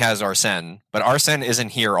scams when he has Arsene, but Arsene isn't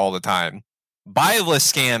here all the time.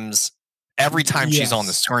 Byleth scams every time she's on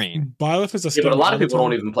the screen. Byleth is a scam. But a lot of people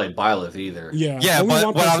don't even play Byleth either. Yeah,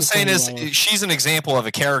 but what I'm saying is she's an example of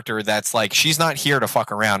a character that's like, she's not here to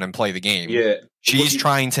fuck around and play the game. Yeah. She's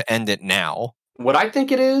trying to end it now. What I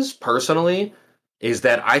think it is, personally, is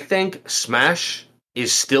that I think Smash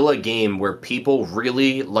is still a game where people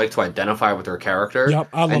really like to identify with their character. Yep,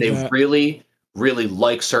 I love and they that. really, really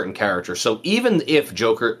like certain characters. So even if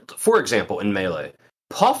Joker, for example, in Melee,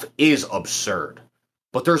 Puff is absurd.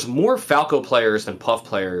 But there's more Falco players than Puff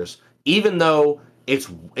players, even though it's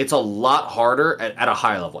a lot harder at a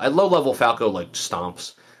high level. At low level, Falco like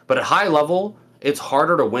stomps. But at high level, it's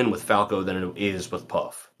harder to win with Falco than it is with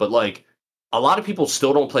Puff. But like, a lot of people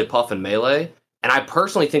still don't play Puff in Melee. And I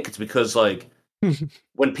personally think it's because like,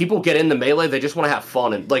 when people get into Melee, they just want to have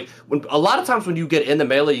fun. And like, a lot of times when you get into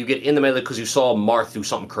Melee, you get into Melee because you saw Marth do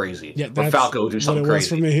something crazy. Yeah, or Falco do something crazy.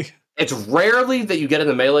 For me. It's rarely that you get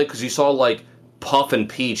into Melee because you saw like Puff and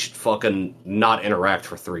Peach fucking not interact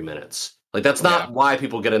for 3 minutes. Like, that's not why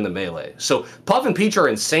people get into Melee. So Puff and Peach are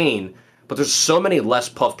insane, but there's so many less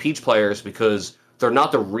Puff Peach players because they're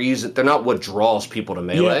not what draws people to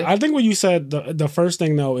Melee. Yeah, I think what you said, the first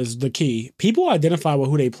thing though is the key. People identify with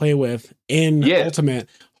who they play with in Ultimate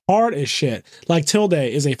hard as shit. Like Tilde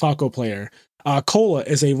is a Falco player. Cola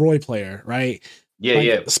is a Roy player, right?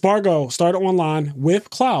 Yeah. Spargo started online with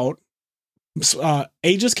Cloud.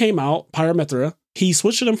 Aegis came out, Pyramithra. He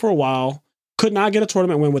switched to them for a while. Could not get a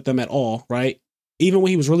tournament win with them at all, right? Even when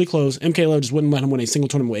he was really close, MKLeo just wouldn't let him win a single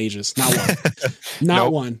tournament with Aegis. Not one. Not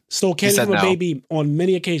Nope. one. Stole candy said from a no. baby on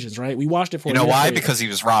many occasions, right? We watched it for You know why? Because he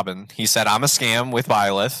was Robin. He said, "I'm a scam with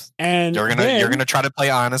Byleth. and You're gonna try to play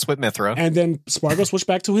honest with Mithra." And then Spargo switched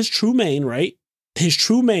back to his true main, right? His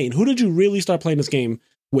true main. Who did you really start playing this game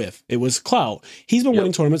with? It was Cloud. He's been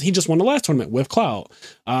winning tournaments. He just won the last tournament with Cloud.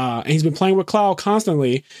 And he's been playing with Cloud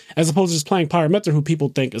constantly, as opposed to just playing Pyramithra, who people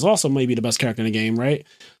think is also maybe the best character in the game, right?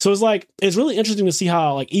 So it's like, it's really interesting to see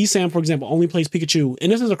how, like, Esam, for example, only plays Pikachu,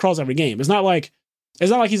 and this is across every game. It's not like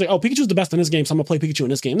he's like, oh, Pikachu's the best in this game, so I'm gonna play Pikachu in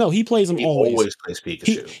this game. No, he plays him always. He always plays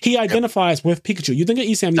Pikachu. He identifies with Pikachu. You think of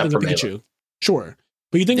Esam, you think of Pikachu. Sure.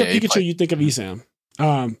 But you think of Pikachu, you think of Esam.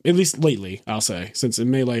 At least lately, I'll say. Since in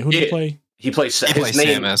Melee, who did he play? He plays his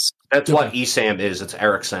name. Samus. That's what Esam is. It's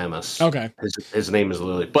Eric Samus. Okay. His name is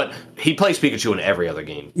literally. But he plays Pikachu in every other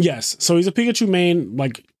game. Yes. So he's a Pikachu main,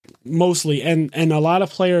 like, mostly. And a lot of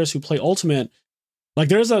players who play Ultimate, like,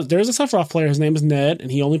 there's a Sephiroth player, his name is Ned,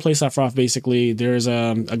 and he only plays Sephiroth, basically. There's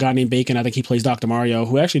a guy named Bacon, I think he plays Dr. Mario,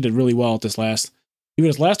 who actually did really well at this last. He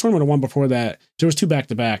was last tournament or one before that. There was 2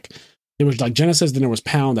 back-to-back. There was, like, Genesis, then there was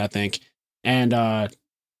Pound, I think. And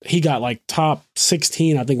he got, like, top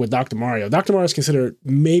 16, I think, with Dr. Mario. Dr. Mario is considered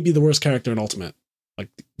maybe the worst character in Ultimate. Like,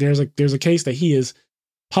 there's a case that he is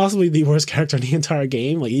possibly the worst character in the entire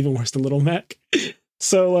game, like, even worse than Little Mac.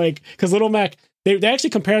 So, like, because Little Mac, they actually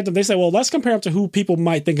compared them. They said, well, let's compare him to who people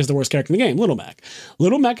might think is the worst character in the game, Little Mac.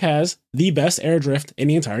 Little Mac has the best air drift in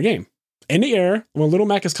the entire game. In the air, when Little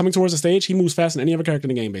Mac is coming towards the stage, he moves faster than any other character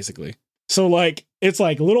in the game, basically. So, like, it's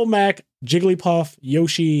like Little Mac, Jigglypuff,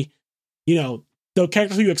 Yoshi, you know, the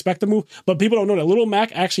characters who you expect to move, but people don't know that Little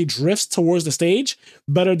Mac actually drifts towards the stage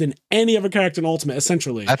better than any other character in Ultimate,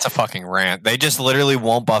 essentially. That's a fucking rant. They just literally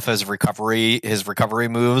won't buff his recovery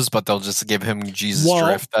moves, but they'll just give him Jesus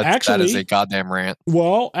drift. That is a goddamn rant.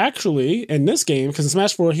 Well, actually, in this game, because in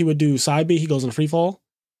Smash 4, he would do side B, he goes in a free fall.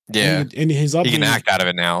 Yeah. And his up he can act out of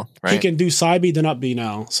it now, right? He can do side B, then up B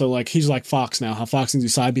now. So, like, he's like Fox now, how Fox can do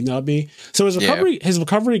side B, then up B. So his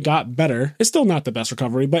recovery got better. It's still not the best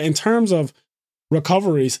recovery, but in terms of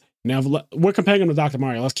recoveries, now we're comparing him to Dr.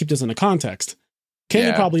 Mario. Let's keep this in the context.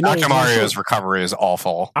 Kenny probably knows. Dr. Mario's recovery is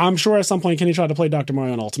awful. I'm sure at some point Kenny tried to play Dr.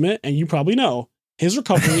 Mario on Ultimate, and you probably know his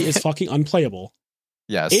recovery is fucking unplayable.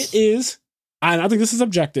 Yes. It is, and I think this is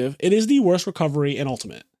objective, it is the worst recovery in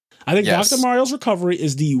Ultimate. I think Dr. Mario's recovery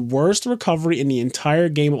is the worst recovery in the entire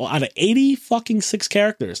game. Out of 80 fucking 6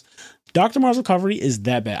 characters, Dr. Mario's recovery is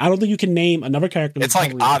that bad. I don't think you can name another character. It's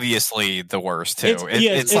like obviously the worst too.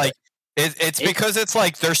 It's because it's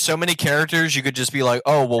like there's so many characters you could just be like,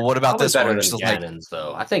 oh well, what about this one? Better than Ganon's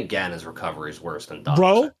though. I think Ganon's recovery is worse than Doc's.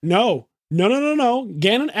 Bro, no.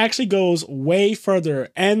 Ganon actually goes way further,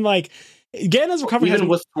 and like Ganon's recovery even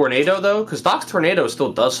with Tornado though, because Doc's Tornado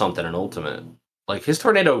still does something in Ultimate. Like his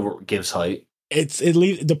Tornado gives height.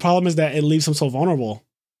 The problem is that it leaves him so vulnerable.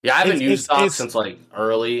 Yeah, I haven't used Doc since like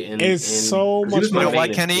early in. So much. You know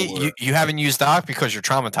what, Kenny? You haven't used Doc because you're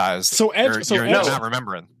traumatized. So you're not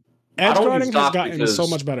remembering. Edge guarding has gotten so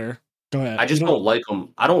much better. Go ahead. I just don't like him.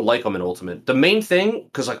 I don't like him in Ultimate. The main thing,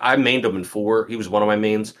 because like I mained him in 4, he was one of my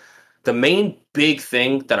mains. The main big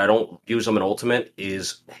thing that I don't use him in Ultimate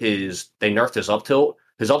is they nerfed his up tilt.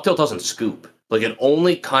 His up tilt doesn't scoop. Like it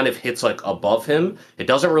only kind of hits like above him. It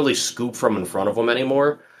doesn't really scoop from in front of him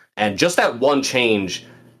anymore. And just that one change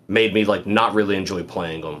made me like not really enjoy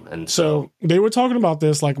playing him. And so they were talking about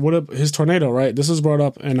this, like his Tornado, right? This was brought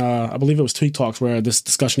up in I believe it was Tweet Talks where this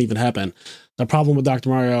discussion even happened. The problem with Dr.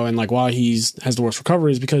 Mario and like why has the worst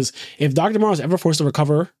recovery is because if Dr. Mario's ever forced to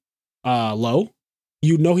recover low,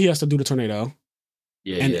 you know he has to do the Tornado.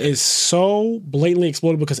 Is so blatantly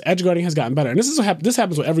exploded because edge guarding has gotten better. And this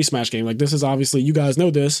happens with every Smash game. Like this is obviously, you guys know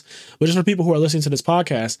this, but just for people who are listening to this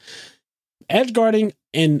podcast, edge guarding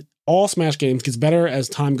in all Smash games gets better as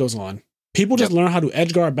time goes on. People just learn how to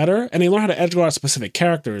edge guard better, and they learn how to edge guard specific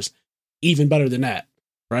characters even better than that,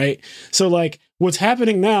 right? So like what's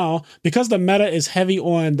happening now, because the meta is heavy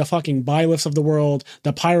on the fucking Byleths of the world,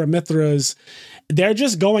 the Pyramithras, they're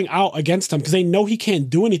just going out against him because they know he can't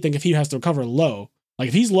do anything if he has to recover low. Like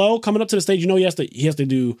if he's low coming up to the stage, you know he has to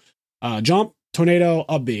do jump, Tornado,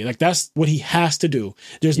 up B. Like that's what he has to do.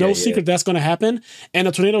 There's no secret that's going to happen. And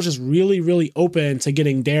the Tornado's just really, really open to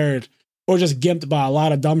getting dared or just gimped by a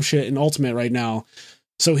lot of dumb shit in Ultimate right now.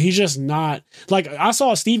 So he's just not like I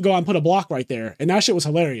saw Steve go out and put a block right there, and that shit was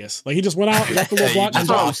hilarious. Like he just went out and left the little block. That's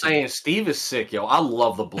what I'm saying. Steve is sick, yo. I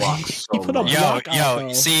love the blocks so much.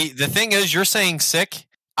 Yo. See, the thing is, you're saying sick.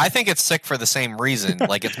 I think it's sick for the same reason.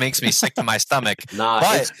 Like, it makes me sick to my stomach. Nah,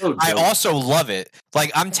 But it's so I dope. also love it.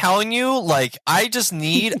 Like, I'm telling you, like, I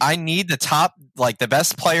need the top, like, the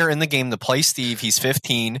best player in the game to play Steve. He's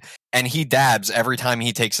 15, and he dabs every time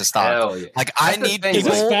he takes a stock. Hell yeah. Like, That's I the need thing, Is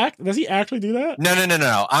this people. fact? Does he actually do that?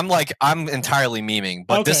 No. I'm entirely memeing,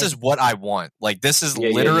 but this Okay. is what I want. Like, this is Yeah,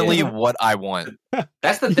 yeah, literally yeah. what I want.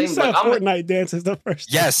 That's the You thing. said Like, I'm, Fortnite dances the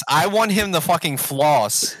first. Yes, I want him to fucking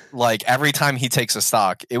floss like every time he takes a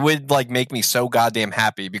stock. It would like make me so goddamn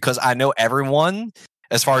happy because I know everyone,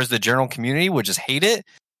 as far as the general community, would just hate it,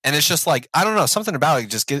 and it's just like I don't know, something about it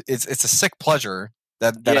just it's a sick pleasure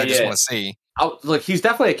that I just want to see. like he's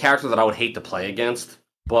definitely a character that I would hate to play against,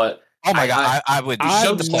 but Oh my god, I would I've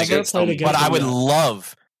hate to play never against played him, against but I him would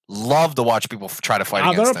yet. love to watch people try to fight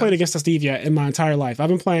I've against never played him. against a Steve yet in my entire life. I've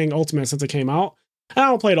been playing Ultimate since it came out. I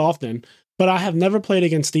don't play it often, but I have never played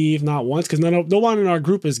against Steve, not once, because no one in our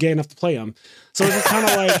group is gay enough to play him. So it's just kind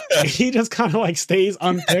of like he just kind of like stays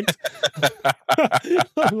unpicked.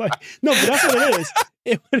 I'm like, no, but that's what it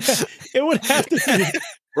is. It would have to be.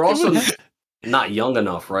 we're also not young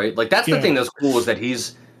enough, right? Like that's Yeah. the thing that's cool is that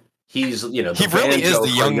he's you know He the really is banjo the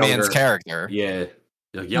for young man's younger- character. Yeah,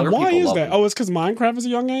 like, younger Why people is love that? him. Oh, it's because Minecraft is a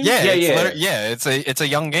young game. Yeah, Yeah, it's a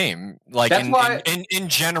young game. Like That's why- in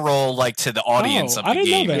general, like to the audience of the I didn't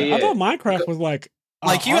game. know that. Yeah. I thought Minecraft was like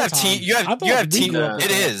Like you our have time. you I have thought you have we teen. grew up with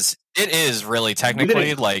that. It is really we technically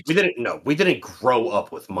didn't, like we didn't grow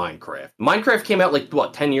up with Minecraft. Minecraft came out like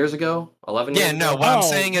what 10 years ago, 11 years yeah. No, ago? what I'm Oh,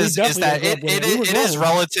 saying we is definitely that didn't grow up it with it. We it were is grown.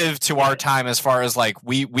 relative to our time as far as like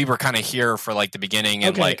we were kind of here for like the beginning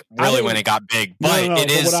and Okay, like I really didn't- when it got big. No, But no, it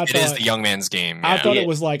but is what I it is thought- the young man's game. I Yeah. thought Yeah. it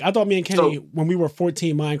was like I thought me and Kenny So- when we were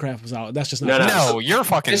 14, Minecraft was out. That's just No, not no. true. No, you're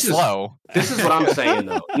fucking This is- slow. This is what I'm saying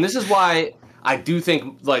though, and this is why I do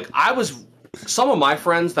think like some of my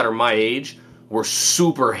friends that are my age were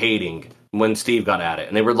super hating when Steve got at it,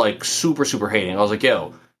 and they were like super hating. I was like,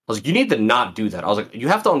 you need to not do that. I was like, you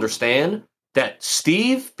have to understand that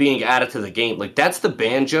Steve being added to the game, like that's the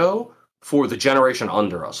banjo for the generation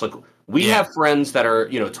under us. Like we Yeah. have friends that are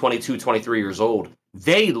 22, 23 years old.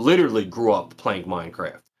 They literally grew up playing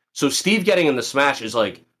Minecraft. So Steve getting in the Smash is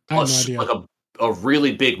like I have no idea. like a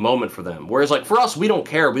really big moment for them. Whereas like for us, we don't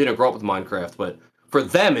care. We didn't grow up with Minecraft, but for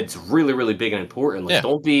them, it's really big and important. Like Yeah.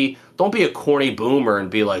 don't be a corny boomer and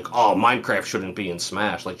be like, oh, Minecraft shouldn't be in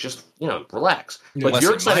Smash. Like just relax. Yeah. Like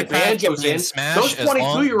you're Listen, excited Minecraft Banjo's can be in in. Smash Those as long-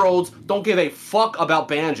 22-year-olds don't give a fuck about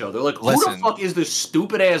Banjo. They're like, who Listen. the fuck is this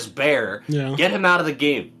stupid ass bear? Yeah. Get him out of the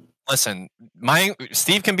game. Listen,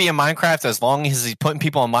 Steve can be in Minecraft as long as he's putting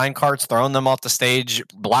people in mine carts, throwing them off the stage,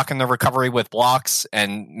 blocking the recovery with blocks,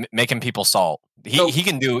 and making people salt. He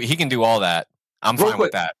can do all that. I'm Real fine quick,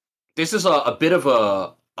 with that. This is a bit of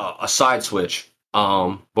a side switch.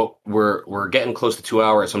 But we're getting close to 2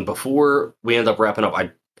 hours, and before we end up wrapping up,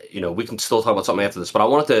 we can still talk about something after this. But I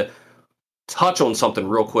wanted to touch on something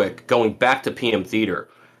real quick. Going back to PM Theater,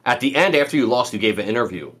 at the end after you lost, you gave an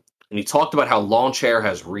interview, and you talked about how Lawn Chair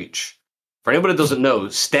has reach. For anybody that doesn't know,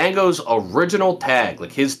 Stango's original tag,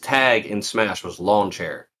 like his tag in Smash, was Lawn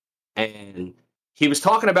Chair, and he was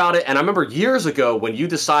talking about it. And I remember years ago when you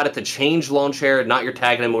decided to change Lawn Chair, not your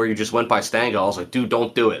tag anymore, you just went by Stango. I was like, dude,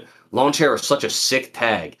 don't do it. Lawn Chair is such a sick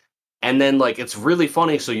tag. And then like it's really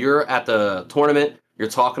funny. So you're at the tournament, you're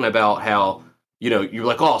talking about how you're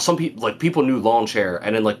like, oh, some people knew Lawn Chair,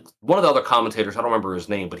 and then like one of the other commentators, I don't remember his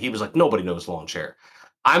name, but he was like, nobody knows Lawn Chair.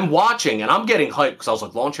 I'm watching and I'm getting hyped because I was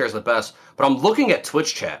like, Lawn Chair is the best. But I'm looking at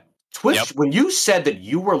Twitch chat. When you said that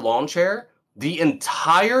you were Lawn Chair, the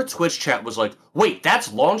entire Twitch chat was like, wait,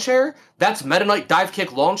 that's Lawn Chair? That's Meta Knight Dive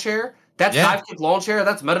Kick Lawn Chair? That's Dive Kick Lawn Chair?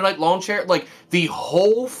 That's Meta Knight Lawn Chair? Like, the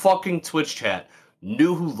whole fucking Twitch chat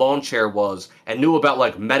knew who Lawn Chair was and knew about,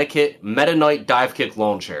 like, Meta Knight Dive Kick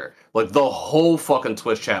Lawn Chair. Like, the whole fucking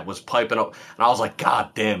Twitch chat was piping up. And I was like,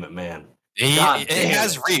 God damn it, man. It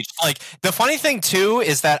has reached. Like the funny thing too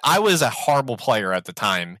is that I was a horrible player at the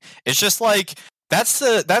time. It's just like that's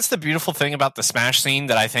the beautiful thing about the Smash scene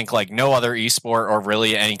that I think like no other esport or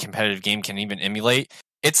really any competitive game can even emulate.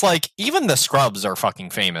 It's like even the scrubs are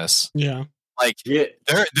fucking famous. Yeah. Like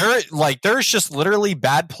they're like there's just literally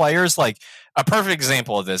bad players. Like a perfect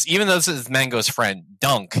example of this, even though this is Mango's friend,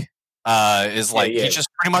 Dunk. Is like he's just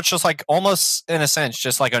pretty much just like almost in a sense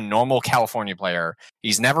just like a normal California player.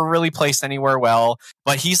 He's never really placed anywhere well,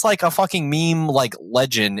 but he's like a fucking meme like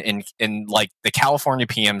legend in like the California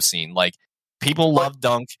PM scene. Like people love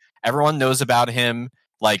Dunk, everyone knows about him.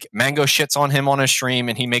 Like Mango shits on him on a stream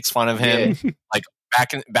and he makes fun of him like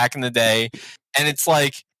back in the day, and it's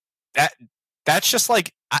like that's just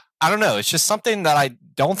like I don't know. It's just something that I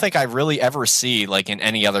don't think I really ever see like in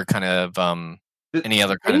any other kind of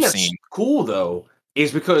scene. Cool though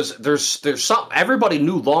is because there's some everybody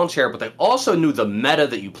knew lawn chair, but they also knew the meta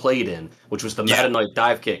that you played in, which was the Meta Knight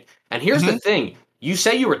dive kick. And here's the thing: you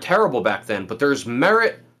say you were terrible back then, but there's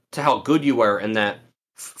merit to how good you were in that.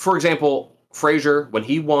 For example, Frazier, when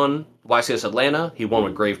he won YCS Atlanta, he won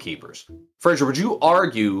with Gravekeepers. Frazier, would you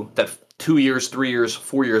argue that 2 years, 3 years,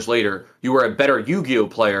 4 years later, you were a better Yu-Gi-Oh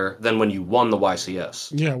player than when you won the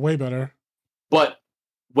YCS? Yeah, way better. But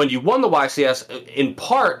when you won the YCS, in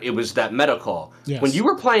part, it was that meta call. Yes. When you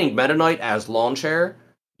were playing Meta Knight as lawn chair,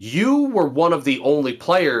 you were one of the only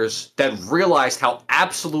players that realized how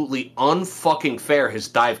absolutely unfucking fair his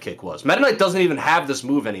dive kick was. Meta Knight doesn't even have this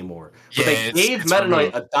move anymore. But they gave Meta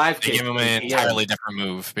Knight a dive kick. They gave him an entirely different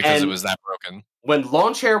move because it was that broken. When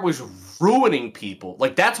lawn chair was ruining people,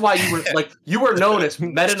 like that's why you were known as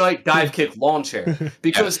Meta Knight dive kick lawn chair.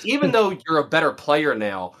 Because even though you're a better player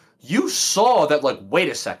now, you saw that, like, wait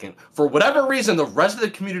a second, for whatever reason, the rest of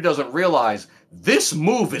the community doesn't realize this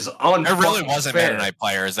move is unfucking There really wasn't fair. Meta Knight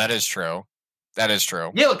players. That is true. That is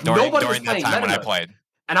true. Yeah, like nobody was during playing that time Meta when I Knight. played.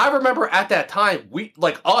 And I remember at that time,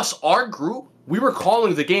 our group, we were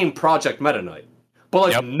calling the game Project Meta Knight.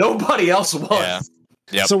 But, like, nobody else was. Yeah.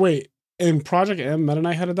 Yep. So wait, in Project M, Meta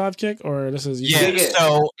Knight had a dive kick, or this is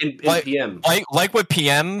So in like, PM, like with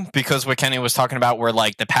PM, because what Kenny was talking about, where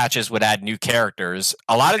like the patches would add new characters.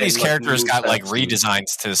 A lot of these characters got like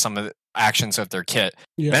redesigns to some of the actions of their kit.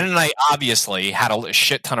 Yeah. Meta Knight obviously had a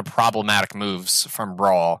shit ton of problematic moves from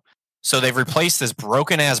Brawl, so they've replaced this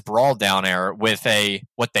broken ass Brawl down air with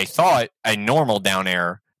what they thought a normal down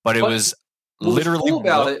air, but it was literally. What's cool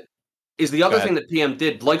about it is the other thing that PM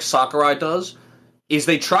did, like Sakurai does, is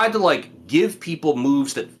they tried to like give people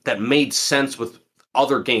moves that made sense with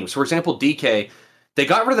other games. For example, DK, they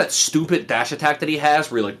got rid of that stupid dash attack that he has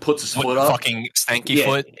where he like puts his foot up. Fucking stanky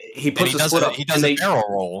foot. He puts his foot up. He does a barrel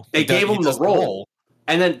roll. They gave him the roll.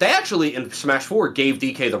 And then they actually, in Smash 4, gave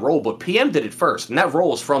DK the roll, but PM did it first. And that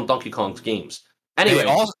roll is from Donkey Kong's games. Anyway.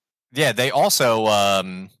 They also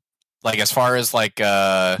like as far as like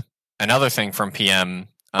another thing from PM.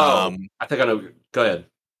 I think I know. Go ahead.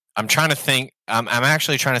 I'm trying to think. I'm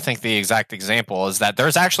actually trying to think the exact example is that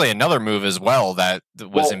there's actually another move as well that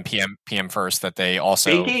was in PM first that they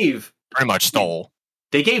gave pretty much stole.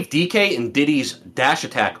 They gave DK and Diddy's dash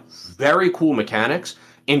attack very cool mechanics.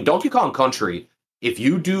 In Donkey Kong Country, if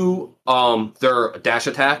you do their dash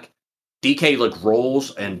attack, DK like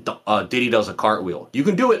rolls and Diddy does a cartwheel. You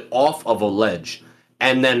can do it off of a ledge,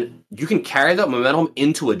 and then you can carry that momentum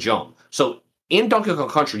into a jump. So in Donkey Kong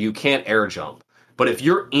Country, you can't air jump. But if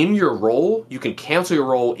you're in your roll, you can cancel your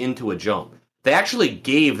roll into a jump. They actually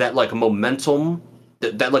gave that like a momentum,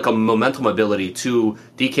 that like a momentum ability to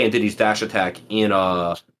DK and Diddy's dash attack in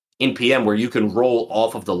PM, where you can roll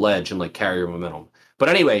off of the ledge and like carry your momentum. But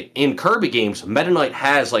anyway, in Kirby games, Meta Knight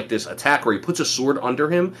has like this attack where he puts a sword under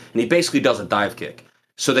him and he basically does a dive kick.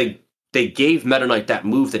 So they gave Meta Knight that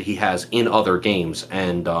move that he has in other games,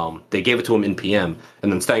 and they gave it to him in PM.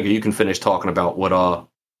 And then Stanger, you can finish talking about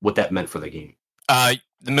what that meant for the game.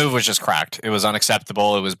 The move was just cracked. It was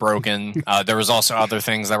unacceptable. It was broken. There was also other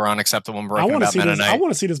things that were unacceptable and broken about Meta Knight. I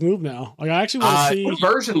want to see this move now. Like I actually want to see what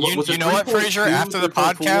version. You know what, Frazier? After the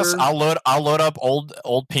podcast, I'll load up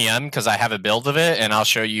old PM because I have a build of it, and I'll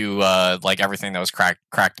show you like everything that was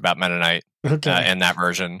cracked about Meta Knight in that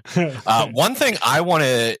version. One thing I want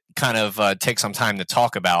to kind of take some time to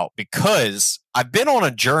talk about, because I've been on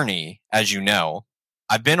a journey, as you know.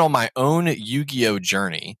 I've been on my own Yu-Gi-Oh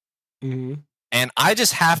journey. Mm-hmm. And I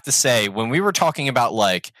just have to say, when we were talking about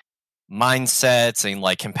like mindsets and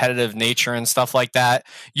like competitive nature and stuff like that,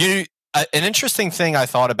 an interesting thing I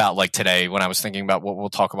thought about like today when I was thinking about what we'll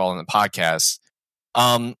talk about on the podcast.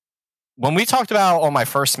 When we talked about on my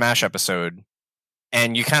first Smash episode,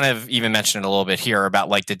 and you kind of even mentioned it a little bit here about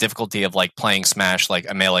like the difficulty of like playing Smash, like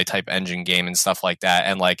a melee type engine game and stuff like that,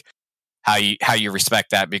 and like how you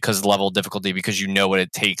respect that because of the level of difficulty, because you know what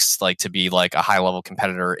it takes like to be like a high level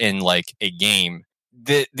competitor in like a game.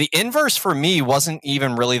 The inverse for me wasn't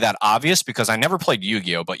even really that obvious because I never played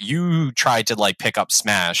Yu-Gi-Oh, but you tried to like pick up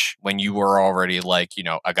Smash when you were already like, you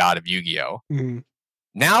know, a god of Yu-Gi-Oh. Mm-hmm.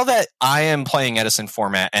 Now that I am playing Edison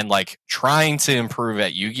format and like trying to improve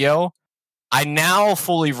at Yu-Gi-Oh, I now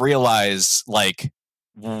fully realize like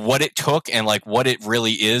what it took and like what it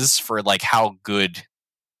really is for like how good,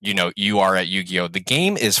 you know, you are at Yu-Gi-Oh. The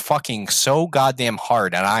game is fucking so goddamn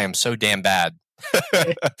hard, and I am so damn bad.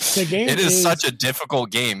 The game it is such a difficult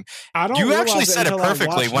game. You actually said it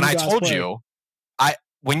perfectly when I told you.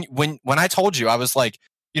 When I told you, I was like,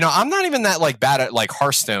 you know, I'm not even that like bad at like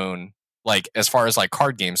Hearthstone, like as far as like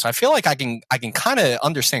card games. So I feel like I can kind of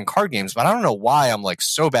understand card games, but I don't know why I'm like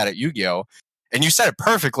so bad at Yu-Gi-Oh. And you said it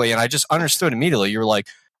perfectly, and I just understood immediately. You were like,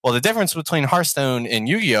 well, the difference between Hearthstone and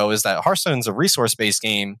Yu-Gi-Oh! Is that Hearthstone's a resource-based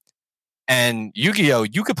game, and Yu-Gi-Oh!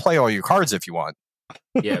 You could play all your cards if you want.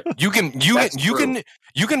 Yeah, You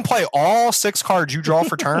can play all 6 cards you draw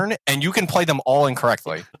for turn, and you can play them all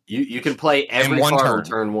incorrectly. You can play every one card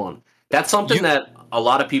turn. on turn 1. That's something that a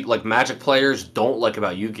lot of people, like Magic players, don't like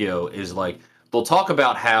about Yu-Gi-Oh! Is like they'll talk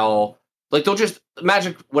about how like they'll just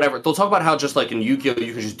Magic whatever. They'll talk about how just like in Yu-Gi-Oh!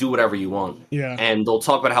 You can just do whatever you want. Yeah. And they'll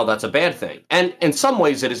talk about how that's a bad thing. And in some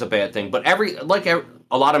ways it is a bad thing, but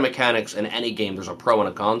a lot of mechanics in any game, there's a pro and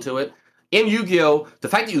a con to it. In Yu-Gi-Oh!, the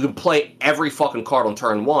fact that you can play every fucking card on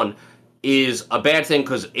turn 1 is a bad thing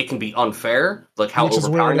because it can be unfair, like how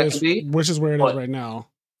overpowering that can be. Which is where it is right now.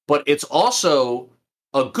 But it's also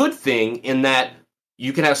a good thing in that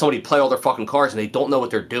you can have somebody play all their fucking cards and they don't know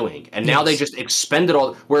what they're doing. And now they just expend it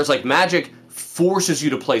all. Whereas like Magic forces you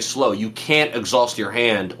to play slow. You can't exhaust your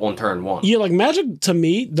hand on turn 1. Yeah, like Magic to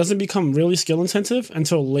me doesn't become really skill intensive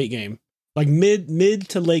until late game. Like mid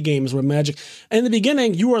to late game is where Magic. In the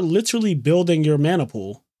beginning, you are literally building your mana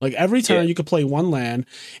pool. Like every turn you could play one land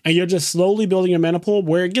and you're just slowly building your mana pool.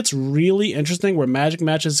 Where it gets really interesting, where Magic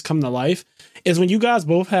matches come to life, is when you guys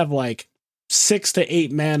both have like 6 to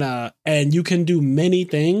 8 mana and you can do many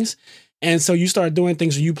things. And so you start doing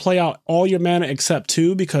things where you play out all your mana except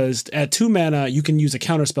 2, because at 2 mana, you can use a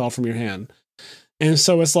counter spell from your hand. And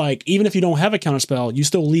so it's like, even if you don't have a counter spell, you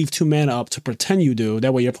still leave 2 mana up to pretend you do.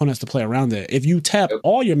 That way your opponent has to play around it. If you tap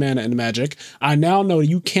all your mana into Magic, I now know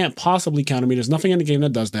you can't possibly counter me. There's nothing in the game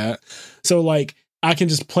that does that. So like, I can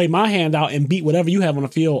just play my hand out and beat whatever you have on the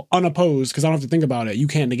field unopposed, because I don't have to think about it. You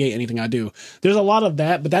can't negate anything I do. There's a lot of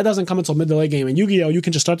that, but that doesn't come until mid to late game. In Yu-Gi-Oh! You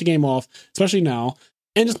can just start the game off, especially now,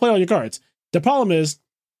 and just play all your cards. The problem is,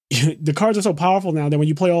 the cards are so powerful now that when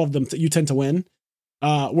you play all of them, you tend to win.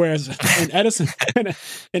 Whereas in Edison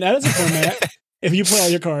format, if you play all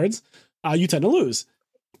your cards, you tend to lose.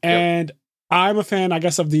 And I'm a fan, I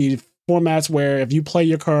guess, of the formats where if you play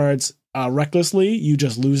your cards recklessly, you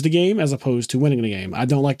just lose the game as opposed to winning the game. I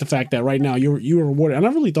don't like the fact that right now you're rewarded. And I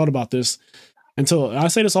really thought about this until I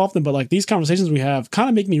say this often, but like these conversations we have kind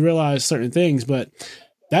of make me realize certain things. But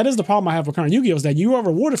that is the problem I have with current Yu-Gi-Oh! Is that you are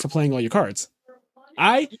rewarded for playing all your cards.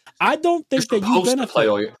 I don't think that you benefit. To play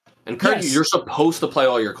all your, and currently you're supposed to play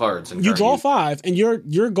all your cards. You draw 5, and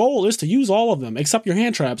your goal is to use all of them except your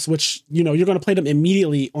hand traps, which you're going to play them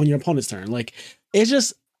immediately on your opponent's turn. Like it's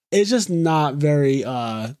just not very.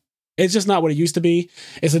 It's just not what it used to be.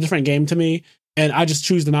 It's a different game to me, and I just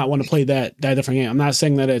choose to not want to play that different game. I'm not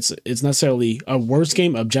saying that it's necessarily a worse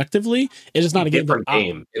game objectively. It's just not a different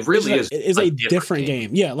game. It really is. It's a different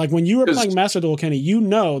game. Yeah, like when you were playing Master Duel, Kenny, you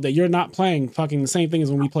know that you're not playing fucking the same thing as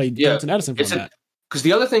when we played Delta and Edison format. Because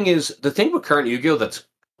the other thing is, the thing with current Yu-Gi-Oh! That's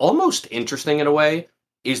almost interesting in a way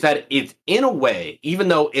is that it's, in a way, even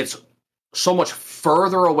though it's so much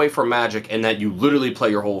further away from Magic and that you literally play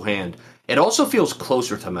your whole hand, it also feels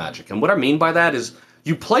closer to Magic. And what I mean by that is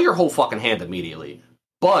you play your whole fucking hand immediately.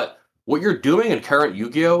 But what you're doing in current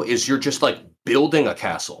Yu-Gi-Oh! Is you're just like building a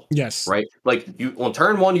castle. Yes. Right? Like you on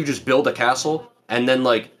turn 1, you just build a castle, and then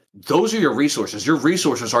like those are your resources. Your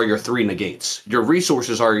resources are your 3 negates. Your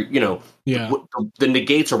resources are, the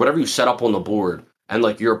negates or whatever you set up on the board, and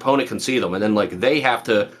like your opponent can see them, and then like they have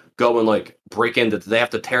to go and like break into. They have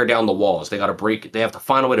to tear down the walls. They have to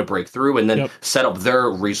find a way to break through, and then set up their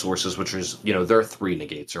resources, which is their 3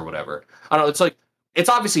 negates or whatever. I don't know. It's like it's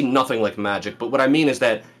obviously nothing like Magic, but what I mean is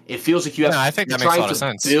that it feels like you have. I think that makes a lot of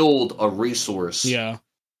sense. Build a resource. Yeah.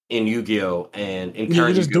 In Yu-Gi-Oh! And in current Yu-Gi-Oh!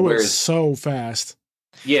 You just do it so fast.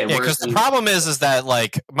 Yeah, because the problem is that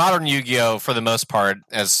like modern Yu-Gi-Oh! For the most part,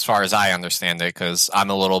 as far as I understand it, because I'm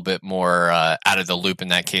a little bit more out of the loop in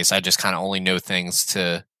that case, I just kind of only know things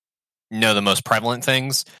to know the most prevalent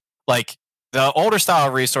things. Like the older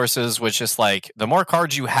style resources, which is like the more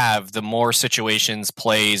cards you have, the more situations,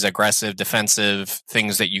 plays, aggressive, defensive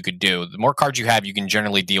things that you could do. The more cards you have, you can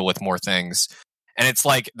generally deal with more things. And it's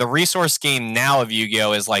like the resource game now of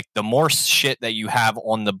Yu-Gi-Oh! Is like the more shit that you have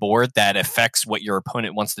on the board that affects what your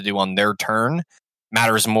opponent wants to do on their turn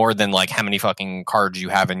matters more than like how many fucking cards you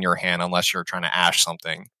have in your hand, unless you're trying to ash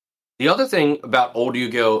something. The other thing about old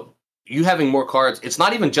Yu-Gi-Oh! You having more cards, it's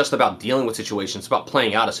not even just about dealing with situations, it's about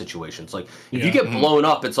playing out of situations. Like, if you get blown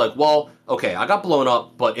up, it's like, well, okay, I got blown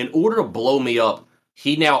up, but in order to blow me up,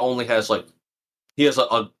 he now only has like, he has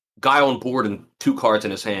a guy on board and 2 cards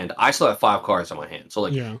in his hand. I still have 5 cards in my hand. So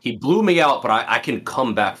like he blew me out, but I can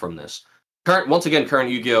come back from this. Current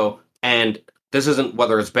Yu-Gi-Oh! And this isn't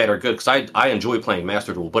whether it's bad or good, because I enjoy playing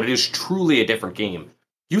Master Duel, but it is truly a different game.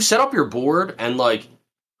 You set up your board, and like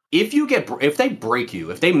if they break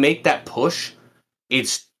you, if they make that push,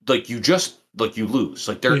 it's like you just like you lose.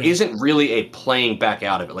 Like there isn't really a playing back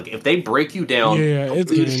out of it. Like if they break you down,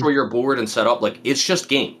 completely destroy your board and set up, like it's just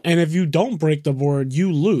game. And if you don't break the board,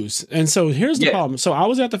 you lose. And so here's the problem. So I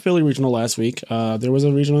was at the Philly regional last week. There was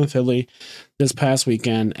a regional in Philly this past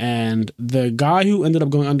weekend, and the guy who ended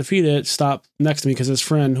up going undefeated stopped next to me because his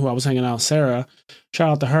friend who I was hanging out with, Sarah, shout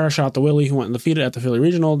out to her, shout out to Willie, who went undefeated at the Philly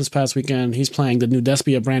regional this past weekend. He's playing the new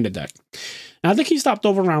Despia branded deck. And I think he stopped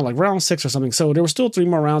over around like round 6 or something. So there were still 3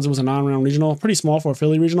 more rounds. It was a 9-round regional, pretty small for a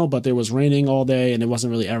Philly regional, but there was raining all day and it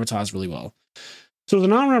wasn't really advertised really well. So it was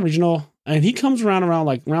a 9-round regional, and he comes around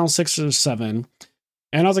like round 6 or 7.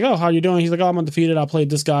 And I was like, oh, how you doing? He's like, oh, I'm undefeated. I played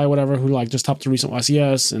this guy, whatever, who like just topped the recent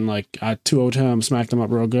YCS, and like I 2-0'd him, smacked him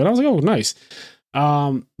up real good. I was like, oh, nice.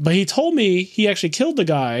 But he told me he actually killed the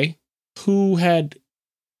guy who had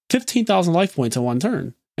 15,000 life points in one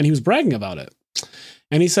turn, and he was bragging about it.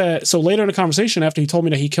 And he said, so later in the conversation, after he told me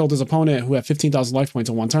that he killed his opponent who had 15,000 life points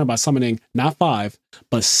in one turn by summoning not 5,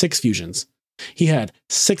 but 6 fusions. He had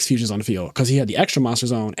 6 fusions on the field because he had the extra monster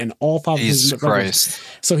zone and all 5 of his Jesus Christ.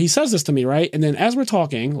 So he says this to me, right? And then as we're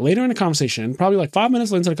talking, later in the conversation, probably like 5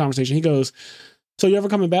 minutes into the conversation, he goes, so you ever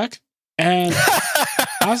coming back? And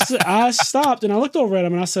I stopped and I looked over at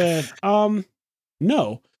him and I said,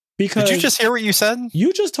 no. Because did you just hear what you said?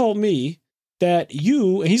 You just told me that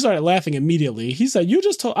you, and he started laughing immediately. He said, you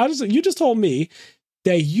just told me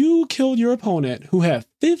that you killed your opponent who had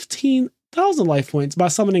 15,000 life points by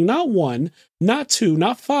summoning not 1, not 2,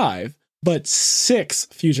 not 5, but 6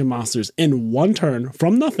 fusion monsters in one turn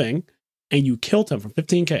from nothing, and you killed him for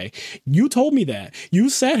 15k. You told me that.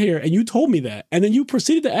 You sat here and you told me that. And then you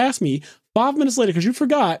proceeded to ask me 5 minutes later, because you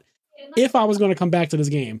forgot, if I was going to come back to this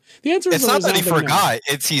game. The answer is it's not that he forgot.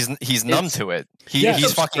 It's he's numb to it.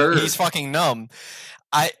 He's fucking numb.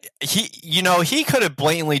 He could have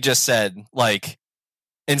blatantly just said, like,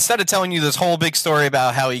 instead of telling you this whole big story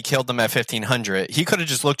about how he killed them at 1,500, he could have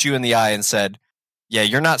just looked you in the eye and said, yeah,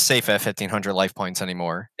 you're not safe at 1,500 life points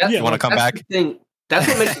anymore. You want to come back? That's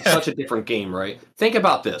what makes it such a different game, right? Think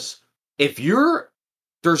about this.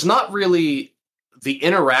 There's not really the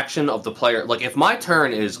interaction of the player. Like, if my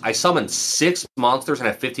turn is I summon 6 monsters and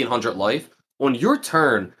have 1,500 life, on your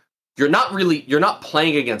turn, you're not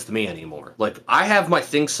playing against me anymore. Like, I have my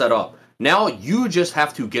thing set up. Now you just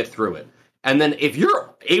have to get through it. And then if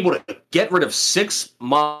you're able to get rid of 6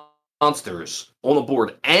 monsters on the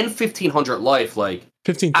board and 1,500 life, like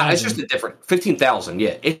 15,000. It's just a different 15,000.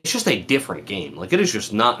 Yeah, it's just a different game. Like, it is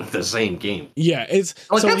just not the same game. Yeah, it's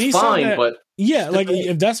like, so that's fine, but yeah, like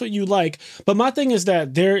if that's what you like. But my thing is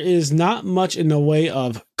that there is not much in the way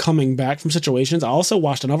of coming back from situations. I also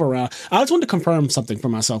watched another round. I just wanted to confirm something for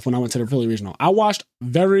myself when I went to the Philly Regional. I watched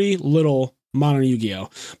very little Modern Yu-Gi-Oh,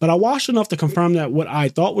 but I watched enough to confirm that what I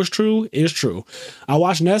thought was true is true. I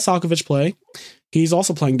watched Ned Salkovich play. He's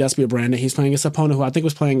also playing Despia Branded. He's playing his opponent who I think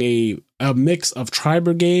was playing a mix of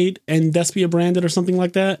Tri-Brigade and Despia Branded or something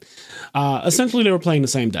like that. Essentially, they were playing the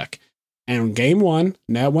same deck. And game 1,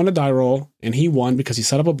 Ned won a die roll, and he won because he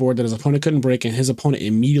set up a board that his opponent couldn't break, and his opponent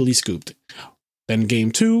immediately scooped. Then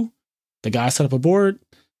game 2, the guy set up a board,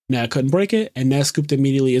 Ned couldn't break it, and Ned scooped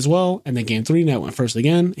immediately as well. And then game 3, Ned went first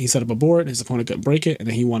again. He set up a board, his opponent couldn't break it, and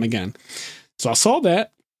then he won again. So I saw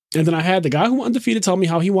that, and then I had the guy who went undefeated tell me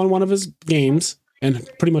how he won one of his games, and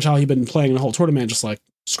pretty much how he'd been playing the whole tournament, just like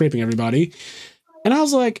scraping everybody. And I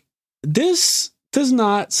was like, this does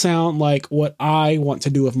not sound like what I want to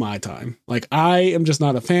do with my time. Like, I am just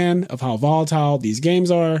not a fan of how volatile these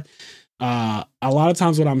games are. A lot of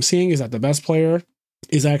times what I'm seeing is that the best player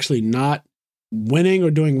is actually not winning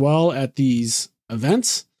or doing well at these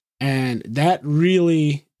events. And that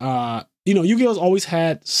really, Yu-Gi-Oh's always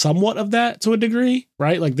had somewhat of that to a degree,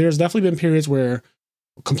 right? Like, there's definitely been periods where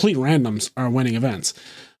complete randoms are winning events.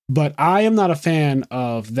 But I am not a fan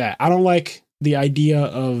of that. I don't like the idea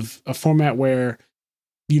of a format where,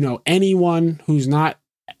 anyone who's not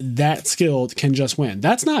that skilled can just win.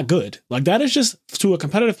 That's not good. Like, that is just, to a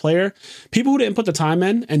competitive player, people who didn't put the time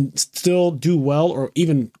in and still do well, or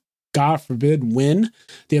even, God forbid, win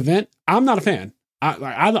the event. I'm not a fan.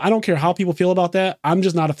 I don't care how people feel about that. I'm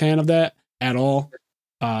just not a fan of that at all.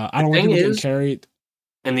 I don't want people getting carried.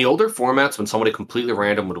 In the older formats, when somebody completely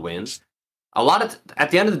random would win,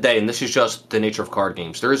 at the end of the day, and this is just the nature of card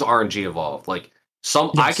games, there is RNG involved. Like,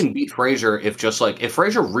 yes. I can beat Frazier if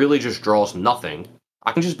Frazier really just draws nothing,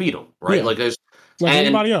 I can just beat him, right? Yeah. Like, there's like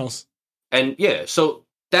anybody else. And yeah, so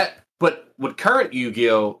but with current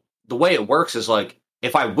Yu-Gi-Oh, the way it works is like,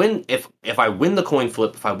 if I win the coin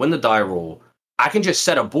flip, if I win the die roll, I can just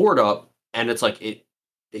set a board up, and it's like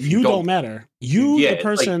you don't matter. The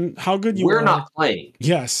person, like, how good you are. We're not playing.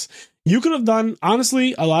 Yes. You could have done,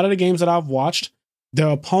 honestly, a lot of the games that I've watched, the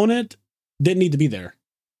opponent didn't need to be there.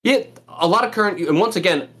 Yeah, a lot of current, and once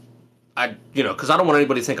again, because I don't want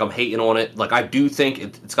anybody to think I'm hating on it. Like, I do think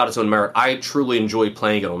it's got its own merit. I truly enjoy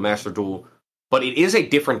playing it on Master Duel, but it is a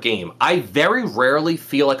different game. I very rarely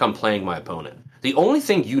feel like I'm playing my opponent. The only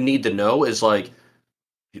thing you need to know is, like,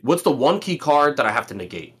 what's the one key card that I have to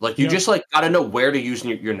negate? Like, you just, like, got to know where to use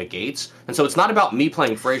your negates. And so it's not about me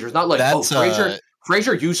playing Frazier. It's not like,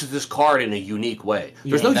 Frazier uses this card in a unique way.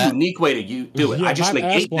 There's no unique way to do it. I just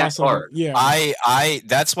negate that card. Yeah. I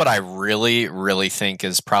that's what I really, really think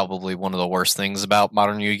is probably one of the worst things about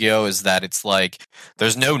Modern Yu-Gi-Oh! Is that it's like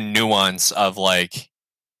there's no nuance of like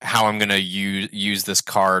how I'm gonna use this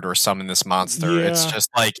card or summon this monster. Yeah. It's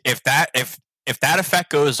just like if that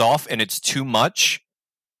effect goes off and it's too much,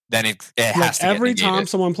 then it has to every get time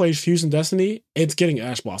someone plays Fusion Destiny, it's getting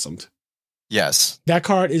Ash Blossomed. Yes. That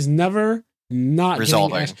card is never not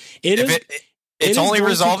resolving. It's only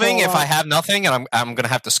resolving if I have nothing, and I'm gonna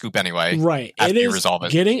have to scoop anyway. Right. It is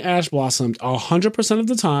getting Ash Blossomed 100% of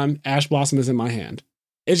the time. Ash Blossom is in my hand.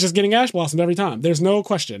 It's just getting Ash Blossomed every time. There's no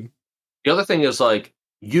question. The other thing is, like,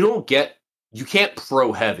 you can't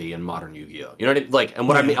pro heavy in Modern Yu-Gi-Oh. You know what I mean? Like, and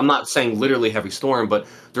what I mean, I'm not saying literally Heavy Storm, but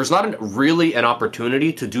there's not really an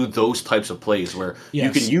opportunity to do those types of plays where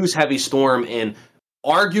you can use Heavy Storm in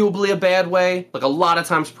arguably a bad way. Like, a lot of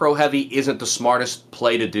times pro heavy isn't the smartest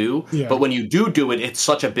play to do, but when you do it, it's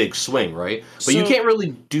such a big swing, right? But you can't really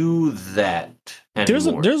do that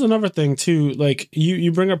anymore. There's another thing too. Like,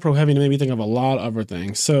 you bring up pro heavy and it made me think of a lot of other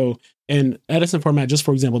things. So in Edison format, just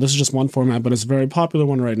for example, this is just one format, but it's a very popular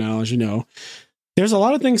one right now, as you know. There's a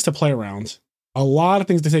lot of things to play around. A lot of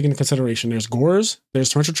things to take into consideration. There's Gores, there's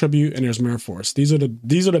Torrential Tribute, and there's Mirror Force. These are the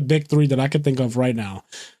big three that I could think of right now.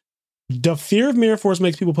 The fear of Mirror Force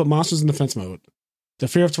makes people put monsters in defense mode. The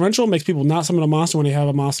fear of Torrential makes people not summon a monster when they have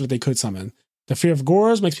a monster that they could summon. The fear of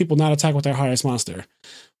Gores makes people not attack with their highest monster.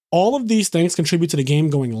 All of these things contribute to the game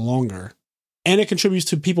going longer. And it contributes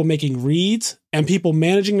to people making reads and people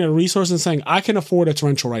managing their resources and saying, I can afford a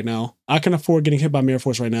Torrential right now. I can afford getting hit by Mirror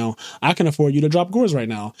Force right now. I can afford you to drop Gores right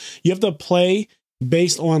now. You have to play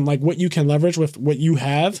based on like what you can leverage with what you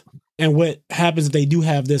have and what happens if they do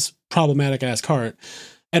have this problematic ass card.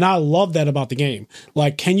 And I love that about the game.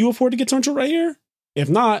 Like, can you afford to get Torrential right here? If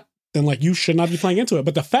not, then like you should not be playing into it.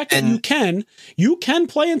 But the fact that you can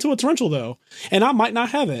play into a Torrential though, and I might not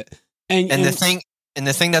have it. And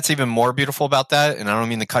the thing that's even more beautiful about that, and I don't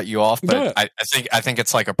mean to cut you off, but I think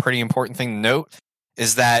it's like a pretty important thing to note,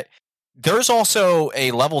 is that there's also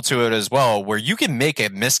a level to it as well where you can make a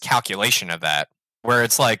miscalculation of that, where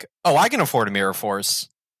it's like, oh, I can afford a Mirror Force.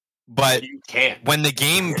 But you can't. When the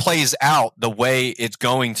game plays out the way it's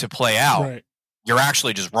going to play out, you're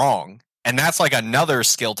actually just wrong. And that's like another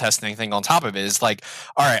skill testing thing on top of it. Is like,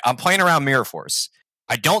 all right, I'm playing around Mirror Force.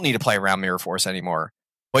 I don't need to play around Mirror Force anymore.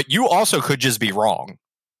 But you also could just be wrong.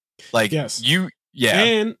 Like,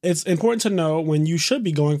 And it's important to know when you should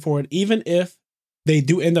be going for it, even if they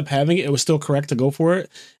do end up having it, it was still correct to go for it.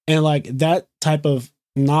 And like that type of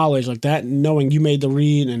knowledge, like that knowing you made the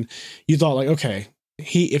read and you thought like, okay,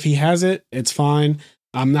 if he has it, it's fine.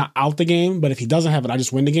 I'm not out the game, but if he doesn't have it, I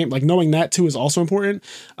just win the game. Like knowing that too is also important.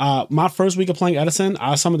 My first week of playing Edison,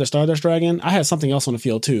 I summoned the Stardust Dragon. I had something else on the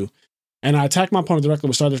field too. And I attacked my opponent directly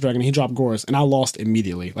with Stardust Dragon and he dropped Gores and I lost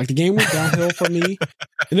immediately. Like the game went downhill for me.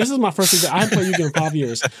 And this is my first week back. I haven't played Yu-Gi-Oh! In 5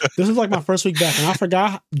 years. This was like my first week back and I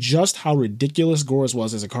forgot just how ridiculous Gores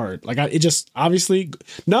was as a card. Like it just obviously,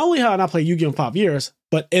 not only had I not played Yu-Gi-Oh! In 5 years,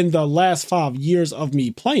 but in the last 5 years of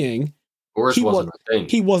me playing, Gores wasn't a thing.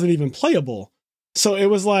 He wasn't even playable. So it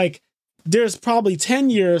was like, there's probably 10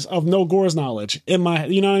 years of no Gores knowledge in my,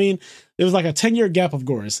 you know what I mean? It was like a 10-year gap of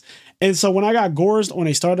Gores. And so when I got Gores on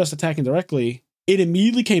a Stardust attacking directly, it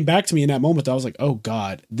immediately came back to me in that moment. I was like, oh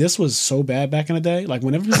God, this was so bad back in the day. Like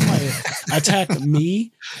whenever somebody attacked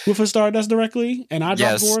me with a Stardust directly and I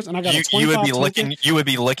dropped Gores and I got a 25 you would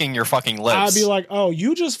be licking your fucking lips. I'd be like, oh,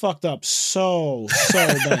 you just fucked up so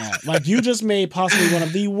bad. Like you just made possibly one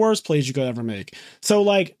of the worst plays you could ever make. So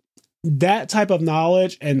like that type of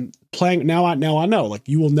knowledge and playing now I know like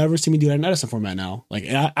you will never see me do that in Edison format now. Like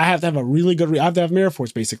I have to have a really good I have to have Mirror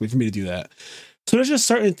Force basically for me to do that. So there's just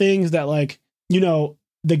certain things that like, you know,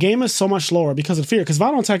 the game is so much slower because of fear. Because if I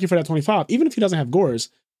don't attack you for that 25, even if he doesn't have Gores,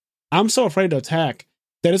 I'm so afraid to attack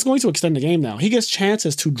that it's going to extend the game now. He gets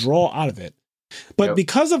chances to draw out of it. But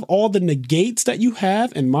because of all the negates that you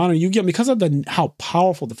have in Modern Yu-Gi-Oh, because of how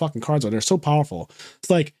powerful the fucking cards are, they're so powerful. It's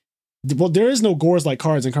like, well, there is no Gores-like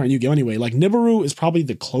cards in current Yu-Gi-Oh anyway. Like Nibiru is probably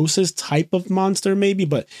the closest type of monster maybe,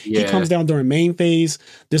 but he comes down during main phase.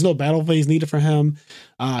 There's no battle phase needed for him.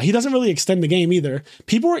 He doesn't really extend the game either.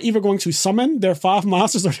 People are either going to summon their 5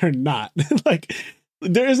 monsters or they're not. Like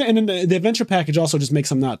There isn't, and then the adventure package also just makes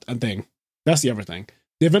them not a thing. That's the other thing.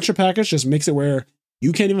 The adventure package just makes it where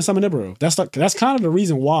you can't even summon Nibiru. That's kind of the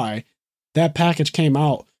reason why that package came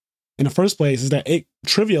out in the first place, is that it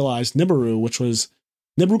trivialized Nibiru, which was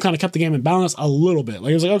Nibiru kind of kept the game in balance a little bit.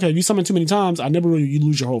 Like it was like, okay, if you summon too many times on Nibiru, you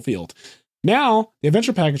lose your whole field. Now, the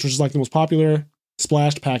adventure package, which is like the most popular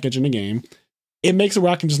splashed package in the game, it makes it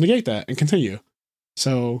where I can just negate that and continue.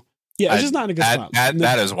 So yeah, it's just not in a good spot.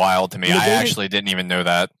 That is wild to me. I actually didn't even know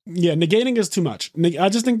that. Yeah, negating is too much. I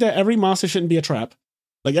just think that every monster shouldn't be a trap.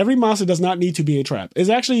 Like every monster does not need to be a trap. It's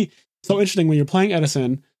actually so interesting when you're playing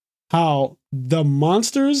Edison, how the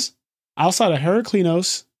monsters outside of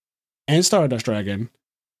Heraclinos and Stardust Dragon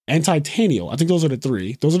and Titanial, I think those are the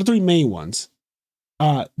three. Those are the three main ones.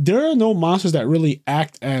 There are no monsters that really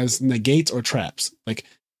act as negates or traps. Like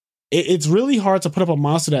it's really hard to put up a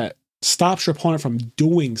monster that stops your opponent from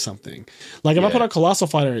doing something. Like if I put a Colossal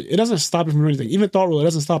Fighter, it doesn't stop you from doing anything. Even Thought Ruler, it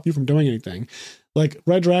doesn't stop you from doing anything. Like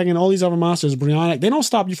Red Dragon, all these other monsters, Brionic, they don't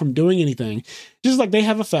stop you from doing anything. Just like they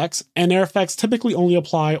have effects, and their effects typically only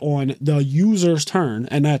apply on the user's turn,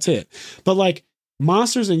 and that's it. But like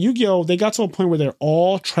monsters in Yu-Gi-Oh!, they got to a point where they're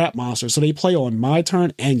all trap monsters, so they play on my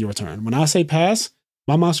turn and your turn. When I say pass,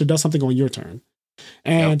 my monster does something on your turn.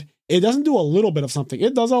 And it doesn't do a little bit of something.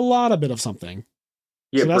 It does a lot of bit of something.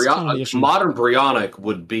 Yeah, So modern Brionic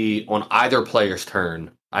would be on either player's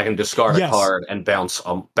turn. I can discard a card and bounce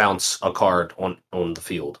a card on the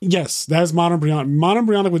field. Yes, that is Modern Brionic. Modern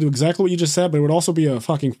Brionic would do exactly what you just said, but it would also be a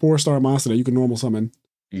fucking 4-star monster that you can normal summon.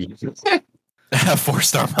 A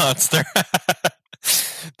 4-star monster.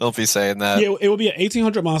 Don't be saying that. Yeah, it would be an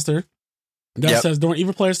 1800 monster that says during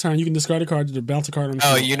either player's turn, you can discard a card to bounce a card on the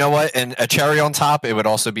field. You know what? And a cherry on top, it would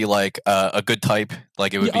also be like a good type.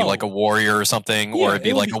 Like it would be like a warrior or something, or it'd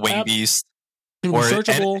be like a winged beast. It would be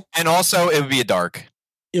searchable. And also, it would be a dark.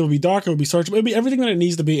 It would be dark. It would be searchable. It would be everything that it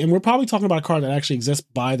needs to be. And we're probably talking about a card that actually exists,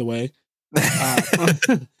 by the way.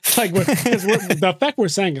 The effect we're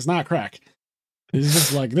saying is not crack. It's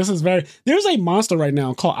just like, this is very... There's a monster right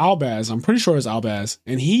now called Albaz. I'm pretty sure it's Albaz.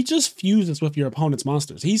 And he just fuses with your opponent's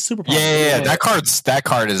monsters. He's super powerful. Yeah. That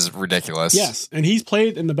card is ridiculous. Yes. And he's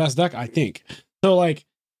played in the best deck, I think. So, like,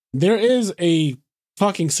 there is a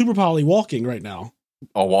fucking Super Poly walking right now.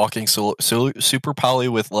 A walking Super Poly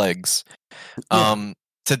with legs. Yeah.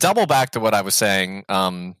 To double back to what I was saying...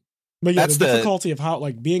 But yeah, the difficulty of how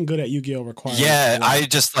like being good at Yu-Gi-Oh requires. Yeah, I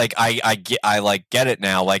just like I get it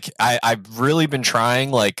now. Like I've really been trying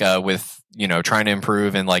with trying to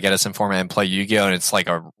improve and like Edison format and play Yu-Gi-Oh, and it's like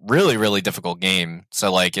a really really difficult game.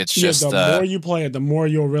 So like it's just the more you play it, the more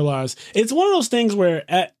you'll realize it's one of those things where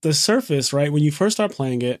at the surface, right, when you first start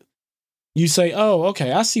playing it, you say, "Oh,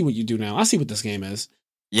 okay, I see what you do now. I see what this game is."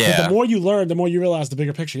 Yeah. But the more you learn, the more you realize the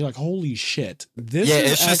bigger picture. You're like, "Holy shit, this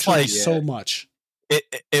is it's actually like, so much."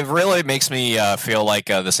 It really makes me feel like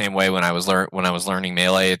the same way when I was learning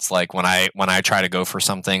Melee. It's like when I try to go for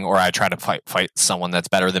something or I try to fight someone that's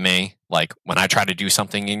better than me. Like when I try to do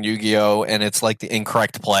something in Yu-Gi-Oh and it's like the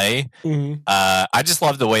incorrect play. Mm-hmm. I just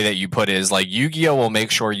love the way that you put it is like Yu-Gi-Oh will make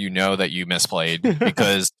sure you know that you misplayed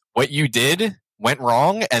because what you did went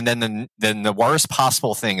wrong, and then the worst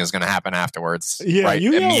possible thing is going to happen afterwards. Yeah, right,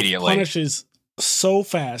 Yu-Gi-Oh immediately punishes so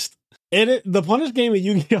fast. The punish game of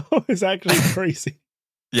Yu-Gi-Oh is actually crazy.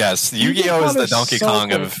 Yes, Yu-Gi-Oh is the Donkey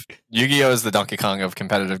Kong of Yu-Gi-Oh is the Donkey Kong of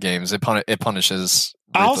competitive games. It punishes.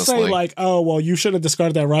 I'll say like, oh well, you should have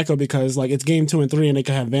discarded that Raikou because like it's game 2 and 3 and they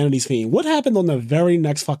could have Vanity's Fiend. What happened on the very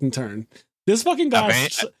next fucking turn? This fucking guy.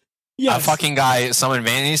 A fucking guy summoned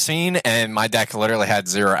Vanity's Fiend, and my deck literally had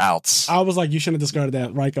 0 outs. I was like, you shouldn't have discarded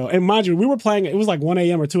that Raikou. And mind you, we were playing, it was like 1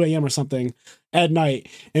 a.m. or 2 a.m. or something at night.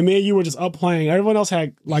 And me and you were just up playing. Everyone else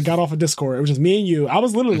had like got off of Discord. It was just me and you. I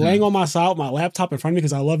was literally laying on my side with my laptop in front of me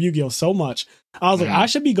because I love Yu-Gi-Oh! So much. I was like, I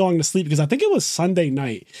should be going to sleep because I think it was Sunday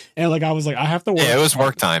night. And like, I was like, I have to work. Yeah, it was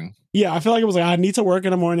work time. Yeah, I feel like it was like, I need to work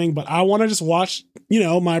in the morning, but I want to just watch,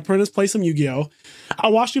 my apprentice play some Yu-Gi-Oh! I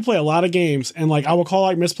watched you play a lot of games, and like, I would call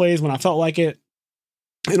like misplays when I felt like it.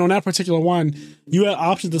 And on that particular one, you had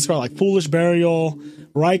options to discard like Foolish Burial,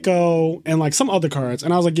 Raikou, and like some other cards.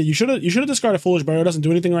 And I was like, yeah, you should have discarded Foolish Burial. It doesn't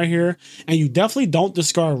do anything right here. And you definitely don't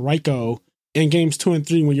discard Raikou in games 2 and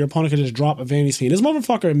 3 when your opponent could just drop a Vanity's Fiend. This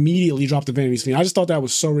motherfucker immediately dropped a Vanity's Fiend. I just thought that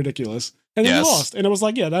was so ridiculous. And then you lost. And it was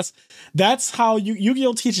like, yeah, that's how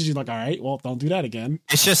Yu-Gi-Oh! Teaches you, like, all right, well, don't do that again.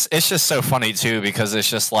 It's just so funny too, because it's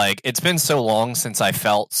just like it's been so long since I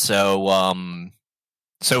felt so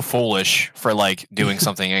foolish for like doing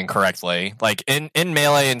something incorrectly. Like in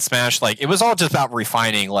Melee and Smash, like it was all just about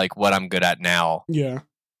refining like what I'm good at now. Yeah.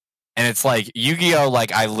 And it's like Yu-Gi-Oh,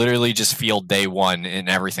 like I literally just feel day one in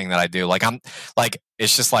everything that I do. Like I'm like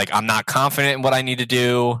it's just like I'm not confident in what I need to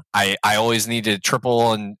do. I always need to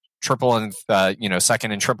triple and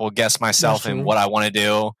second and triple guess myself in what I want to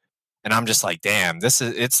do. And I'm just like, damn,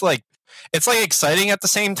 it's like exciting at the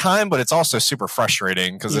same time, but it's also super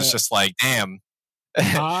frustrating because it's just like, damn.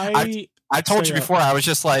 I told you before, I was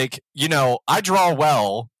just like, I draw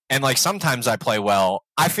well and like sometimes I play well.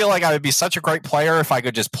 I feel like I would be such a great player if I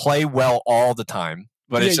could just play well all the time,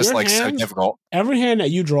 but it's just like so difficult. Every hand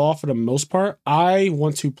that you draw, for the most part, I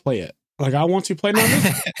want to play it. Like I want to play. Now,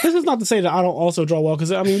 this is not to say that I don't also draw well,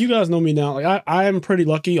 because I mean, you guys know me now. Like I am pretty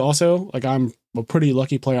lucky. Also, like I'm a pretty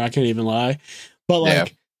lucky player. I can't even lie. But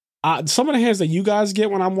like some of the hands that you guys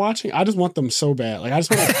get when I'm watching, I just want them so bad. Like I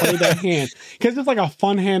just want to play that hand because it's like a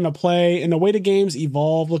fun hand to play, and the way the games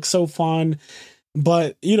evolve looks so fun.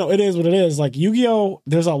 But it is what it is. Like Yu-Gi-Oh,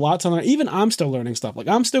 there's a lot to learn. Even I'm still learning stuff. Like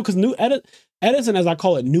I'm still, because Edison, as I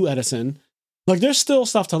call it, new Edison. Like there's still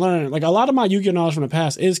stuff to learn. Like a lot of my Yu-Gi-Oh knowledge from the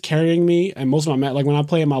past is carrying me, and most of my like when I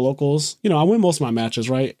play in my locals, I win most of my matches,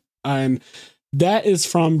 right? And that is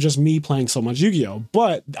from just me playing so much Yu-Gi-Oh.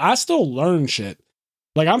 But I still learn shit.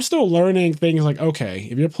 Like I'm still learning things like, okay,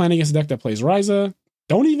 if you're playing against a deck that plays Ryza,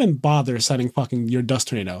 don't even bother setting fucking your Dust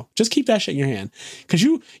Tornado. Just keep that shit in your hand, because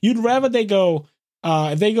you'd rather they go.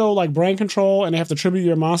 If they go like brain control and they have to tribute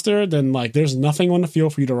your monster, then like there's nothing on the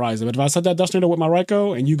field for you to rise up. But if I set that Dust Tornado with my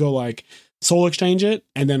Raikou and you go like Soul Exchange it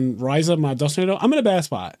and then rise up my Dust Tornado, I'm in a bad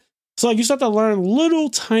spot. So like you start to learn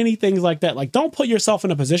little tiny things like that. Like don't put yourself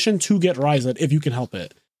in a position to get rise up if you can help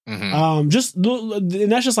it. Mm-hmm.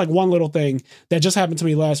 And that's just like one little thing that just happened to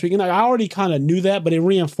me last week. And like, I already kind of knew that, but it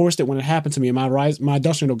reinforced it when it happened to me. And my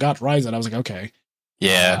Dust Tornado got rise up. I was like, okay.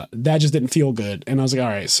 Yeah, that just didn't feel good. And I was like, all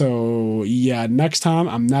right, so yeah, next time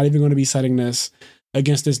I'm not even going to be setting this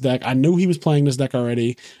against this deck. I knew he was playing this deck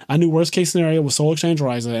already. I knew worst case scenario was Soul Exchange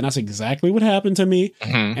Ryza, and that's exactly what happened to me.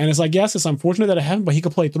 Mm-hmm. And it's like, yes, it's unfortunate that it happened, but he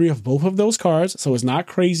could play 3 of both of those cards, so it's not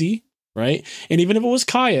crazy, right? And even if it was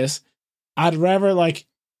Caius, I'd rather like,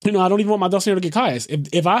 I don't even want my Dust Tornado to get Caius.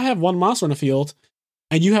 If I have one monster in the field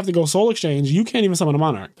and you have to go Soul Exchange, you can't even summon a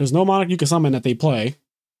Monarch. There's no Monarch you can summon that they play.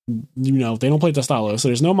 They don't play Dustalo, so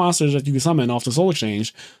there's no monsters that you can summon off the Soul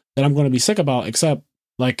Exchange that I'm going to be sick about, except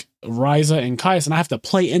like Ryza and Caius, and I have to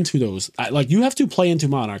play into those. You have to play into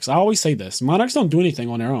Monarchs. I always say this: Monarchs don't do anything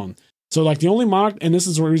on their own. So like the only Monarch, and this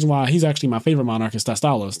is the reason why he's actually my favorite Monarch, is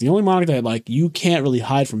Dastalos. The only Monarch that like you can't really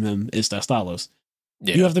hide from him is Dastalos.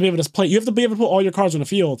 Yeah. You have to be able to play. You have to be able to put all your cards on the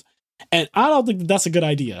field, and I don't think that's a good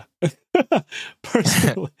idea.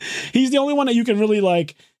 Personally, he's the only one that you can really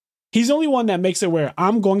like. He's the only one that makes it where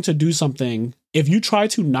I'm going to do something. If you try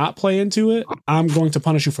to not play into it, I'm going to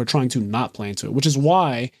punish you for trying to not play into it, which is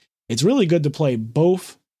why it's really good to play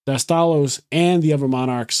both the Stalos and the other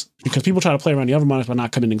Monarchs, because people try to play around the other Monarchs by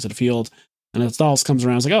not coming into the field. And then Stalos comes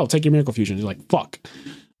around, it's like, oh, take your Miracle Fusion. You're like, fuck.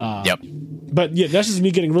 Yep. But yeah, that's just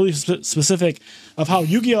me getting really specific of how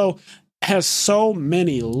Yu-Gi-Oh! Has so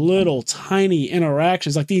many little tiny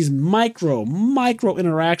interactions, like these micro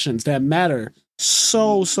interactions that matter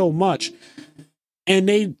so much, and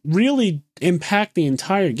they really impact the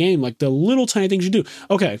entire game. Like the little tiny things you do.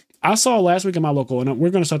 Okay, I saw last week in my local, and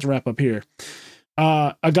we're going to start to wrap up here.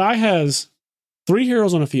 A guy has 3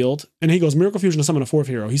 heroes on the field, and he goes Miracle Fusion to summon a 4th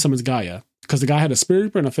hero. He summons Gaia because the guy had a Spirit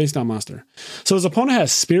Reaper and a face down monster. So his opponent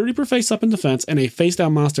has Spirit Reaper face up in defense and a face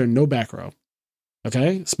down monster, no back row.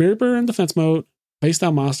 Okay, Spirit Reaper in defense mode, face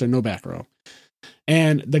down monster, no back row.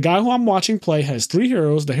 And the guy who I'm watching play has 3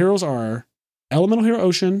 heroes. The heroes are Elemental Hero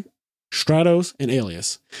Ocean, Stratos, and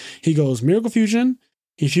Alias. He goes Miracle Fusion.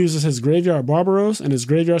 He fuses his graveyard Barbaros and his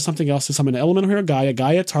graveyard something else to summon an Elemental Hero Gaia.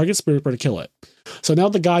 Gaia targets Spirit Reaper to kill it. So now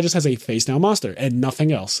the guy just has a face down monster and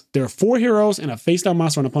nothing else. There are 4 heroes and a face down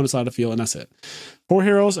monster on the opponent's side of the field, and that's it. 4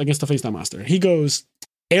 heroes against the face down monster. He goes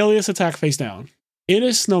Alias attack face down. It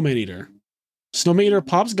is Snowman Eater. Snowman Eater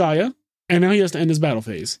pops Gaia, and now he has to end his battle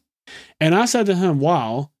phase. And I said to him,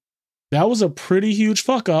 wow, that was a pretty huge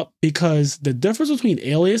fuck up, because the difference between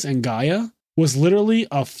Alias and Gaia was literally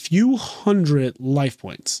a few hundred life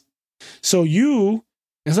points. So you,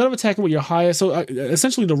 instead of attacking with your highest, so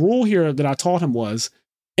essentially the rule here that I taught him was,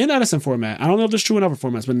 in Edison format, I don't know if this is true in other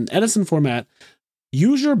formats, but in Edison format,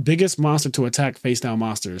 use your biggest monster to attack face down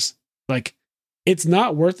monsters. Like, it's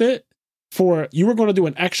not worth it for, you were going to do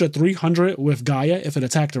an extra 300 with Gaia if it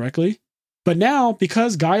attacked directly. But now,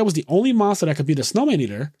 because Gaia was the only monster that could beat a Snowman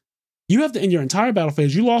Eater, you have to end your entire battle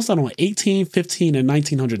phase. You lost out on 18, 15, and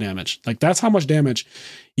 1900 damage. Like, that's how much damage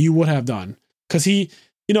you would have done. Because he,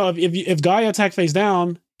 if Gaia attacked face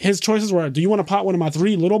down, his choices were, do you want to pop one of my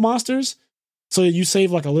 3 little monsters so that you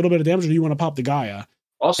save like a little bit of damage, or do you want to pop the Gaia?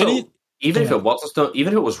 Also, even if it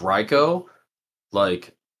was Raikou,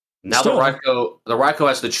 like, Now Still, the Raikou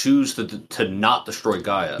has to choose to not destroy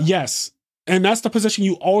Gaia. yes. And that's the position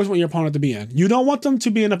you always want your opponent to be in. You don't want them to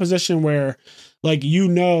be in a position where, like, you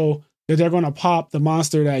know that they're going to pop the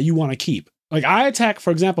monster that you want to keep. Like, I attack, for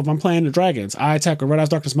example, if I'm playing the dragons, I attack with Red Eyes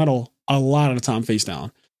Darkness Metal a lot of the time face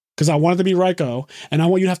down. Because I want it to be Raikou, and I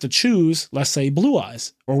want you to have to choose, let's say, Blue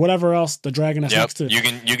Eyes, or whatever else the dragon has next to. You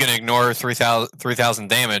can ignore 3,000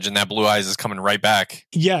 damage, and that Blue Eyes is coming right back.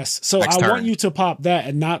 Yes. So I want you to pop that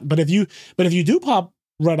and not, but if you do pop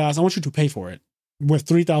Red Eyes, I want you to pay for it with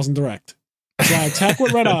 3,000 direct. So I attack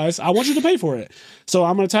with Red Eyes. I want you to pay for it. So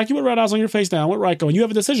I'm going to attack you with Red Eyes on your face down with Raikou, and you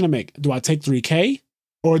have a decision to make. Do I take 3K,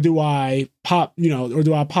 or do I pop, or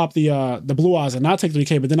do I pop the Blue Eyes and not take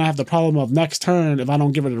 3K? But then I have the problem of next turn, if I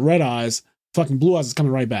don't give it the Red Eyes, fucking Blue Eyes is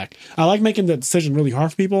coming right back. I like making the decision really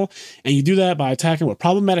hard for people, and you do that by attacking with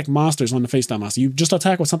problematic monsters on the face down monster. You just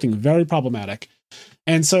attack with something very problematic.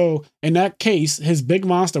 And so in that case, his big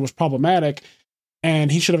monster was problematic,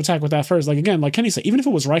 and he should have attacked with that first. Like, again, like Kenny said, even if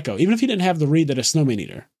it was Raikou, even if he didn't have the read that it's Snowman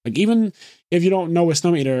Eater, like, even if you don't know it's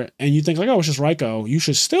Snowman Eater and you think, like, oh, it's just Raikou, you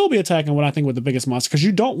should still be attacking what I think with the biggest monster, because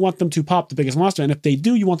you don't want them to pop the biggest monster. And if they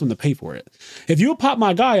do, you want them to pay for it. If you pop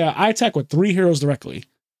my Gaia, I attack with 3 heroes directly.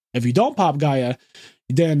 If you don't pop Gaia,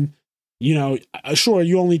 then, sure,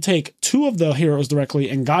 you only take 2 of the heroes directly,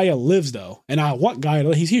 and Gaia lives, though. And I want Gaia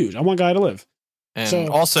to, he's huge. I want Gaia to live. And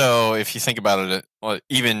also, if you think about it,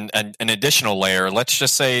 even an additional layer, let's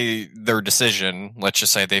just say their decision, let's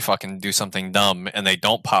just say they fucking do something dumb and they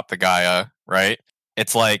don't pop the Gaia, right?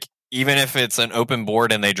 It's like, even if it's an open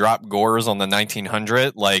board and they drop Gores on the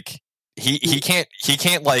 1900, like, he can't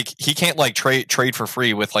trade for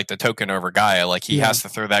free with, like, the token over Gaia. Like, he has to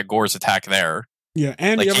throw that Gores attack there. Yeah,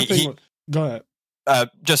 and like, the other thing, go ahead.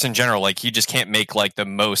 Just in general, like, he just can't make, like, the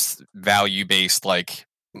most value-based, like,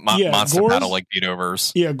 monster battle like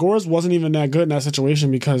beat-overs. Yeah, Gores wasn't even that good in that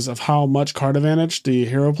situation because of how much card advantage the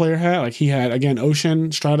hero player had. Like, he had, again,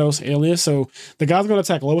 Ocean, Stratos, Alias. So the guy's going to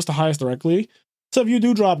attack lowest to highest directly. So if you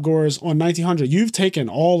do drop Gores on 1900, you've taken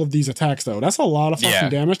all of these attacks, though. That's a lot of fucking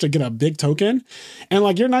damage to get a big token. And,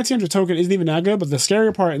 like, your 1900 token isn't even that good, but the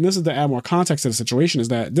scarier part, and this is to add more context to the situation, is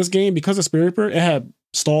that this game, because of Spirit Reaper, it had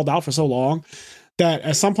stalled out for so long that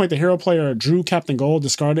at some point the hero player drew Captain Gold,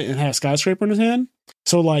 discarded, and had Skyscraper in his hand.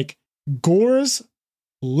 So, like, Gores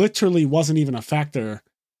literally wasn't even a factor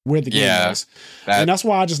where the game was. And that's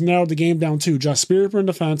why I just narrowed the game down to just Spirit Reaper in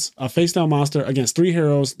defense, a face-down monster against 3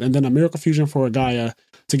 heroes, and then a Miracle Fusion for a Gaia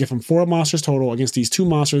to get from 4 monsters total against these 2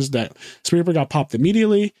 monsters that Spirit Reaper got popped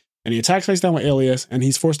immediately, and he attacks face-down with Alias, and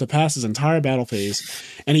he's forced to pass his entire battle phase.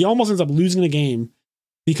 And he almost ends up losing the game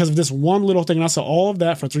because of this one little thing. And I saw all of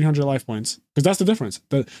that for 300 life points. Because that's the difference.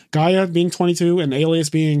 The Gaia being 22 and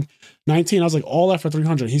Alias being 19. I was like, all that for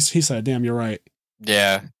 300. He said, damn, you're right.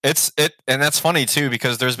 Yeah. And that's funny too,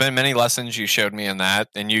 because there's been many lessons you showed me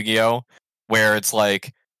in Yu-Gi-Oh! Where it's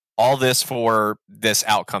like, all this for this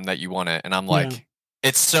outcome that you wanted. And I'm like,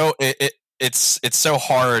 it's so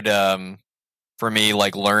hard for me,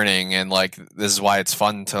 like, learning, and like, this is why it's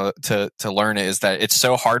fun to learn it, is that it's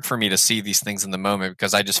so hard for me to see these things in the moment,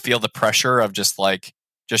 because I just feel the pressure of just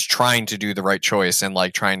trying to do the right choice and,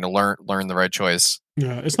 like, trying to learn the right choice.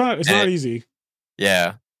 Yeah, it's not easy.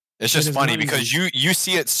 Yeah. It's just funny because you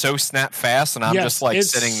see it so snap fast, and I'm just like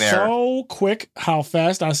sitting there. So quick how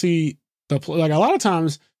fast I see like, a lot of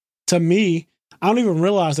times, to me, I don't even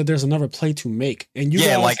realize that there's another play to make. And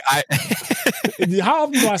how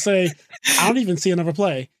often do I say, I don't even see another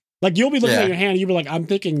play? Like, you'll be looking at your hand and you'll be like, I'm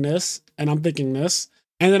thinking this, and I'm thinking this,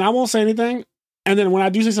 and then I won't say anything. And then when I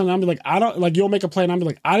do say something, I'll be like, you'll make a play, and I'll be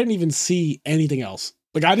like, I didn't even see anything else.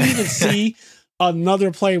 Like, I didn't even see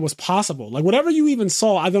another play was possible. Like, whatever you even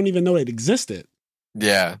saw, I don't even know it existed.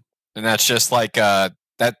 Yeah. And that's just like,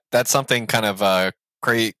 that's something kind of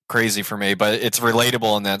crazy for me, but it's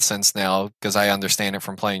relatable in that sense now, because I understand it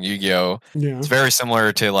from playing Yu-Gi-Oh! Yeah. It's very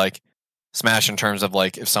similar to, like, Smash in terms of,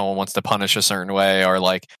 like, if someone wants to punish a certain way, or,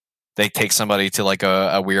 like, they take somebody to, like,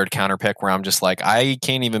 a weird counter pick where I'm just like, I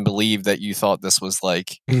can't even believe that you thought this was,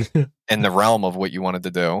 like, in the realm of what you wanted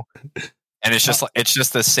to do. And it's just it's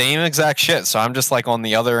just the same exact shit. So I'm just, like, on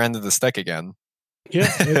the other end of the stick again.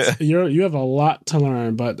 Yeah, you have a lot to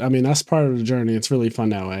learn, but I mean, that's part of the journey. It's really fun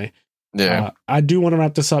that way. Yeah. I do want to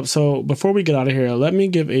wrap this up. So before we get out of here, let me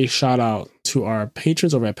give a shout out to our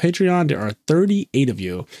patrons over at Patreon. There are 38 of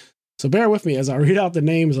you. So bear with me as I read out the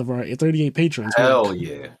names of our 38 patrons. Hell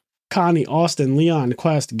yeah. Connie, Austin, Leon,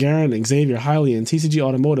 Quest, Garen, Xavier, Hylian, TCG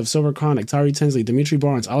Automotive, Silver Chronic, Tyree Tinsley, Dimitri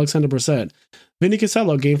Barnes, Alexander Brissett, Vinny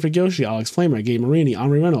Casello, Game for Yoshi, Alex Flamer, Gabe Marini,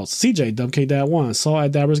 Henri Reynolds, CJ, WK Dad1, Saul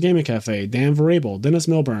at Dabber's Gaming Cafe, Dan Varable, Dennis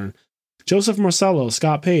Milburn, Joseph Marcello,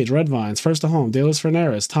 Scott Page, Red Vines, First to Home, Delis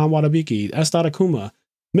Fernandez, Tom Watabiki, S. Akuma,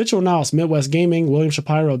 Mitchell Niles, Midwest Gaming, William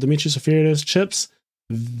Shapiro, Dimitri Safirides, Chips,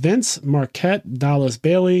 Vince Marquette, Dallas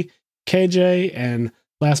Bailey, KJ, and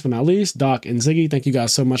last but not least, Doc and Ziggy. Thank you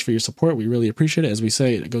guys so much for your support. We really appreciate it. As we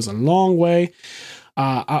say, it goes a long way.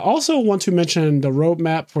 I also want to mention the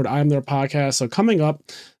roadmap for the I'm There podcast. So coming up,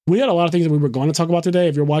 we had a lot of things that we were going to talk about today.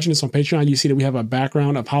 If you're watching this on Patreon, you see that we have a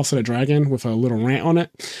background of House of the Dragon with a little rant on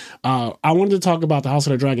it. I wanted to talk about the House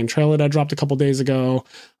of the Dragon trailer that dropped a couple days ago.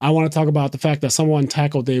 I want to talk about the fact that someone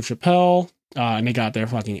tackled Dave Chappelle and they got their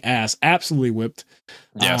fucking ass absolutely whipped.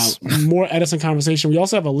 Yes. More Edison conversation. We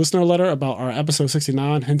also have a listener letter about our episode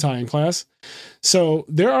 69, Hentai in Class. So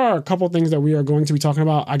there are a couple things that we are going to be talking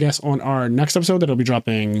about, I guess, on our next episode that'll be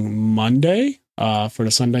dropping Monday for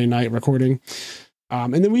the Sunday night recording.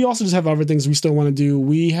 And then we also just have other things we still want to do.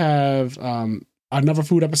 We have another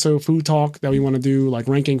food episode, food talk that we want to do, like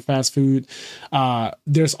ranking fast food.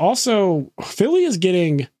 There's also, Philly is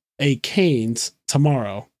getting a Cane's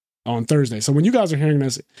tomorrow on Thursday. So when you guys are hearing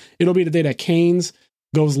this, it'll be the day that Cane's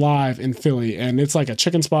goes live in Philly. And it's like a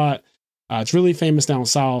chicken spot. It's really famous down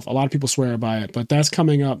south. A lot of people swear by it, but that's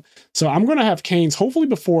coming up. So I'm going to have Cane's hopefully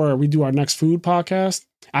before we do our next food podcast.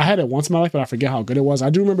 I had it once in my life, but I forget how good it was.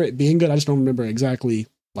 I do remember it being good. I just don't remember exactly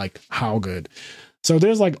like how good. So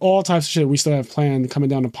there's like all types of shit we still have planned coming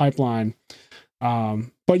down the pipeline.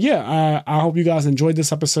 But yeah, I hope you guys enjoyed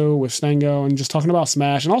this episode with Stango and just talking about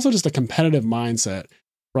Smash and also just the competitive mindset,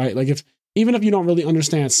 right? Like even if you don't really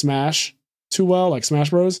understand Smash too well, like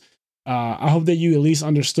Smash Bros, I hope that you at least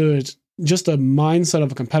understood just the mindset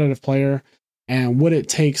of a competitive player and what it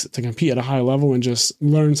takes to compete at a high level and just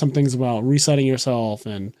learn some things about resetting yourself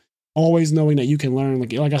and always knowing that you can learn.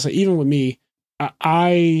 Like I said, even with me,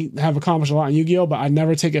 I have accomplished a lot in Yu-Gi-Oh, but I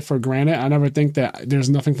never take it for granted. I never think that there's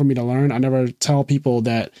nothing for me to learn. I never tell people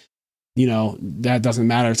that, you know, that doesn't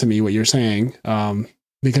matter to me what you're saying.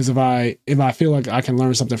 Because if I feel like I can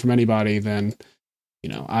learn something from anybody, then, you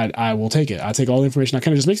know, I will take it. I take all the information I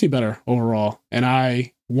can. It just makes me better overall. And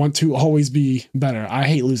I want to always be better. I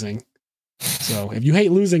hate losing. So if you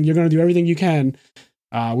hate losing, you're going to do everything you can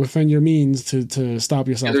within your means to stop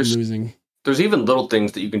yourself from losing. There's even little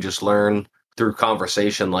things that you can just learn through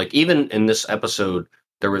conversation. Like even in this episode,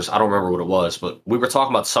 there was, I don't remember what it was, but we were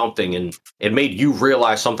talking about something and it made you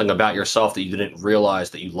realize something about yourself that you didn't realize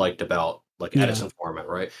that you liked about like Edison format,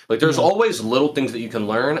 right? Like there's always little things that you can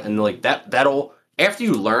learn and like that'll, after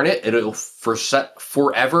you learn it, it'll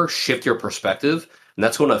forever shift your perspective. And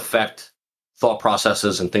that's going to affect thought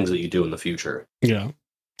processes and things that you do in the future. Yeah.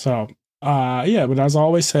 So, but as I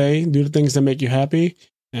always say, do the things that make you happy.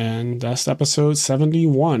 And that's episode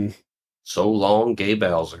 71. So long, Gay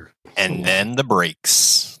Bowser. And then the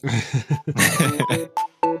breaks.